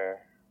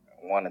there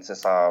wanted to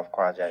solve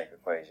quadratic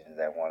equations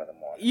at 1 a.m.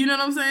 You know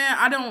what I'm saying?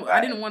 I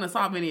didn't want to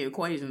solve any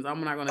equations.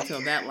 I'm not going to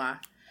tell that lie.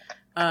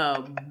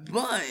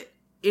 But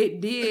it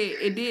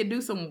did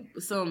do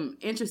some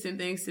interesting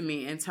things to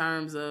me in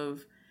terms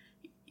of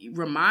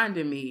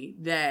reminding me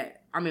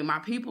that, I mean, my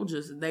people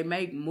they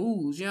make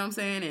moves, you know what I'm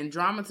saying? And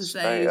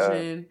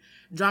dramatization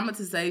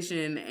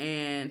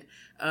and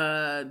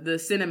the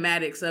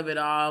cinematics of it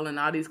all and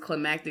all these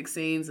climactic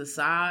scenes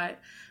aside,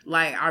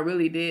 like, I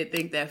really did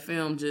think that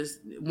film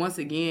just, once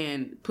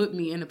again, put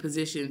me in a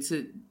position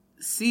to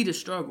see the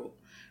struggle,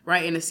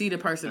 right? And to see the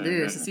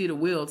perseverance, to see the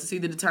will, to see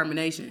the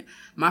determination.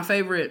 My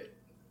favorite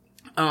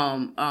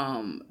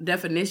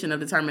definition of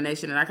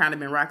determination that I kind of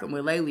been rocking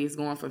with lately is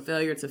going from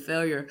failure to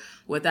failure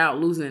without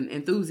losing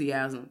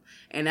enthusiasm.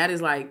 And that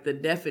is like the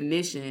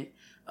definition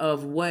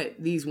of what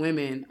these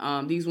women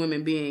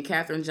being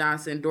Katherine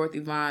Johnson, Dorothy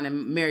Vaughan,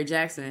 and Mary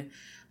Jackson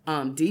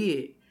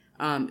did.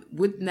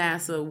 With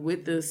NASA,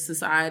 with the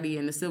society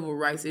and the civil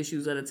rights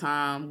issues of the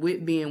time,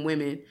 with being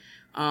women,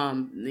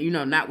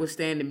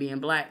 notwithstanding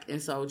being black.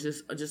 And so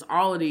just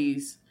all of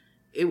these,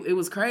 it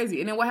was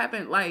crazy. And then what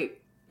happened,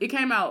 like, it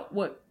came out,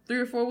 3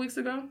 or 4 weeks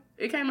ago?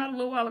 It came out a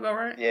little while ago,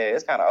 right? Yeah,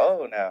 it's kind of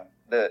old now.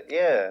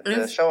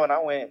 The show and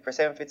I went for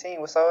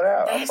 $7.15 was sold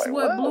out. That's like,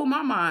 what blew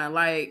my mind.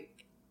 Like,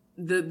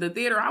 the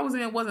theater I was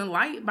in wasn't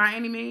light by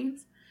any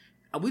means.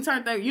 We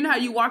turned there. You know how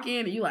you walk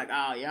in and you like,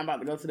 oh yeah, I'm about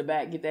to go to the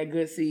back, get that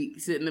good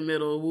seat, sit in the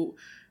middle.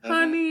 Mm-hmm.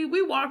 Honey,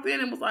 we walked in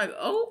and was like,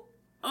 oh,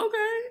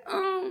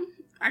 okay.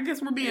 I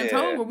guess we're being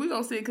told where we're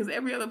gonna sit because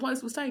every other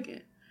place was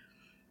taken.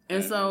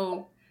 And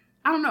so,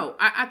 I don't know.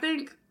 I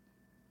think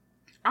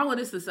all of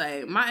this to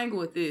say, my angle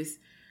with this,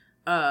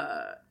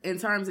 in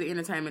terms of the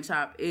entertainment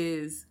chop,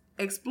 is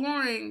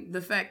exploring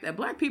the fact that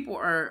black people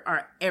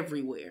are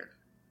everywhere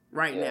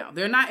right now.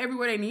 They're not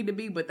everywhere they need to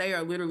be, but they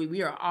are literally,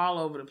 we are all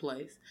over the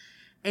place.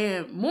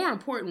 And more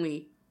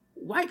importantly,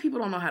 white people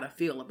don't know how to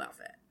feel about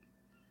that,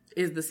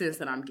 is the sense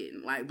that I'm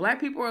getting. Like, black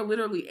people are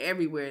literally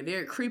everywhere.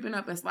 They're creeping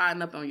up and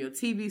sliding up on your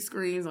TV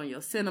screens, on your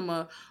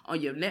cinema,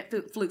 on your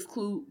Netflix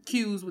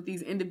queues with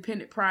these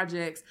independent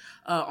projects,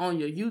 on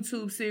your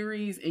YouTube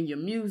series, in your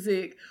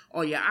music,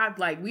 on your,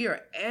 like, we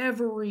are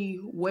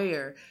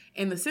everywhere.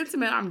 And the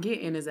sentiment I'm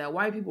getting is that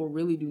white people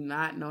really do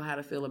not know how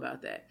to feel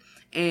about that.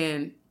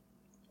 And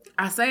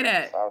I say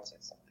that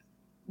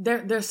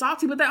they're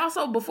salty, but they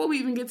also, before we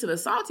even get to the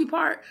salty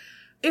part,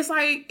 it's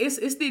like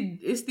it's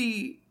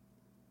the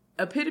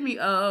epitome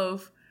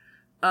of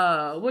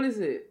what is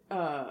it?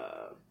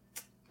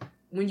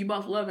 When you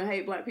both love and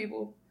hate black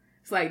people.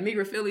 It's like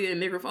negrophilia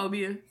and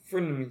negrophobia.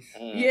 Frenemies.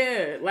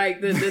 Yeah,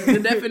 like the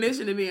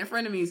definition of being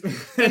frenemies.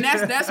 And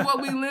that's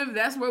what we live.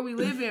 That's where we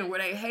live in, where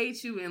they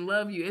hate you and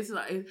love you. It's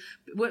like,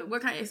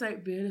 what kind of, it's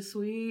like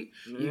bittersweet.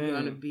 You're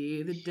gonna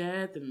be the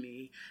death of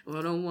me.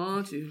 I don't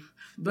want you,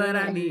 but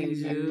I need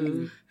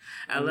you.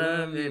 I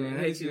love and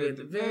hate you at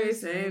the very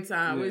same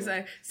time. We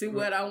say, see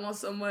what I want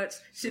so much.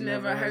 Should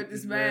never hurt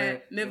this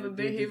bad. Never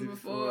been here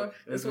before.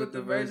 That's what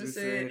the virgin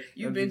said.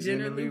 You've been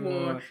generally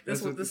warned.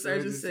 That's what the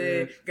surgeon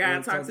said.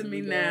 God, talk to me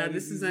now.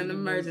 This is an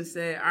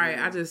emergency. All right,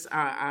 I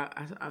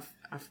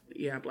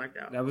blacked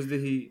out. That was the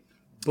heat.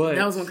 But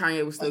that was when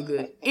Kanye was still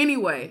good.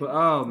 Anyway,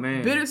 oh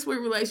man, bittersweet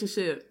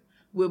relationship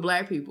with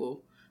black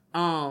people,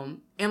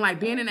 and like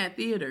being in that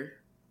theater,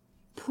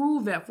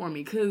 proved that for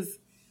me, because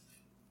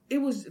it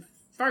was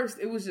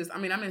just, I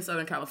mean, I'm in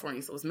Southern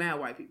California, so it's mad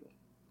white people,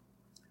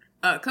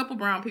 a couple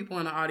brown people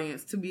in the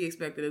audience to be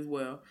expected as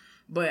well.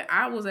 But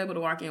I was able to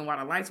walk in while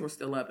the lights were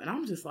still up, and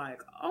I'm just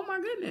like, oh my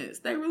goodness,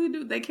 they really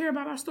do. They care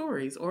about our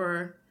stories,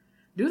 or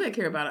do they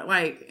care about it?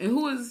 Like, and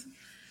who is?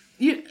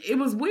 It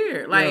was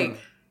weird. Like,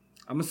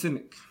 I'm a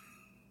cynic.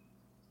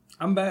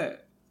 I'm bad.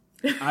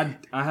 I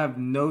have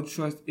no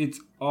trust. It's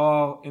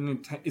all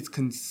it's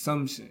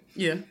consumption.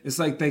 Yeah, it's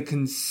like they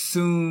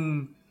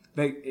consume.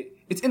 Like,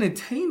 it's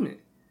entertainment.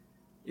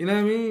 You know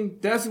what I mean?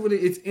 That's what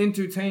it's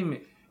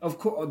entertainment. Of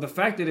course, the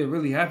fact that it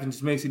really happened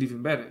just makes it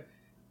even better.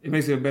 It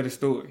makes it a better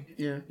story.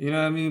 Yeah. You know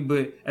what I mean?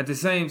 But at the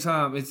same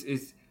time, it's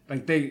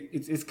like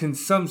it's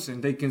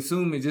consumption. They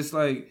consume it just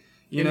like,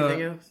 you anything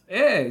know. Else?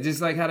 Yeah,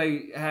 just like how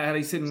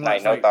they sit and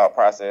watch like no thought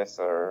process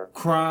or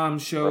crime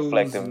shows,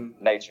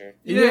 reflective nature.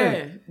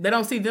 Yeah, they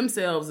don't see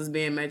themselves as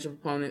being major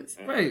proponents,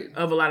 right,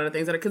 of a lot of the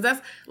things that are, because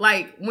that's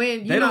like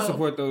when they don't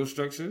support those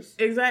structures.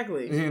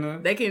 Exactly. You know,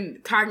 they can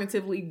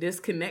cognitively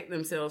disconnect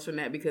themselves from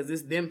that because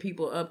it's them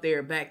people up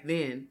there back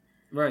then.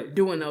 Right.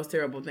 Doing those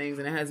terrible things,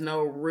 and it has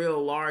no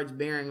real large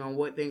bearing on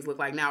what things look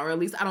like now, or at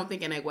least I don't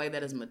think in a way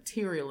that is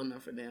material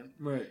enough for them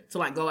to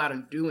like go out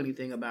and do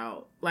anything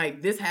about,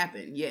 like, this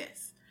happened,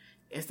 yes.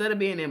 Instead of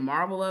being in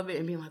marvel of it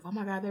and being like, oh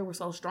my God, they were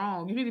so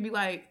strong, you need to be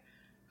like,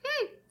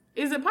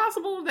 Is it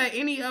possible that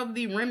any of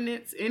the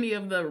remnants, any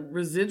of the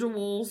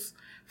residuals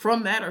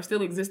from that are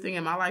still existing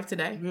in my life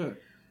today? Yeah.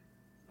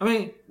 I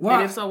mean, why?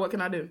 And if so, what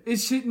can I do? It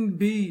shouldn't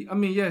be. I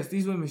mean, yes,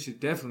 these women should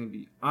definitely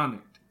be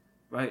honored,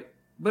 right?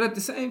 But at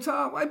the same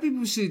time, white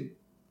people should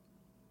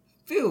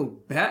feel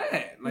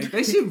bad. Like,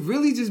 they should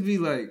really just be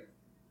like,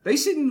 they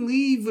shouldn't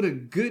leave with a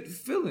good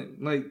feeling.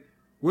 Like,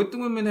 what the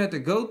women had to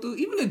go through,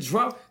 even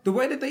the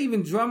way that they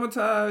even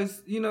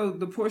dramatized,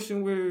 the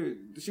portion where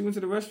she went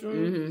to the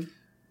restroom.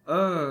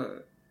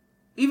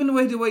 Even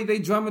the way they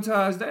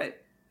dramatized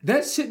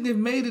that shouldn't have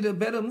made it a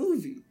better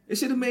movie. It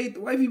should have made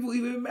the white people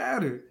even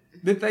madder.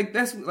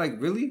 That's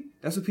really?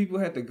 That's what people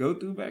had to go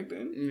through back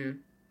then? Yeah.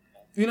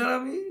 You know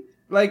what I mean?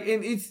 Like,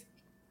 and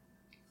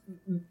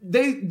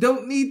they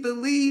don't need to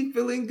leave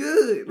feeling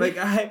good. Like,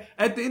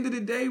 at the end of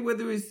the day,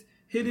 whether it's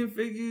Hidden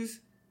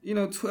Figures,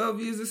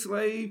 12 Years a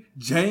Slave,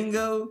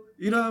 Django,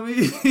 you know what I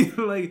mean?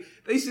 Like,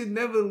 they should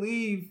never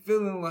leave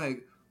feeling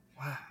like,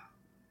 wow,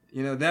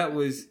 that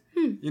was,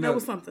 that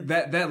was something.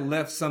 That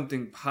left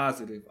something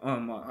positive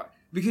on my heart.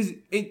 Because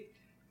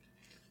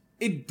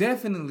it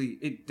definitely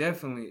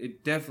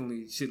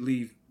should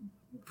leave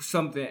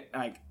something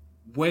like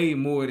way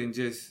more than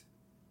just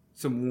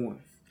some warmth.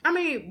 I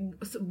mean,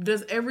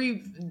 does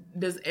every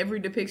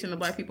depiction of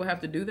black people have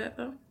to do that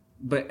though?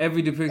 But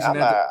every depiction,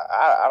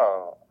 I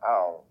don't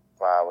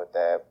vibe with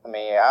that. I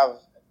mean,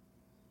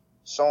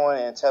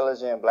 showing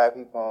intelligent black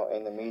people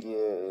in the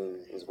media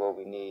is what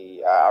we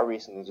need. I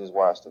recently just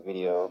watched a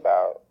video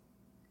about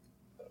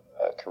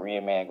a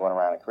Korean man going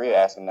around in Korea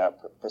asking their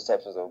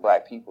perceptions of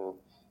black people,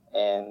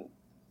 and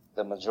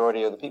the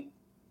majority of the people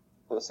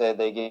said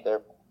they get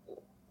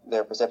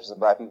their perceptions of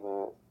black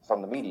people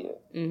from the media.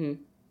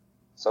 Mm-hmm.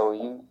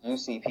 So you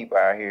see people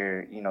out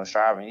here,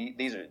 striving.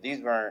 These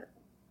weren't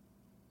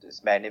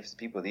just magnificent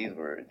people. These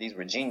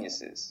were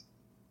geniuses.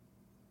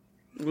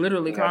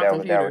 Literally, that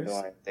were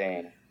doing a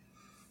thing.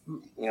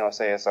 You know what I'm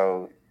saying?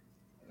 So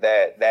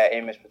that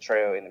image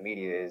portrayal in the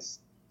media is,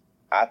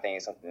 I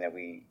think, something that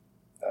we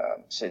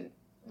should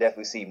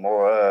definitely see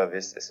more of.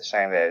 It's a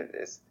shame that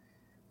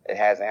it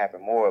hasn't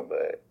happened more,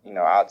 but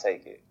I'll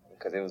take it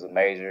because it was a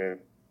major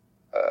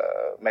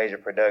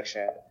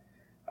production.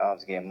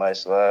 It's getting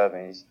much love,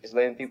 and it's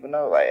letting people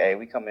know, like, hey,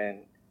 we come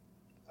in,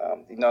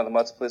 the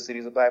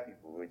multiplicities of black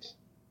people, which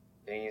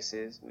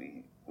geniuses,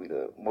 we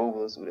the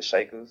movers, we the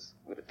shakers,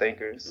 we the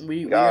thinkers.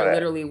 We are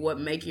literally what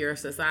make your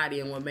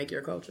society and what make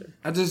your culture.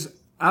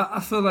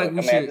 I feel like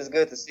we should. It's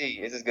good to see.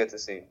 It's just good to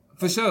see.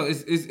 For sure,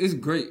 it's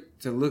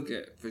great to look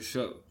at, for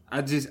sure.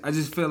 I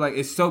just feel like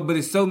it's so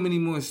many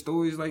more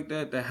stories like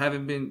that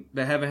haven't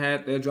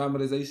had their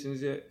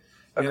dramatizations yet.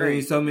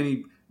 There's so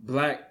many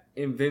black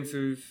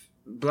inventors,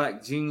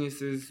 black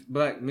geniuses,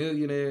 black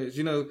millionaires.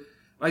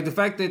 Like the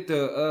fact that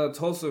the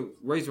Tulsa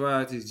race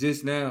riots is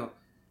just now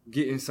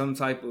getting some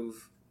type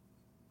of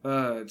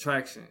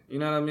traction. You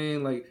know what I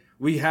mean? Like,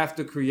 we have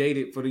to create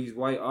it for these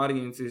white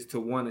audiences to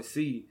want to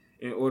see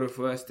in order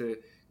for us to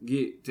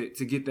get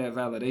that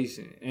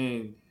validation.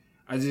 And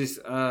I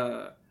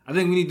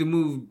think we need to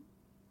move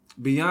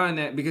beyond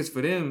that, because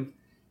for them,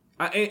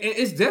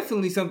 it's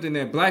definitely something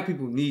that black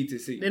people need to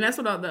see. And that's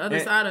what the other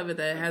side of it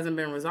that hasn't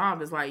been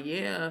resolved is like,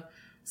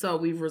 so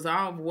we've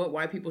resolved what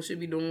white people should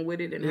be doing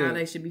with it and how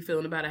they should be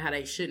feeling about it, how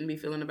they shouldn't be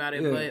feeling about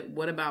it. But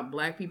what about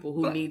black people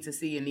who need to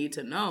see and need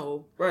to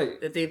know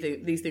that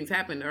these things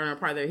happen or are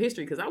part of their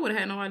history? Because I would have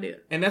had no idea.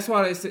 And that's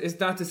why it's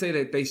not to say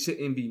that they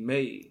shouldn't be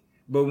made,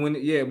 but when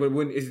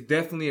it's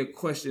definitely a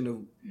question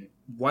of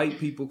white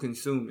people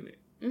consuming it.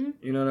 Mm-hmm.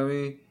 You know what I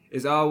mean?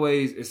 It's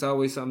always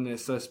something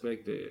that's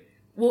suspect there.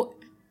 Well,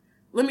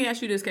 let me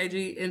ask you this,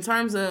 KG. In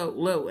terms of,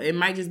 look, it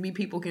might just be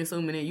people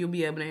consuming it. You'll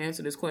be able to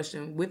answer this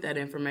question with that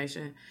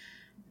information.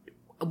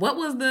 What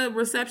was the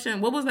reception?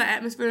 What was the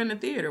atmosphere in the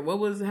theater?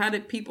 How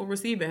did people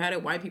receive it? How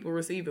did white people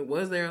receive it?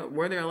 Were there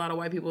a lot of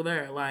white people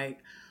there? Like,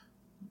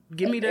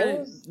 give me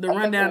the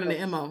rundown and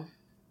the MO.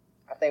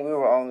 I think we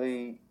were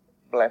only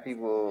black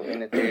people in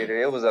the theater.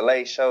 It was a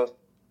late show,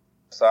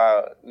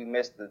 so we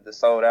missed the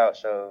sold out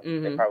show.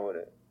 Mm-hmm. They probably would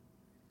have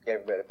gave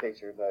a better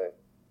picture, but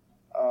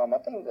I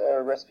think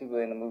the rest of the people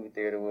in the movie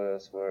theater with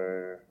us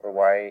were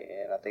white,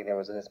 and I think there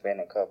was a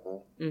Hispanic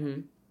couple.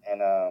 Mm-hmm.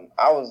 And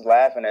I was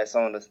laughing at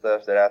some of the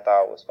stuff that I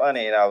thought was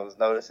funny, and I was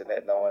noticing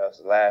that no one else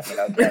was laughing.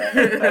 I was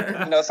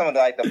kind of, some of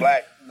the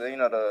black,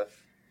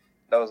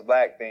 those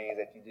black things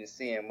that you just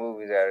see in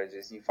movies that are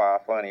just you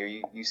find funny, or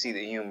you see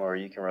the humor, or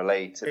you can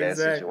relate to that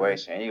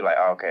situation, and you're like,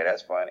 oh, okay,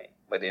 that's funny.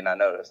 But then I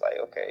noticed, like,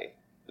 okay,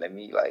 let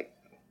me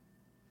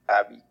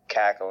I be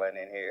cackling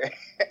in here.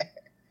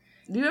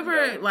 Do you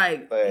ever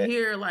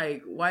hear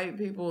white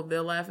people,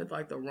 they'll laugh at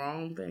the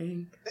wrong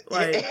thing?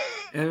 Like,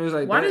 and it was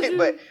like, why did you?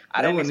 But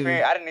I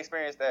didn't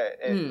experience that.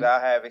 And I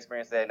have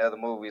experienced that in other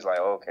movies. Like,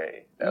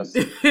 okay, that's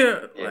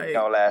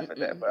don't laugh at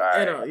that. But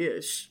all right,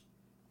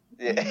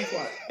 You be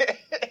quiet.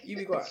 You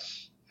be quiet.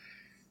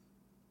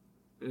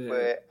 Yeah.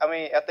 But I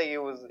mean, I think it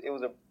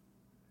was a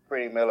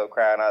pretty mellow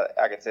crowd. And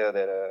I could tell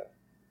that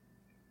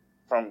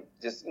from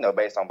just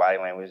based on body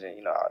language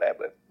and all that,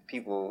 but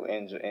people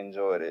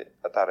enjoyed it.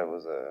 I thought it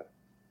was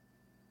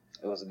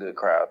It was a good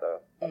crowd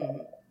though.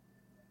 Mm.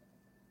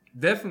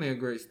 Definitely a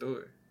great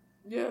story.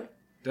 Yeah.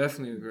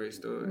 Definitely a great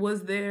story.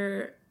 Was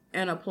there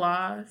an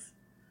applause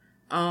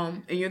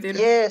in your theater?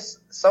 Yes,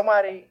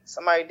 somebody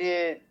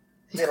did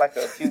hit like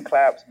a few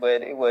claps,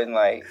 but it wasn't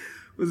like.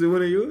 Was it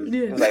one of yours?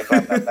 Yeah. It was like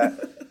blah, blah, blah.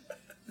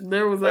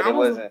 There was. But it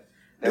wasn't.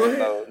 There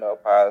was no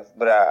pause.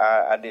 But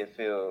I did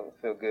feel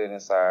good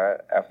inside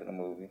after the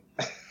movie.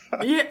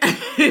 Yeah.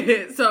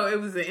 So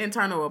it was an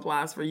internal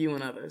applause for you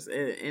and others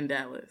in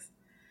Dallas.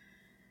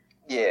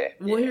 Yeah.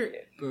 Well, yeah,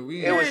 here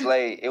yeah. It was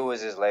late. It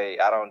was just late.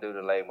 I don't do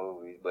the late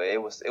movies, but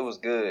it was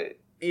good.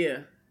 Yeah.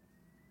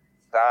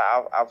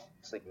 I've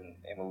sleeping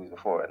in movies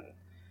before, and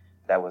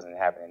that wasn't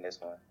happening. This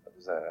one,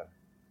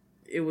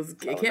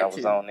 it kept you.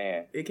 Was on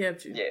there. It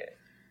kept you. Yeah.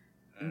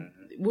 Mm-hmm.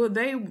 Well,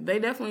 they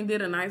definitely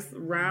did a nice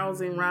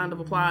rousing round of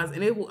applause,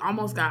 and it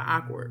almost got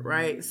awkward,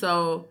 right?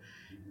 So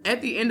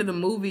at the end of the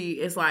movie,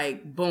 it's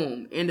like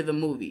boom, end of the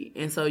movie,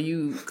 and so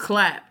you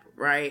clap,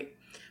 right?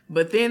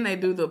 But then they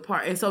do the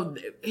part, and so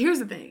here's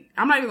the thing: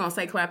 I'm not even gonna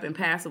say clapping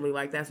passively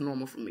like that's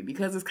normal for me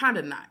because it's kind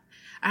of not.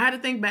 I had to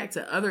think back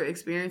to other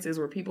experiences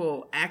where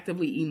people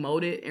actively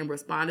emoted and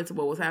responded to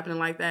what was happening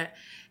like that,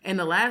 and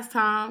the last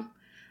time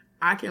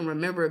I can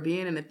remember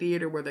being in a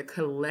theater where the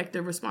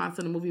collective response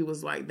to the movie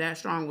was like that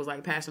strong was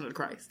like Passion of the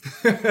Christ.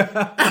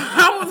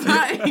 I was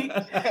like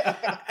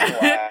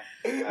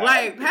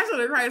Passion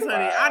of the Christ,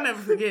 honey. I'll never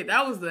forget.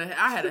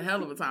 I had a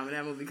hell of a time in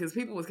that movie because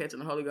people was catching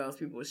the Holy Ghost,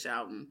 people was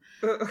shouting,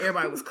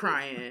 everybody was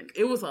crying.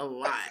 It was a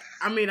lot.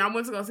 I mean, I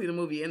went to go see the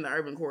movie in the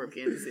urban core of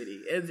Kansas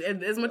City. As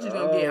much as you're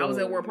gonna get. I was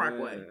at Ward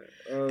Parkway.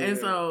 And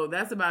so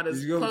that's about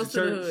as close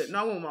to the hood. No,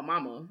 I went with my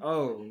mama.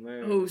 Oh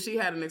man. Who she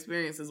had an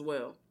experience as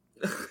well.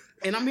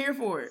 And I'm here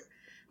for it.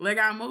 Let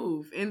God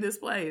move in this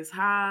place.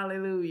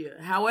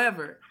 Hallelujah.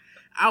 However,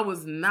 I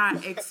was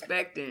not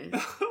expecting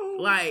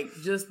like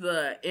just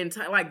the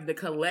entire, like the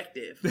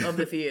collective of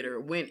the theater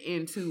went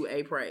into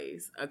a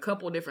praise a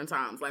couple different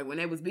times. Like when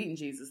they was beating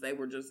Jesus, they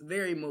were just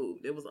very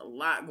moved. There was a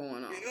lot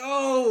going on.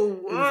 Oh,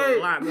 what? There was a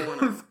lot going on.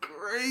 That's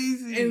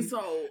crazy. And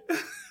so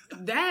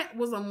that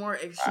was a more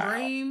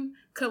extreme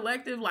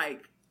collective,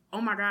 like, oh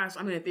my gosh,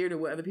 I'm in a theater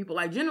with other people.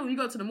 Like, generally, you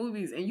go to the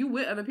movies and you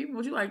with other people,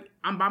 but you like,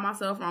 I'm by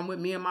myself or I'm with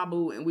me and my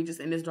boo and we just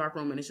in this dark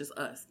room and it's just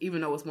us.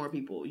 Even though it's more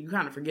people, you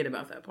kind of forget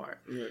about that part.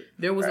 Right.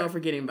 There was no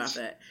forgetting about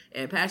that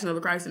at Passion of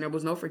the Christ, and there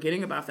was no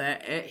forgetting about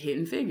that at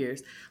Hidden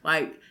Figures.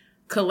 Like,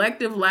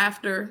 collective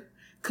laughter,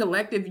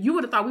 collective, you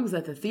would have thought we was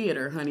at the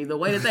theater, honey. The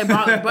way that they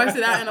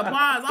busted out in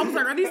applause, I was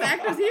like, are these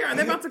actors here? Are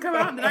they about to come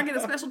out? Did I get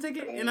a special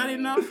ticket and I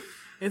didn't know?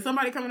 Is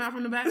somebody coming out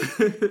from the back?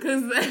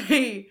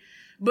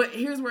 But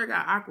here's where it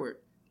got awkward.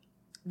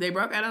 They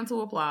broke out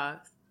into applause,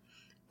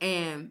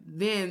 and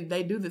then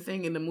they do the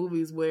thing in the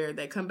movies where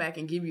they come back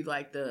and give you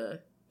like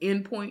the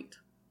end point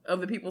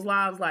of the people's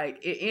lives.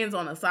 Like it ends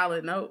on a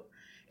solid note,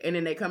 and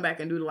then they come back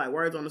and do the like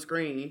words on the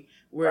screen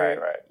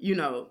where you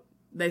know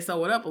they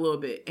sew it up a little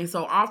bit. And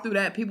so all through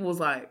that, people was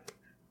like,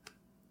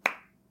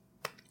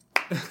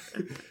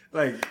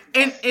 like,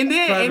 and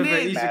then for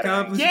each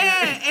accomplishment.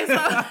 Yeah, and so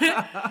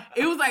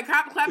it was like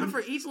clapping for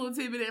each little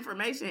tidbit of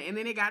information, and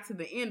then it got to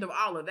the end of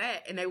all of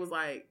that, and they was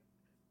like,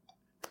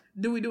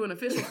 do we do an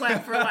official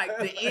clap for like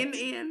the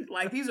end?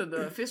 Like these are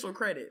the official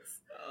credits.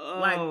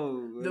 Like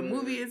the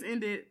movie is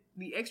ended,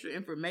 the extra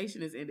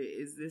information is ended.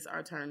 Is this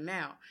our turn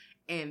now?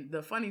 And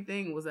the funny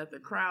thing was that the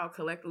crowd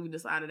collectively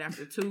decided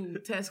after 2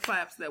 test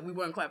claps that we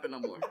weren't clapping no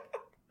more.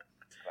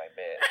 Like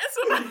that.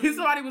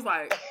 Somebody was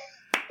like,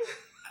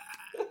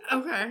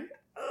 okay.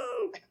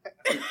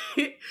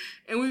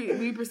 And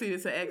we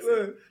proceeded to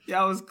exit.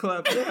 Y'all was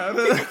clapping.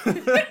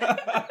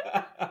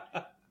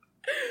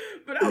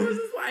 But I was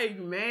just like,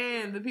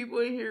 man, the people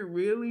in here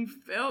really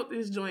felt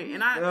this joint,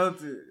 and I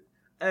felt it.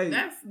 Hey,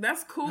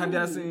 that's cool. Have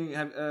y'all seen?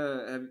 Have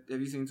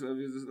you seen 12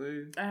 Years a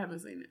Slave? I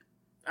haven't seen it.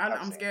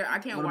 I'm scared. I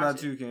can't watch it. What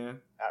about you,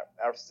 Cam?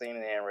 I've seen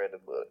it and read the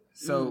book.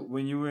 So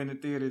when you were in the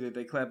theater, did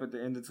they clap at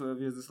the end of 12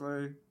 Years a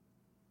Slave?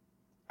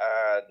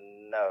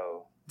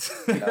 No.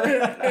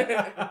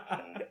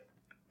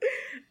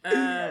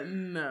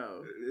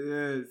 No.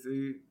 Yeah.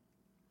 See.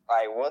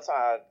 Like, one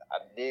time I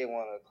did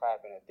want to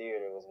clap in the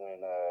theater was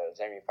when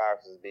Jamie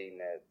Foxx was beating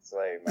that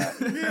slave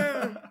master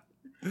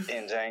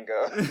in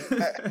Django.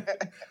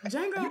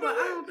 Django, but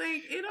I don't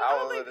think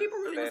people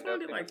really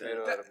responded like that.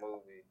 Middle of the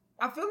movie.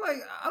 I feel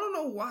like, I don't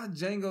know why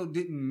Django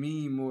didn't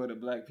mean more to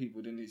black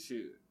people than it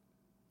should.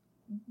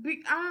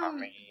 I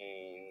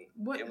mean,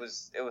 it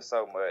was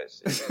so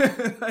much. It was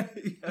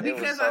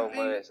so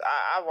much.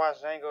 I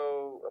watched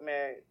Django,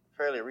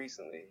 fairly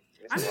recently.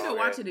 I need to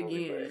watch it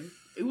again.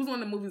 It was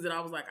one of the movies that I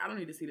was like, I don't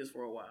need to see this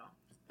for a while.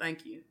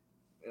 Thank you.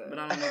 Yeah. But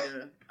I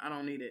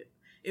don't need it.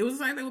 It was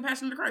the same thing with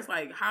Passion of the Christ.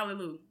 Like,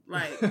 hallelujah.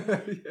 Like,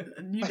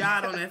 you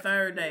died on that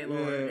third day,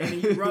 Lord.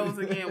 And you rose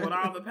again with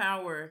all the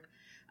power.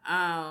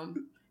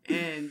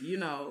 And, you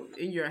know,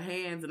 in your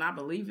hands. And I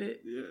believe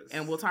it. Yes.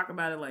 And we'll talk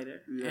about it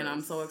later. Yes. And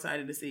I'm so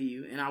excited to see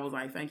you. And I was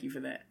like, thank you for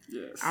that.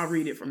 Yes. I'll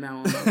read it from now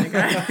on.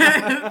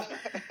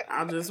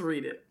 I'll just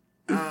read it.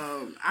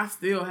 I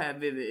still have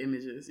vivid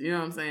images. You know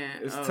what I'm saying?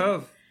 It's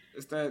tough.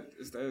 It's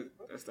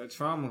that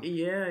trauma.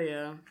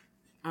 Yeah.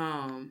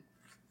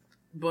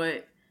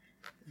 But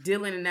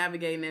dealing and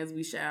navigating as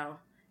we shall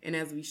and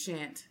as we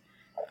shan't.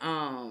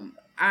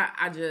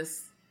 I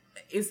just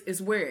it's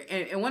weird.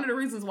 And one of the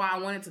reasons why I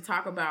wanted to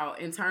talk about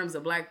in terms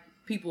of Black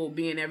people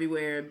being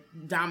everywhere,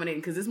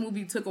 dominating, because this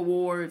movie took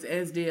awards,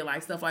 as did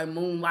like stuff like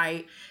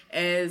Moonlight,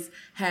 as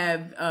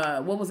have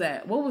what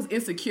was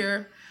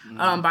Insecure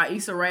by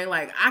Issa Rae.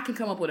 Like, I can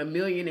come up with a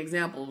million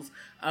examples.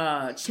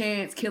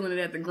 Chance killing it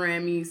at the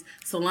Grammys,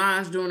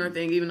 Solange doing her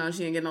thing even though she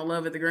didn't get no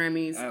love at the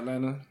Grammys.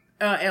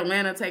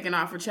 Atlanta taking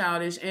off for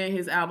Childish and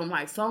his album,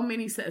 like so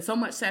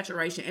much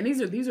saturation, and these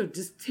are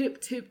just tip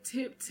of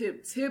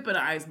the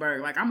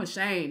iceberg. Like, I'm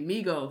ashamed.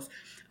 Migos,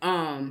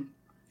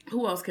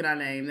 who else can I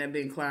name that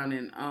been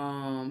clowning?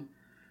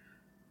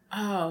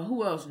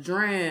 Who else?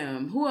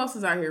 Dram. Who else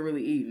is out here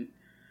really eating?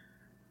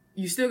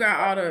 You still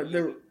got all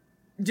the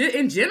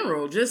in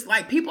general, just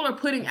like people are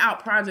putting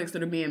out projects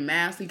that are being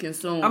massively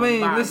consumed by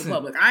the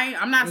public.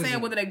 I'm not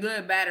saying whether they're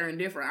good, bad, or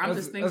indifferent. I'm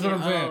just thinking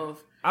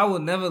of. I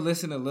would never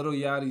listen to Lil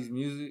Yachty's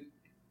music,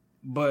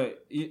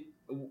 but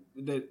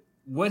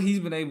what he's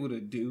been able to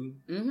do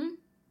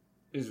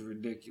is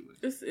ridiculous.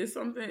 It's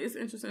something. It's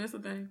interesting. It's a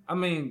thing. I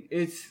mean,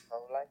 it's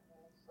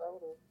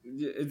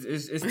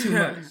too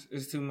much.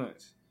 It's too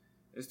much.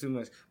 It's too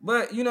much.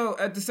 But, you know,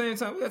 at the same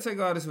time, we gotta take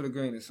all this with a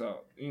grain of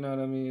salt. You know what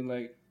I mean?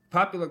 Like,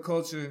 popular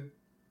culture,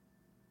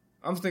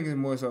 I'm thinking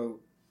more so,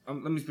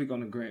 let me speak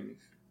on the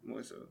Grammys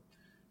more so.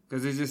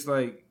 Because it's just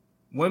like,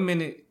 1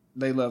 minute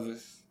they love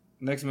us.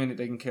 Next minute,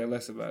 they can care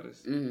less about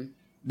us. Mm-hmm.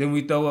 Then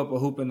we throw up a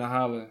hoop and a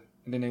holler,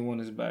 and then they want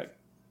us back.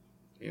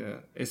 Yeah,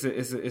 it's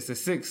a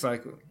sick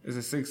cycle. It's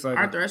a sick cycle.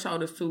 Our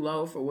threshold is too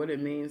low for what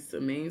it means to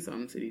mean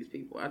something to these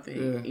people, I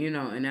think. You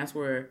know, and that's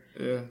where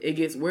it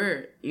gets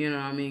weird. You know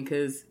what I mean?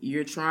 Because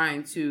you're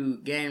trying to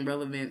gain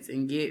relevance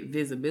and get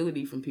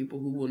visibility from people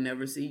who will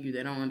never see you.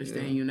 They don't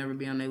understand you. You'll never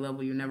be on their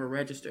level. You never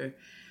register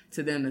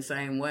to them the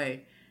same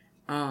way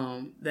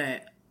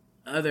that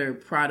other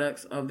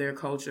products of their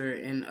culture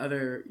and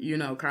other, you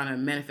know, kind of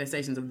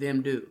manifestations of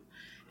them do.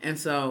 And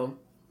so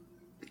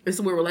it's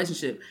a weird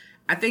relationship.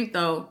 I think,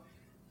 though,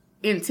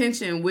 in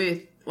tension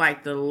with,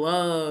 like, the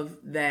love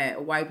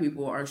that white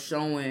people are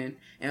showing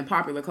and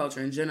popular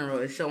culture in general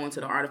is showing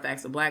to the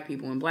artifacts of Black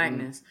people and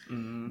Blackness.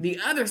 Mm-hmm. The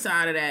other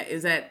side of that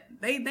is that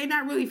they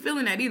not really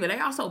feeling that either. They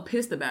also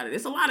pissed about it.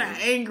 It's a lot of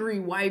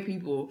angry white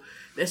people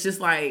that's just,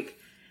 like,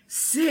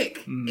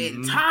 sick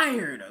and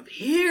tired of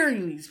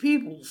hearing these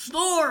people's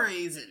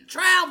stories and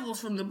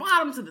travels from the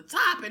bottom to the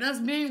top and us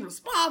being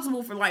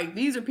responsible for, like,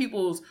 these are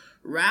people's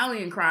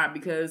rallying cry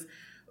because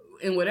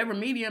in whatever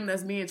medium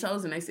that's being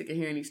chosen, they sick of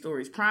hearing these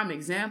stories. Prime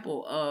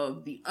example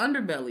of the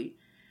underbelly,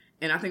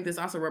 and I think this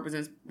also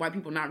represents white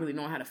people not really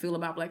knowing how to feel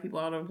about Black people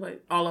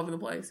all over the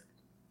place,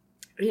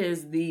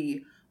 is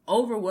the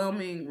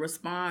overwhelming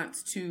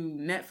response to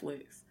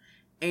Netflix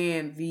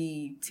and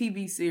the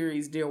TV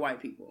series Dear White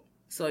People.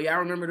 So y'all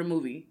remember the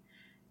movie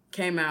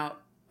came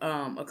out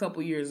a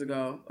few years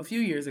ago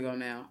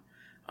now,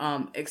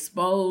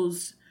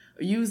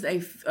 used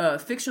a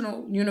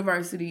fictional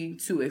university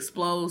to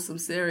expose some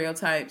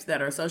stereotypes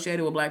that are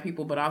associated with Black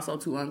people, but also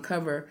to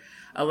uncover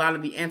a lot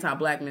of the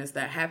anti-Blackness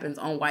that happens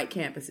on white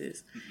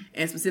campuses,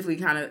 and specifically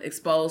kind of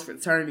expose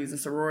fraternities and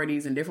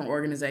sororities and different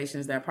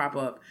organizations that prop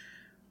up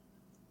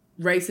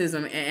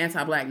racism and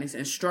anti-Blackness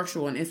and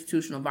structural and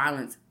institutional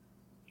violence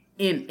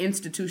in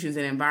institutions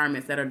and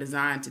environments that are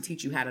designed to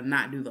teach you how to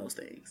not do those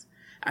things,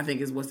 I think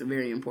is what's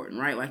very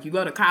important, right? Like, you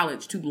go to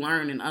college to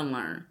learn and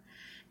unlearn.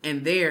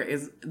 And there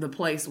is the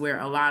place where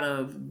a lot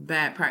of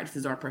bad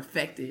practices are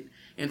perfected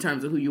in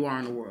terms of who you are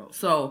in the world.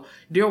 So,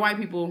 Dear White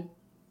People,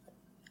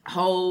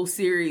 whole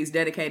series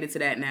dedicated to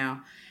that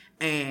now.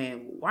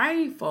 And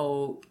white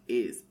folk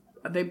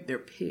they're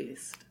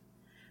pissed.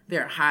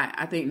 They're hot.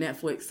 I think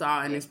Netflix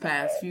saw in this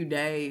past few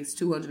days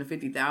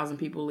 250,000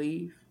 people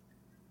leave.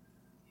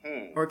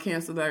 Or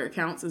cancel their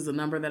accounts is the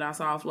number that I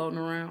saw floating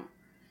around.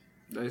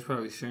 They're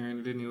probably sharing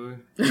it anyway.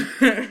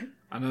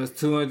 I know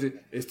it's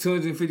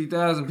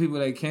 250,000 people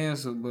that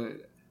canceled,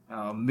 but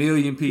a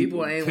million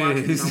people ain't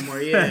watching no more.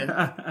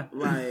 Yeah,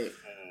 like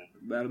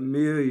about 1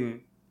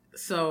 million.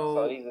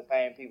 So these are the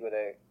same people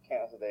that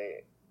canceled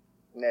their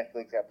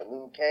Netflix after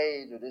Luke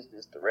Cage, or this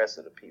just the rest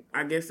of the people?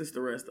 I guess it's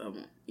the rest of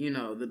them. You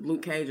know, the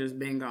Luke Cager's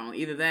been gone.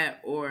 Either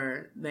that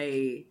or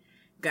they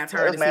got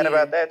tired. I was mad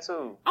about that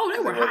too. Oh, they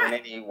were hot.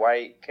 Wasn't any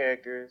white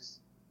characters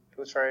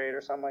portrayed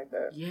or something like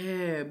that?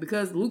 Yeah,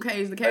 because Luke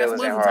Cage, the cast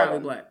was entirely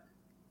Black.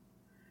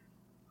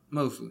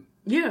 Mostly.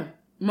 Yeah,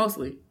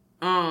 mostly.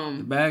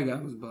 The bad guy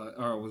was Black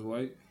or was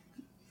white.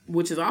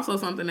 Which is also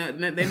something that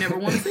they never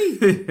want to see.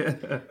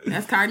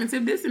 That's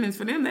cognitive dissonance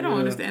for them. They don't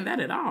understand that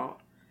at all.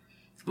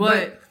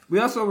 But we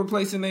also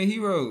replacing their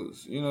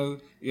heroes. You know,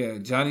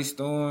 Johnny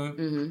Storm.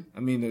 Mm-hmm. I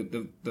mean,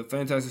 the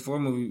Fantastic Four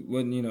movie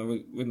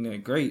wasn't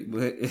that great,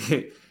 but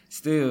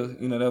still,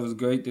 you know, that was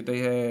great that they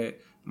had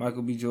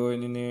Michael B.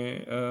 Jordan in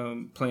there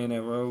playing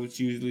that role, which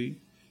usually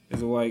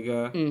is a white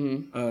guy.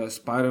 Mm-hmm.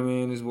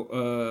 Spider-Man is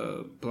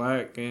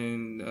black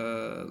and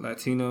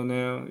Latino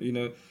now. You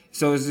know,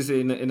 so it's just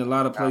in a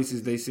lot of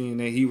places they seeing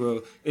their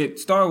hero.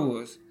 Star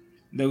Wars,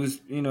 they was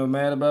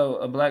mad about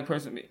a black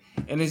person,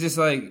 and it's just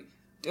like,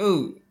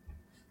 dude,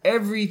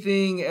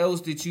 everything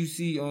else that you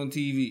see on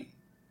TV,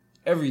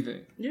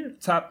 everything,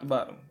 top to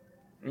bottom,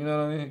 you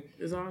know what I mean?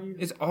 It's all you.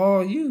 It's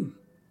all you.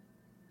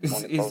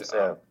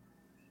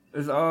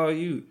 It's all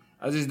you.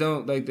 I just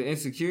don't like the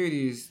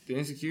insecurity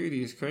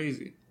is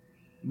crazy,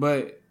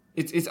 but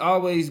it's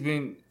always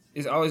been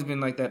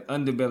like that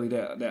underbelly,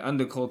 that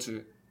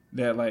underculture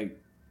that like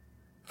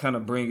kind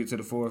of bring it to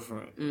the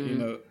forefront.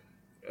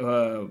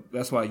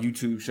 That's why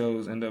YouTube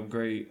shows end up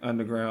great.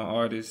 Underground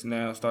artists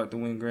now start to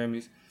win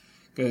Grammys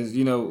because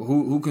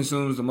who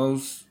consumes the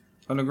most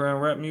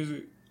underground rap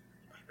music?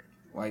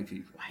 White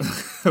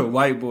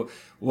people,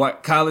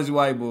 college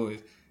white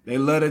boys. They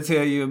love to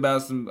tell you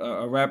about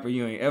a rapper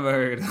you ain't ever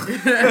heard of.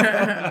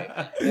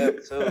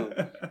 Yep, too.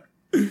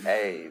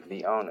 Hey,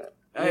 be on it.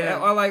 I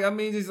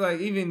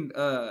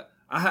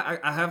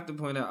have to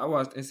point out, I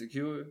watched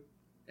Insecure,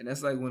 and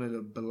that's like one of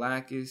the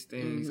blackest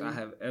things I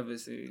have ever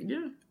seen.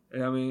 Yeah.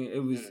 And I mean,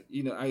 it was,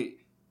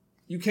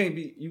 you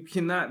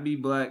cannot be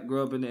black,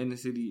 grow up in the inner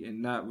city,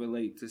 and not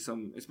relate to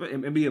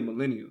and be a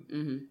millennial,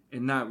 and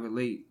not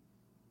relate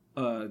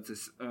to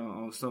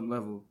on some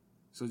level.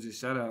 So just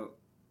shout out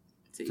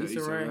to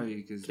Issa Rae,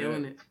 because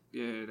killing it.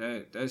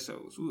 Yeah, that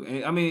shows.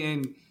 And I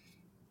mean,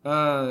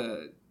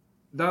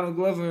 Donald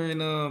Glover in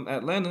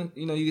Atlanta,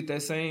 you get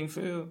that same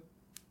feel,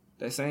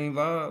 that same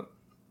vibe,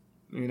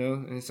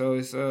 and so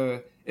it's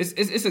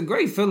a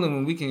great feeling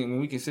when we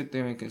can sit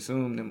there and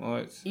consume them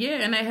arts.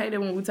 Yeah, and they hate it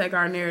when we take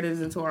our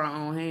narratives into our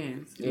own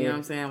hands. You know what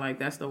I'm saying? Like,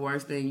 that's the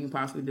worst thing you can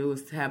possibly do,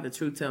 is to have the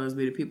truth tellers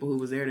be the people who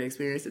was there to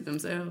experience it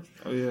themselves.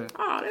 Oh yeah.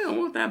 Oh, they don't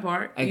want that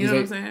part. You know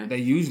what I'm saying? They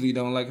usually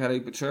don't like how they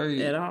portray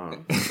it at all.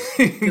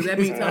 Because that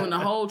means telling the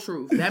whole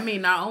truth. That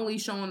means not only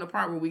showing the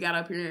part where we got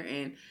up here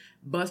and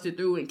busted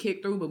through and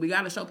kicked through, but we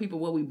got to show people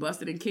what we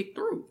busted and kicked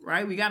through,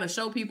 right? We got to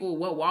show people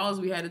what walls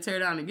we had to tear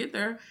down to get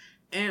there.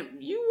 And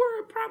you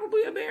were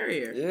probably a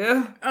barrier.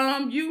 Yeah.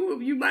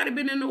 You might have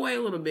been in the way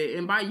a little bit.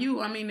 And by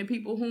you, I mean the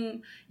people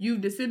whom you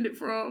descended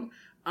from,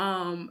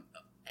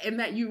 and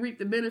that you reap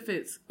the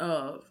benefits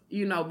of,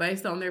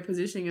 based on their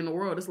positioning in the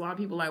world. There's a lot of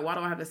people like, why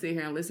do I have to sit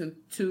here and listen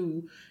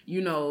to,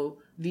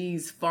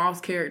 these false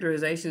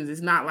characterizations?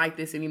 It's not like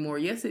this anymore.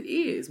 Yes, it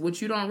is.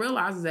 What you don't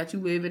realize is that you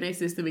live in a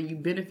system and you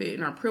benefit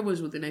and are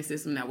privileged within a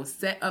system that was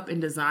set up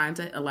and designed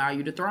to allow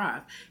you to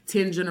thrive.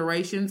 10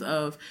 generations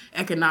of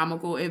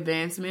economical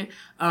advancement,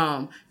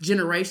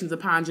 generations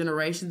upon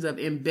generations of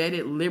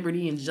embedded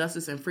liberty and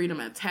justice and freedom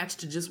attached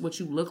to just what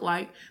you look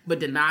like, but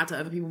denied to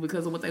other people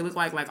because of what they look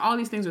like. Like, all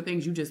these things are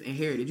things you just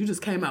inherited. You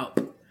just came out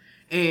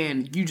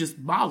and you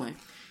just balling.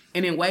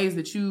 And in ways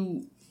that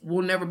you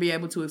will never be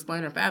able to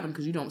explain or fathom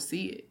because you don't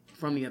see it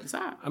from the other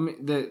side. I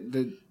mean,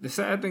 the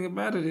sad thing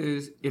about it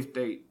is if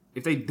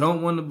they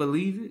don't want to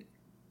believe it,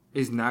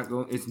 it's not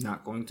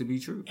going to be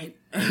true.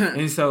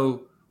 And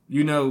so,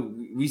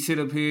 we sit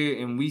up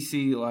here and we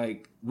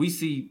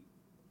see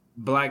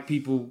black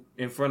people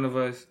in front of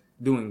us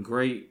doing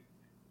great,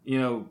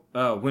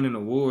 winning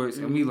awards,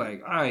 and we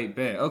like, all right,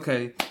 bet,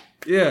 okay,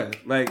 yeah,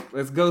 like,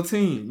 let's go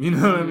team, you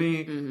know what I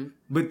mean?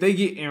 But they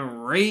get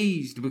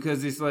enraged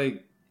because it's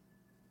like,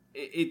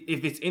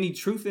 if it's any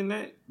truth in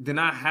that, then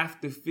I have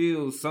to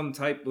feel some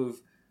type of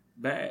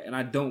bad, and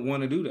I don't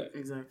want to do that.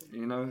 Exactly.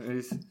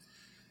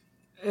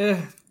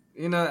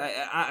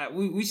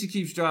 We should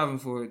keep striving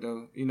for it,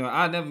 though.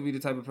 I'd never be the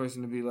type of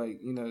person to be like,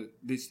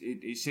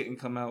 it shouldn't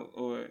come out,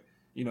 or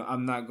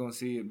I'm not gonna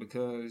see it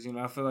because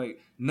I feel like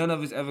none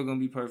of it's ever gonna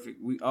be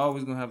perfect. We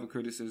always gonna have a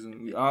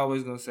criticism. We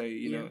always gonna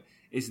say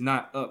it's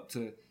not up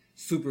to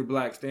super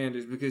black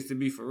standards, because to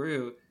be for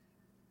real,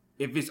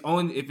 if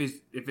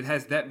it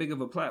has that big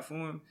of a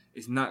platform,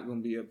 it's not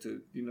going to be up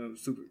to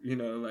super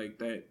like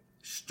that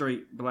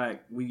straight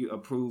black, we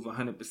approve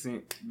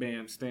 100%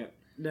 bam stamp.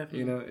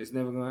 Definitely. It's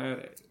never going to have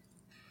that.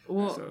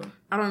 Well, so.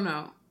 I don't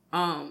know.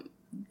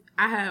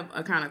 I have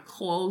a kind of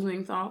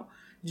closing thought.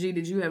 G,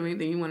 did you have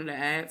anything you wanted to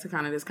add to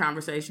kind of this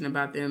conversation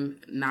about them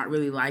not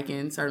really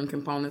liking certain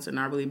components or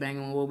not really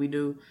banging on what we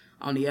do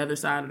on the other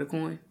side of the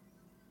coin?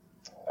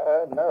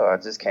 No, I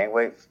just can't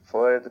wait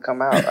for it to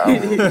come out. I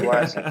will be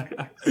watching.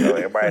 So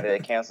everybody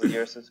that canceled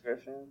your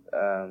subscription,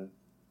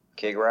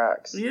 Kid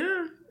rocks.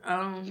 Yeah.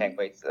 Can't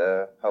wait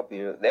to hope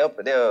you. They'll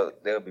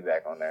be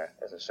back on there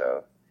as a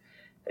show.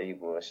 They be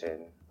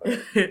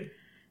bullshitting.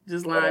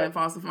 Just lying and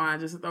falsifying,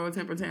 just to throw a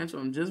temper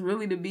tantrum, just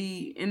really to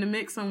be in the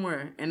mix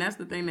somewhere. And that's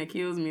the thing that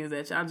kills me, is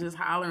that y'all just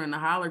hollering to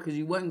holler because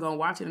you wasn't gonna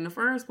watch it in the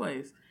first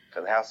place.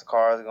 Because House of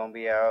Cards is going to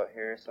be out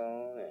here soon.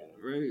 And,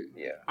 right.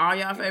 Yeah. All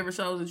y'all favorite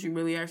shows that you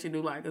really actually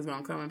do like is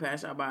going to come and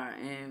pass y'all by.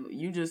 And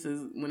you just,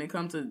 when it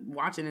comes to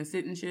watching and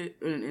sitting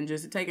shit and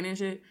just taking in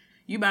shit,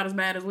 you about as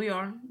bad as we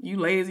are. You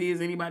lazy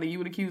as anybody you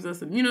would accuse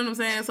us of. You know what I'm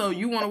saying? So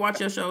you want to watch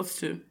your shows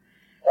too.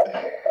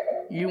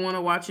 You want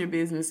to watch your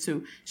business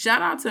too.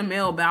 Shout out to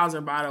Mel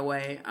Bowser, by the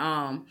way.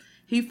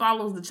 He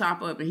follows the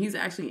Chop Up, and he's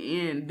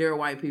actually in Dear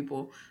White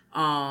People.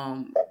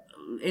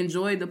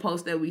 Enjoyed the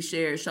post that we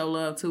shared. Show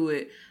love to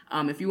it.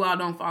 If you all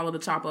don't follow the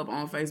Chop Up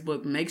on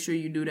Facebook, make sure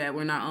you do that.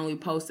 We're not only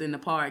posting the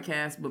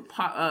podcast, but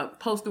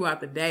post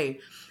throughout the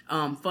day.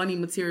 Funny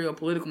material,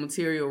 political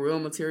material, real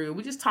material.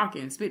 We're just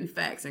talking, spitting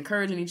facts,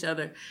 encouraging each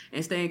other,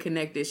 and staying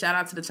connected. Shout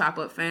out to the Chop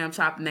Up fam,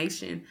 Chop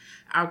Nation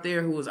out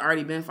there who has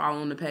already been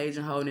following the page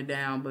and holding it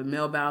down. But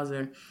Mel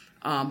Bowser,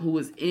 who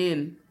was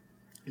in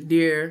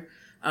Dear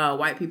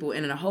White People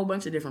and in a whole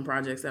bunch of different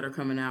projects that are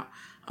coming out.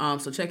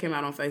 So check him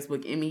out on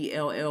Facebook,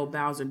 MELL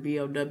Bowser,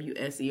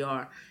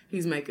 BOWSER.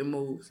 He's making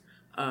moves.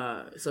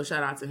 So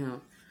shout out to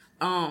him.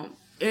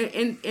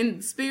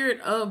 In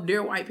spirit of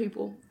Dear White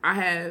People, I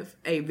have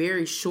a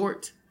very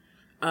short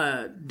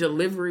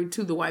delivery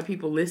to the white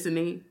people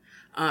listening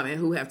and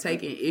who have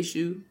taken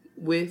issue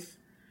with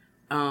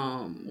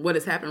what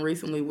has happened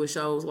recently with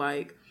shows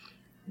like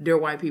Dear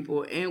White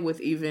People and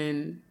with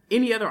even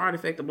any other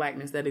artifact of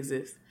blackness that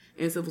exists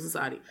in civil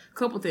society.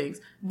 Couple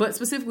things, but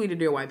specifically to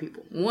Dear White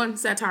People. One,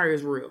 satire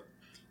is real.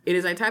 It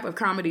is a type of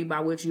comedy by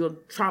which you'll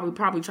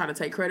probably try to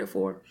take credit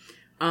for.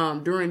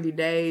 During the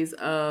days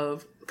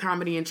of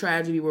comedy and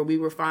tragedy where we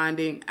were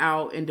finding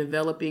out and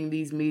developing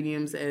these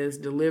mediums as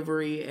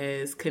delivery,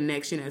 as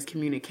connection, as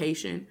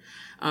communication,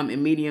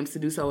 and mediums to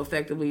do so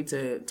effectively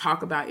to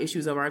talk about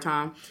issues of our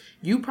time,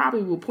 you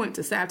probably will point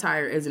to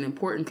satire as an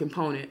important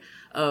component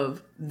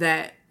of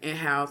that and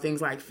how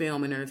things like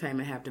film and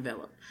entertainment have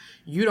developed.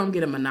 You don't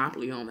get a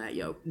monopoly on that,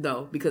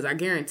 though, because I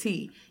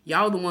guarantee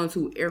y'all the ones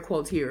who, air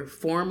quotes here,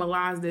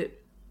 formalized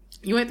it.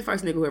 You ain't the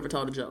first nigga who ever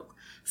told a joke.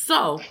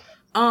 So,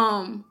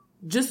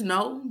 just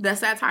know that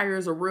satire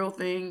is a real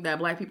thing, that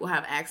black people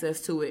have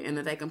access to it, and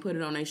that they can put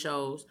it on their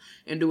shows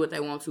and do what they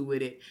want to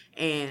with it.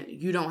 And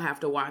you don't have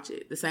to watch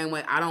it. The same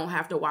way I don't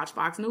have to watch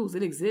Fox News.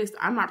 It exists.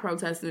 I'm not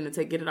protesting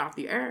to get it off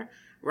the air.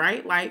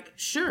 Right? Like,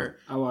 sure.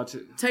 I watch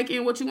it. Take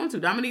in what you want to.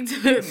 Dominique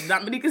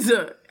is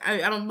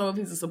I don't know if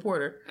he's a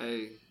supporter.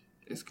 Hey,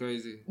 it's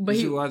crazy. But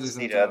you watch it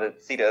see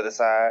the other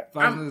side.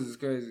 Fox News is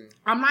crazy.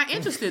 I'm not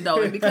interested,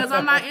 though. And because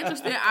I'm not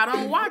interested, I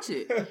don't watch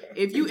it.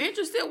 If you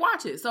interested,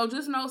 watch it. So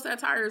just know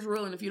satire is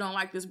real. And if you don't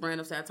like this brand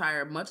of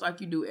satire, much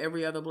like you do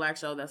every other black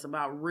show that's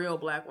about real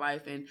black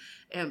life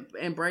and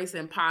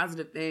embracing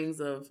positive things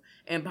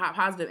and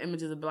positive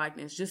images of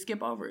blackness, just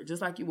skip over it.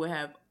 Just like you would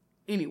have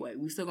anyway.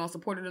 We still gonna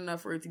support it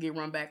enough for it to get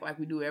run back like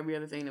we do every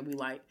other thing that we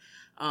like.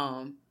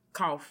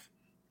 Cough.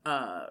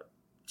 I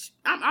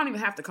don't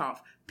even have to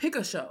cough. Pick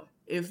a show.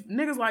 If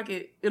niggas like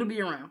it, it'll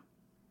be around.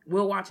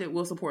 We'll watch it.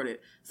 We'll support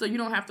it. So you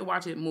don't have to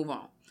watch it and move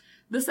on.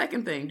 The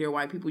second thing, Dear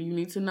White People, you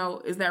need to know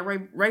is that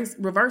reverse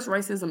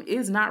racism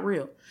is not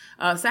real.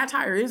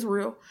 Satire is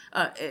real.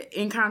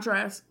 In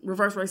contrast,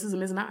 reverse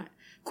racism is not.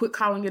 Quit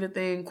calling it a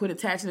thing. Quit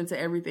attaching it to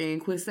everything.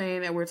 Quit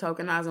saying that we're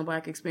tokenizing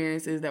black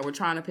experiences, that we're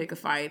trying to pick a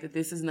fight, that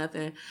this is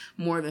nothing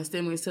more than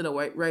stimulus to the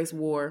race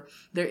war.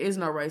 There is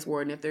no race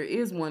war. And if there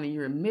is one and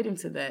you're admitting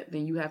to that,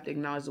 then you have to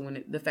acknowledge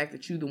the fact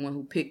that you're the one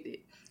who picked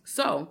it.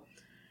 So,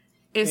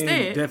 instead...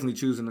 And you're definitely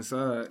choosing a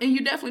side. And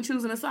you're definitely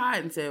choosing a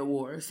side in said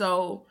war.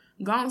 So,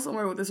 gone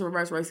somewhere with this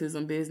reverse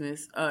racism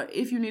business.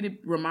 If you need a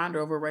reminder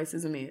of what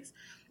racism is,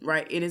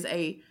 right? It is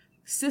a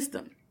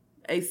system.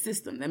 A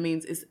system. That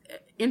means it's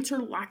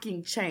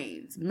interlocking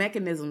chains,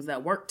 mechanisms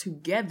that work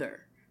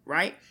together,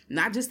 right?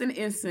 Not just an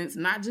instance,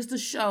 not just a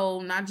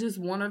show, not just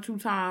one or two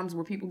times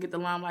where people get the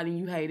limelight and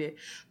you hate it,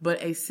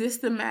 but a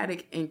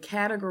systematic and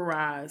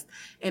categorized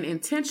and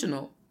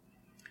intentional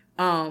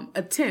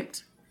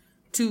attempt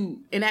to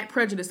enact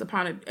prejudice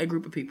upon a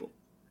group of people,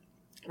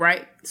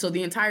 right? So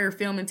the entire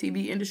film and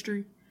TV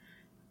industry,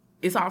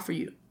 it's all for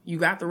you. You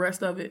got the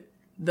rest of it.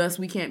 Thus,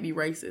 we can't be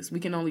racist. We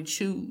can only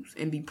choose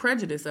and be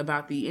prejudiced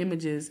about the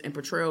images and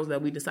portrayals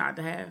that we decide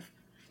to have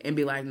and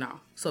be like, no.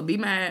 So be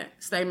mad,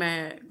 stay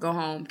mad, go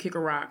home, kick a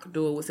rock,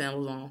 do it with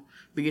sandals on,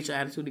 but get your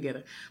attitude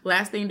together.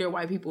 Last thing, Dear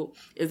White People,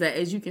 is that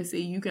as you can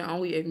see, you can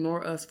only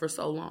ignore us for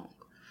so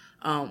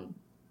long.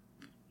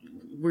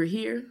 We're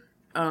here.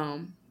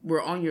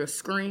 We're on your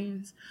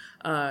screens.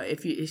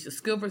 If it's a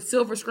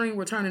silver screen,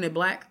 we're turning it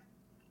black.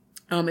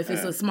 If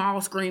it's a small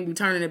screen, we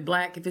turning it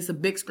black. If it's a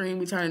big screen,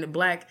 we turning it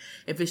black.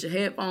 If it's your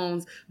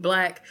headphones,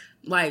 black.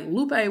 Like,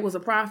 Lupe was a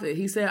prophet.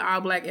 He said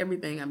all black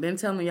everything. I've been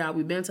telling y'all,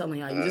 we've been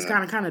telling y'all. You just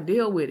kind of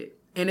deal with it.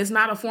 And it's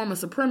not a form of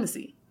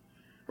supremacy,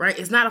 right?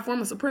 It's not a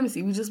form of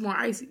supremacy. We just more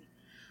icy.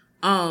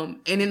 And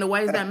in the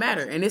ways that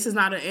matter. And this is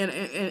not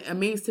a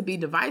means to be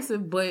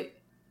divisive, but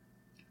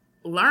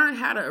learn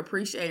how to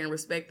appreciate and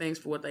respect things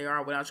for what they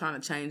are without trying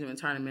to change them and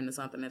turn them into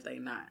something that they're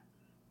not.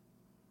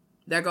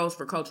 That goes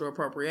for cultural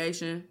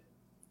appropriation.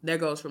 That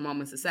goes for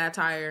moments of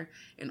satire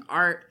and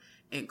art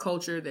and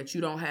culture that you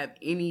don't have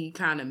any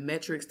kind of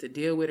metrics to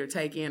deal with or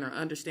take in or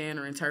understand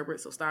or interpret,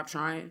 so stop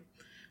trying.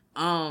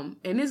 And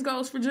this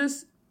goes for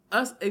just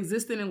us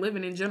existing and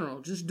living in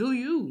general. Just do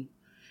you.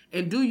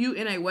 And do you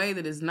in a way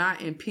that is not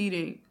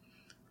impeding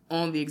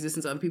on the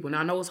existence of other people.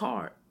 Now, I know it's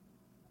hard.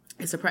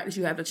 It's a practice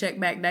you have to check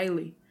back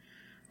daily.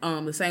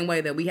 The same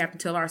way that we have to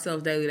tell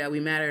ourselves daily that we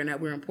matter and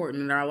that we're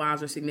important and that our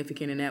lives are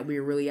significant and that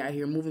we're really out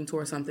here moving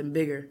towards something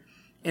bigger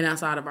and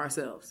outside of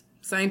ourselves.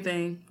 Same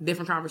thing,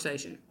 different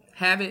conversation.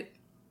 Have it,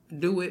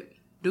 do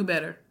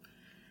better,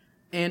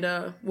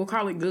 and we'll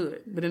call it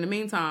good. But in the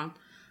meantime,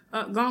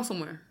 go on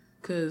somewhere,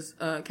 because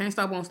can't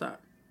stop, won't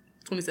stop.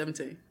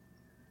 2017.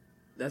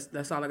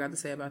 That's all I got to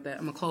say about that.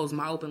 I'm going to close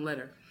my open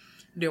letter.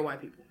 Dear white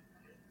people.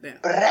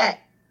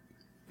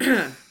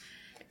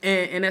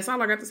 and that's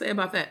all I got to say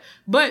about that.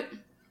 But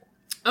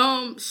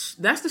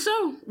that's the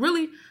show,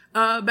 really.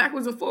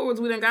 Backwards and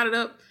forwards, we done got it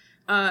up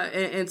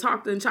and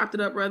talked and chopped it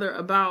up, rather,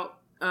 about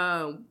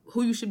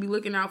who you should be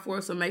looking out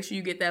for. So make sure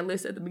you get that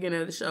list at the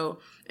beginning of the show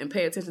and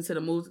pay attention to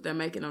the moves that they're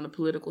making on the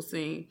political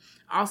scene.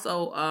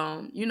 Also,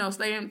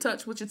 stay in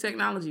touch with your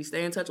technology.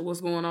 Stay in touch with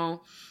what's going on.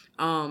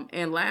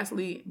 And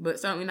lastly, but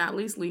certainly not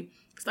leastly,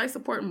 stay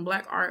supporting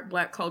Black art,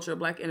 Black culture,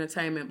 Black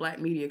entertainment, Black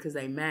media, because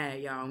they mad,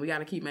 y'all. And we got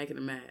to keep making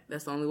them mad.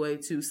 That's the only way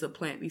to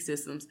supplant these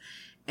systems.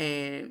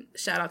 And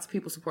shout out to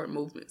people supporting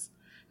movements.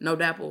 No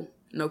Dapple,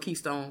 no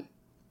Keystone,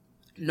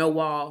 no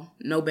Wall,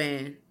 no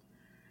band,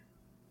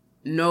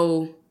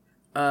 no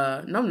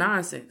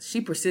nonsense. She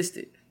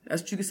persisted.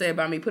 That's what you can say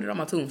about me. Put it on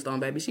my tombstone,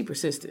 baby. She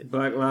persisted.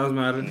 Black Lives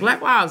Matter.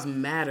 Black Lives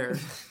Matter.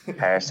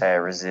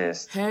 Hashtag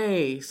resist.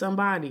 Hey,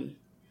 somebody.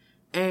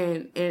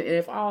 And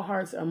if all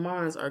hearts and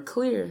minds are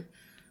clear,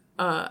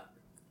 I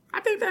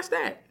think that's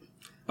that.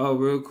 Oh,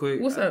 real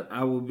quick. What's up?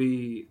 I will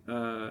be.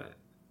 I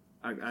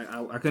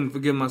couldn't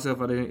forgive myself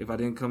if I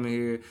didn't come in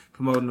here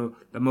promoting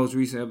the most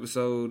recent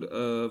episode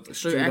of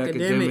Street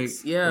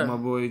Academics. Yeah. With my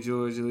boy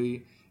George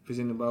Lee,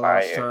 presented by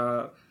Lost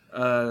Tribe.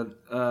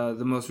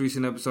 The most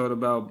recent episode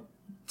about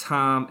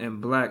time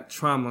and Black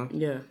trauma.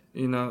 Yeah.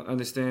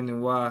 Understanding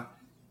why.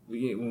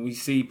 When we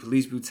see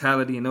police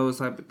brutality and those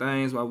type of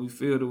things, why we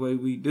feel the way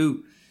we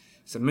do.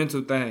 It's a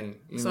mental thing.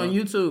 It's on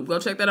YouTube. Go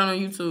check that out on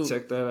YouTube.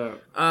 Check that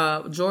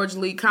out. George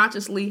Lee,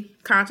 consciously,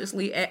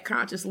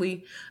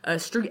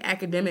 Street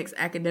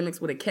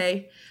Academics with a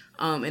K.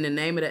 And the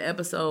name of the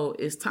episode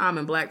is Time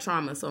and Black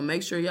Trauma. So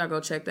make sure y'all go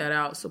check that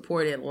out,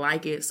 support it,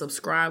 like it,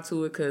 subscribe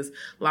to it, because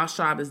Lost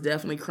Tribe is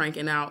definitely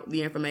cranking out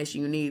the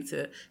information you need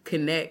to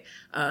connect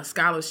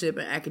scholarship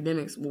and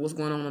academics with what's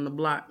going on the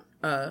block.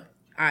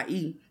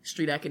 I.e.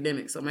 Street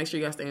Academics. So make sure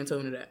y'all stay in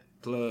tune to that.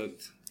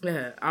 Plugged.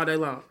 Yeah, all day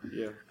long.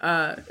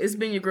 Yeah. It's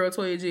been your girl,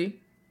 Toya G.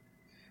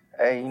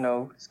 Hey,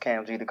 it's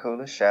Cam G the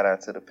coolest. Shout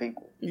out to the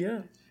people. Yeah.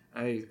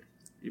 Hey,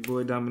 your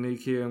boy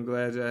Dominique here. I'm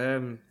glad y'all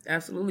have me.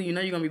 Absolutely. You're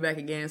going to be back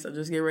again, so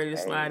just get ready to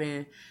slide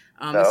in.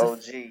 The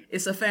OG.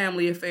 It's a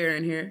family affair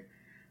in here.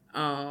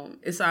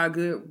 It's all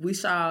good. We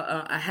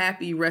saw a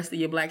happy rest of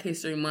your Black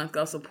History Month.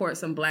 Go support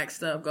some Black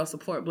stuff. Go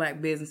support Black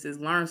businesses.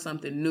 Learn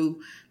something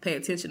new. Pay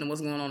attention to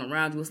what's going on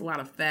around you. It's a lot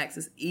of facts.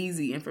 It's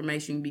easy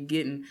information you be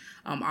getting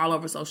all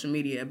over social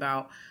media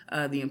about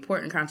the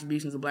important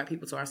contributions of Black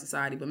people to our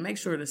society. But make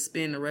sure to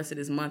spend the rest of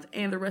this month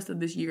and the rest of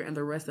this year and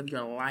the rest of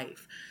your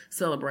life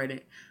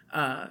celebrating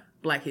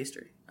Black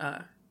history.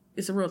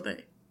 It's a real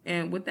thing.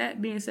 And with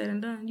that being said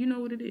and done, you know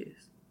what it is.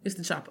 It's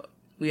the Chop Up.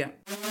 We out.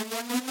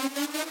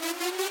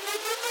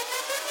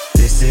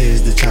 This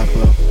is the chop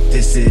up.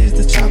 This is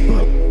the chop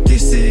up.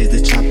 This is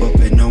the chop up,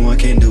 and no one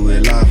can do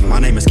it live. My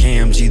name is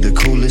Cam G, the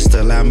coolest.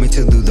 Allow me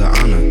to do the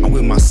honor. I'm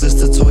with my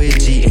sister Toya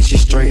G, and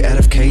she's straight out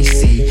of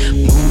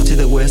KC. Moved to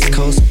the West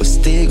Coast, but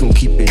still gon'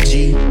 keep it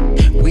G.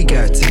 We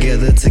got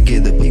together to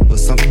give the people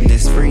something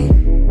that's free.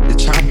 The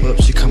chop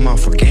up should come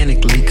off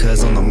organically,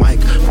 cause on the mic,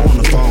 on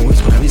the phone, we're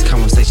gonna have these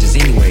conversations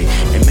anyway.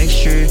 And make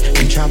sure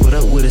you chop it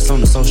up with us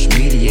on the social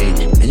media.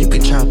 And you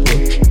can chop up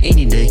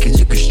any day, cause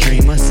you can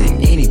stream us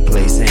in any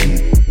place. And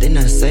then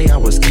I say I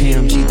was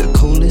Cam G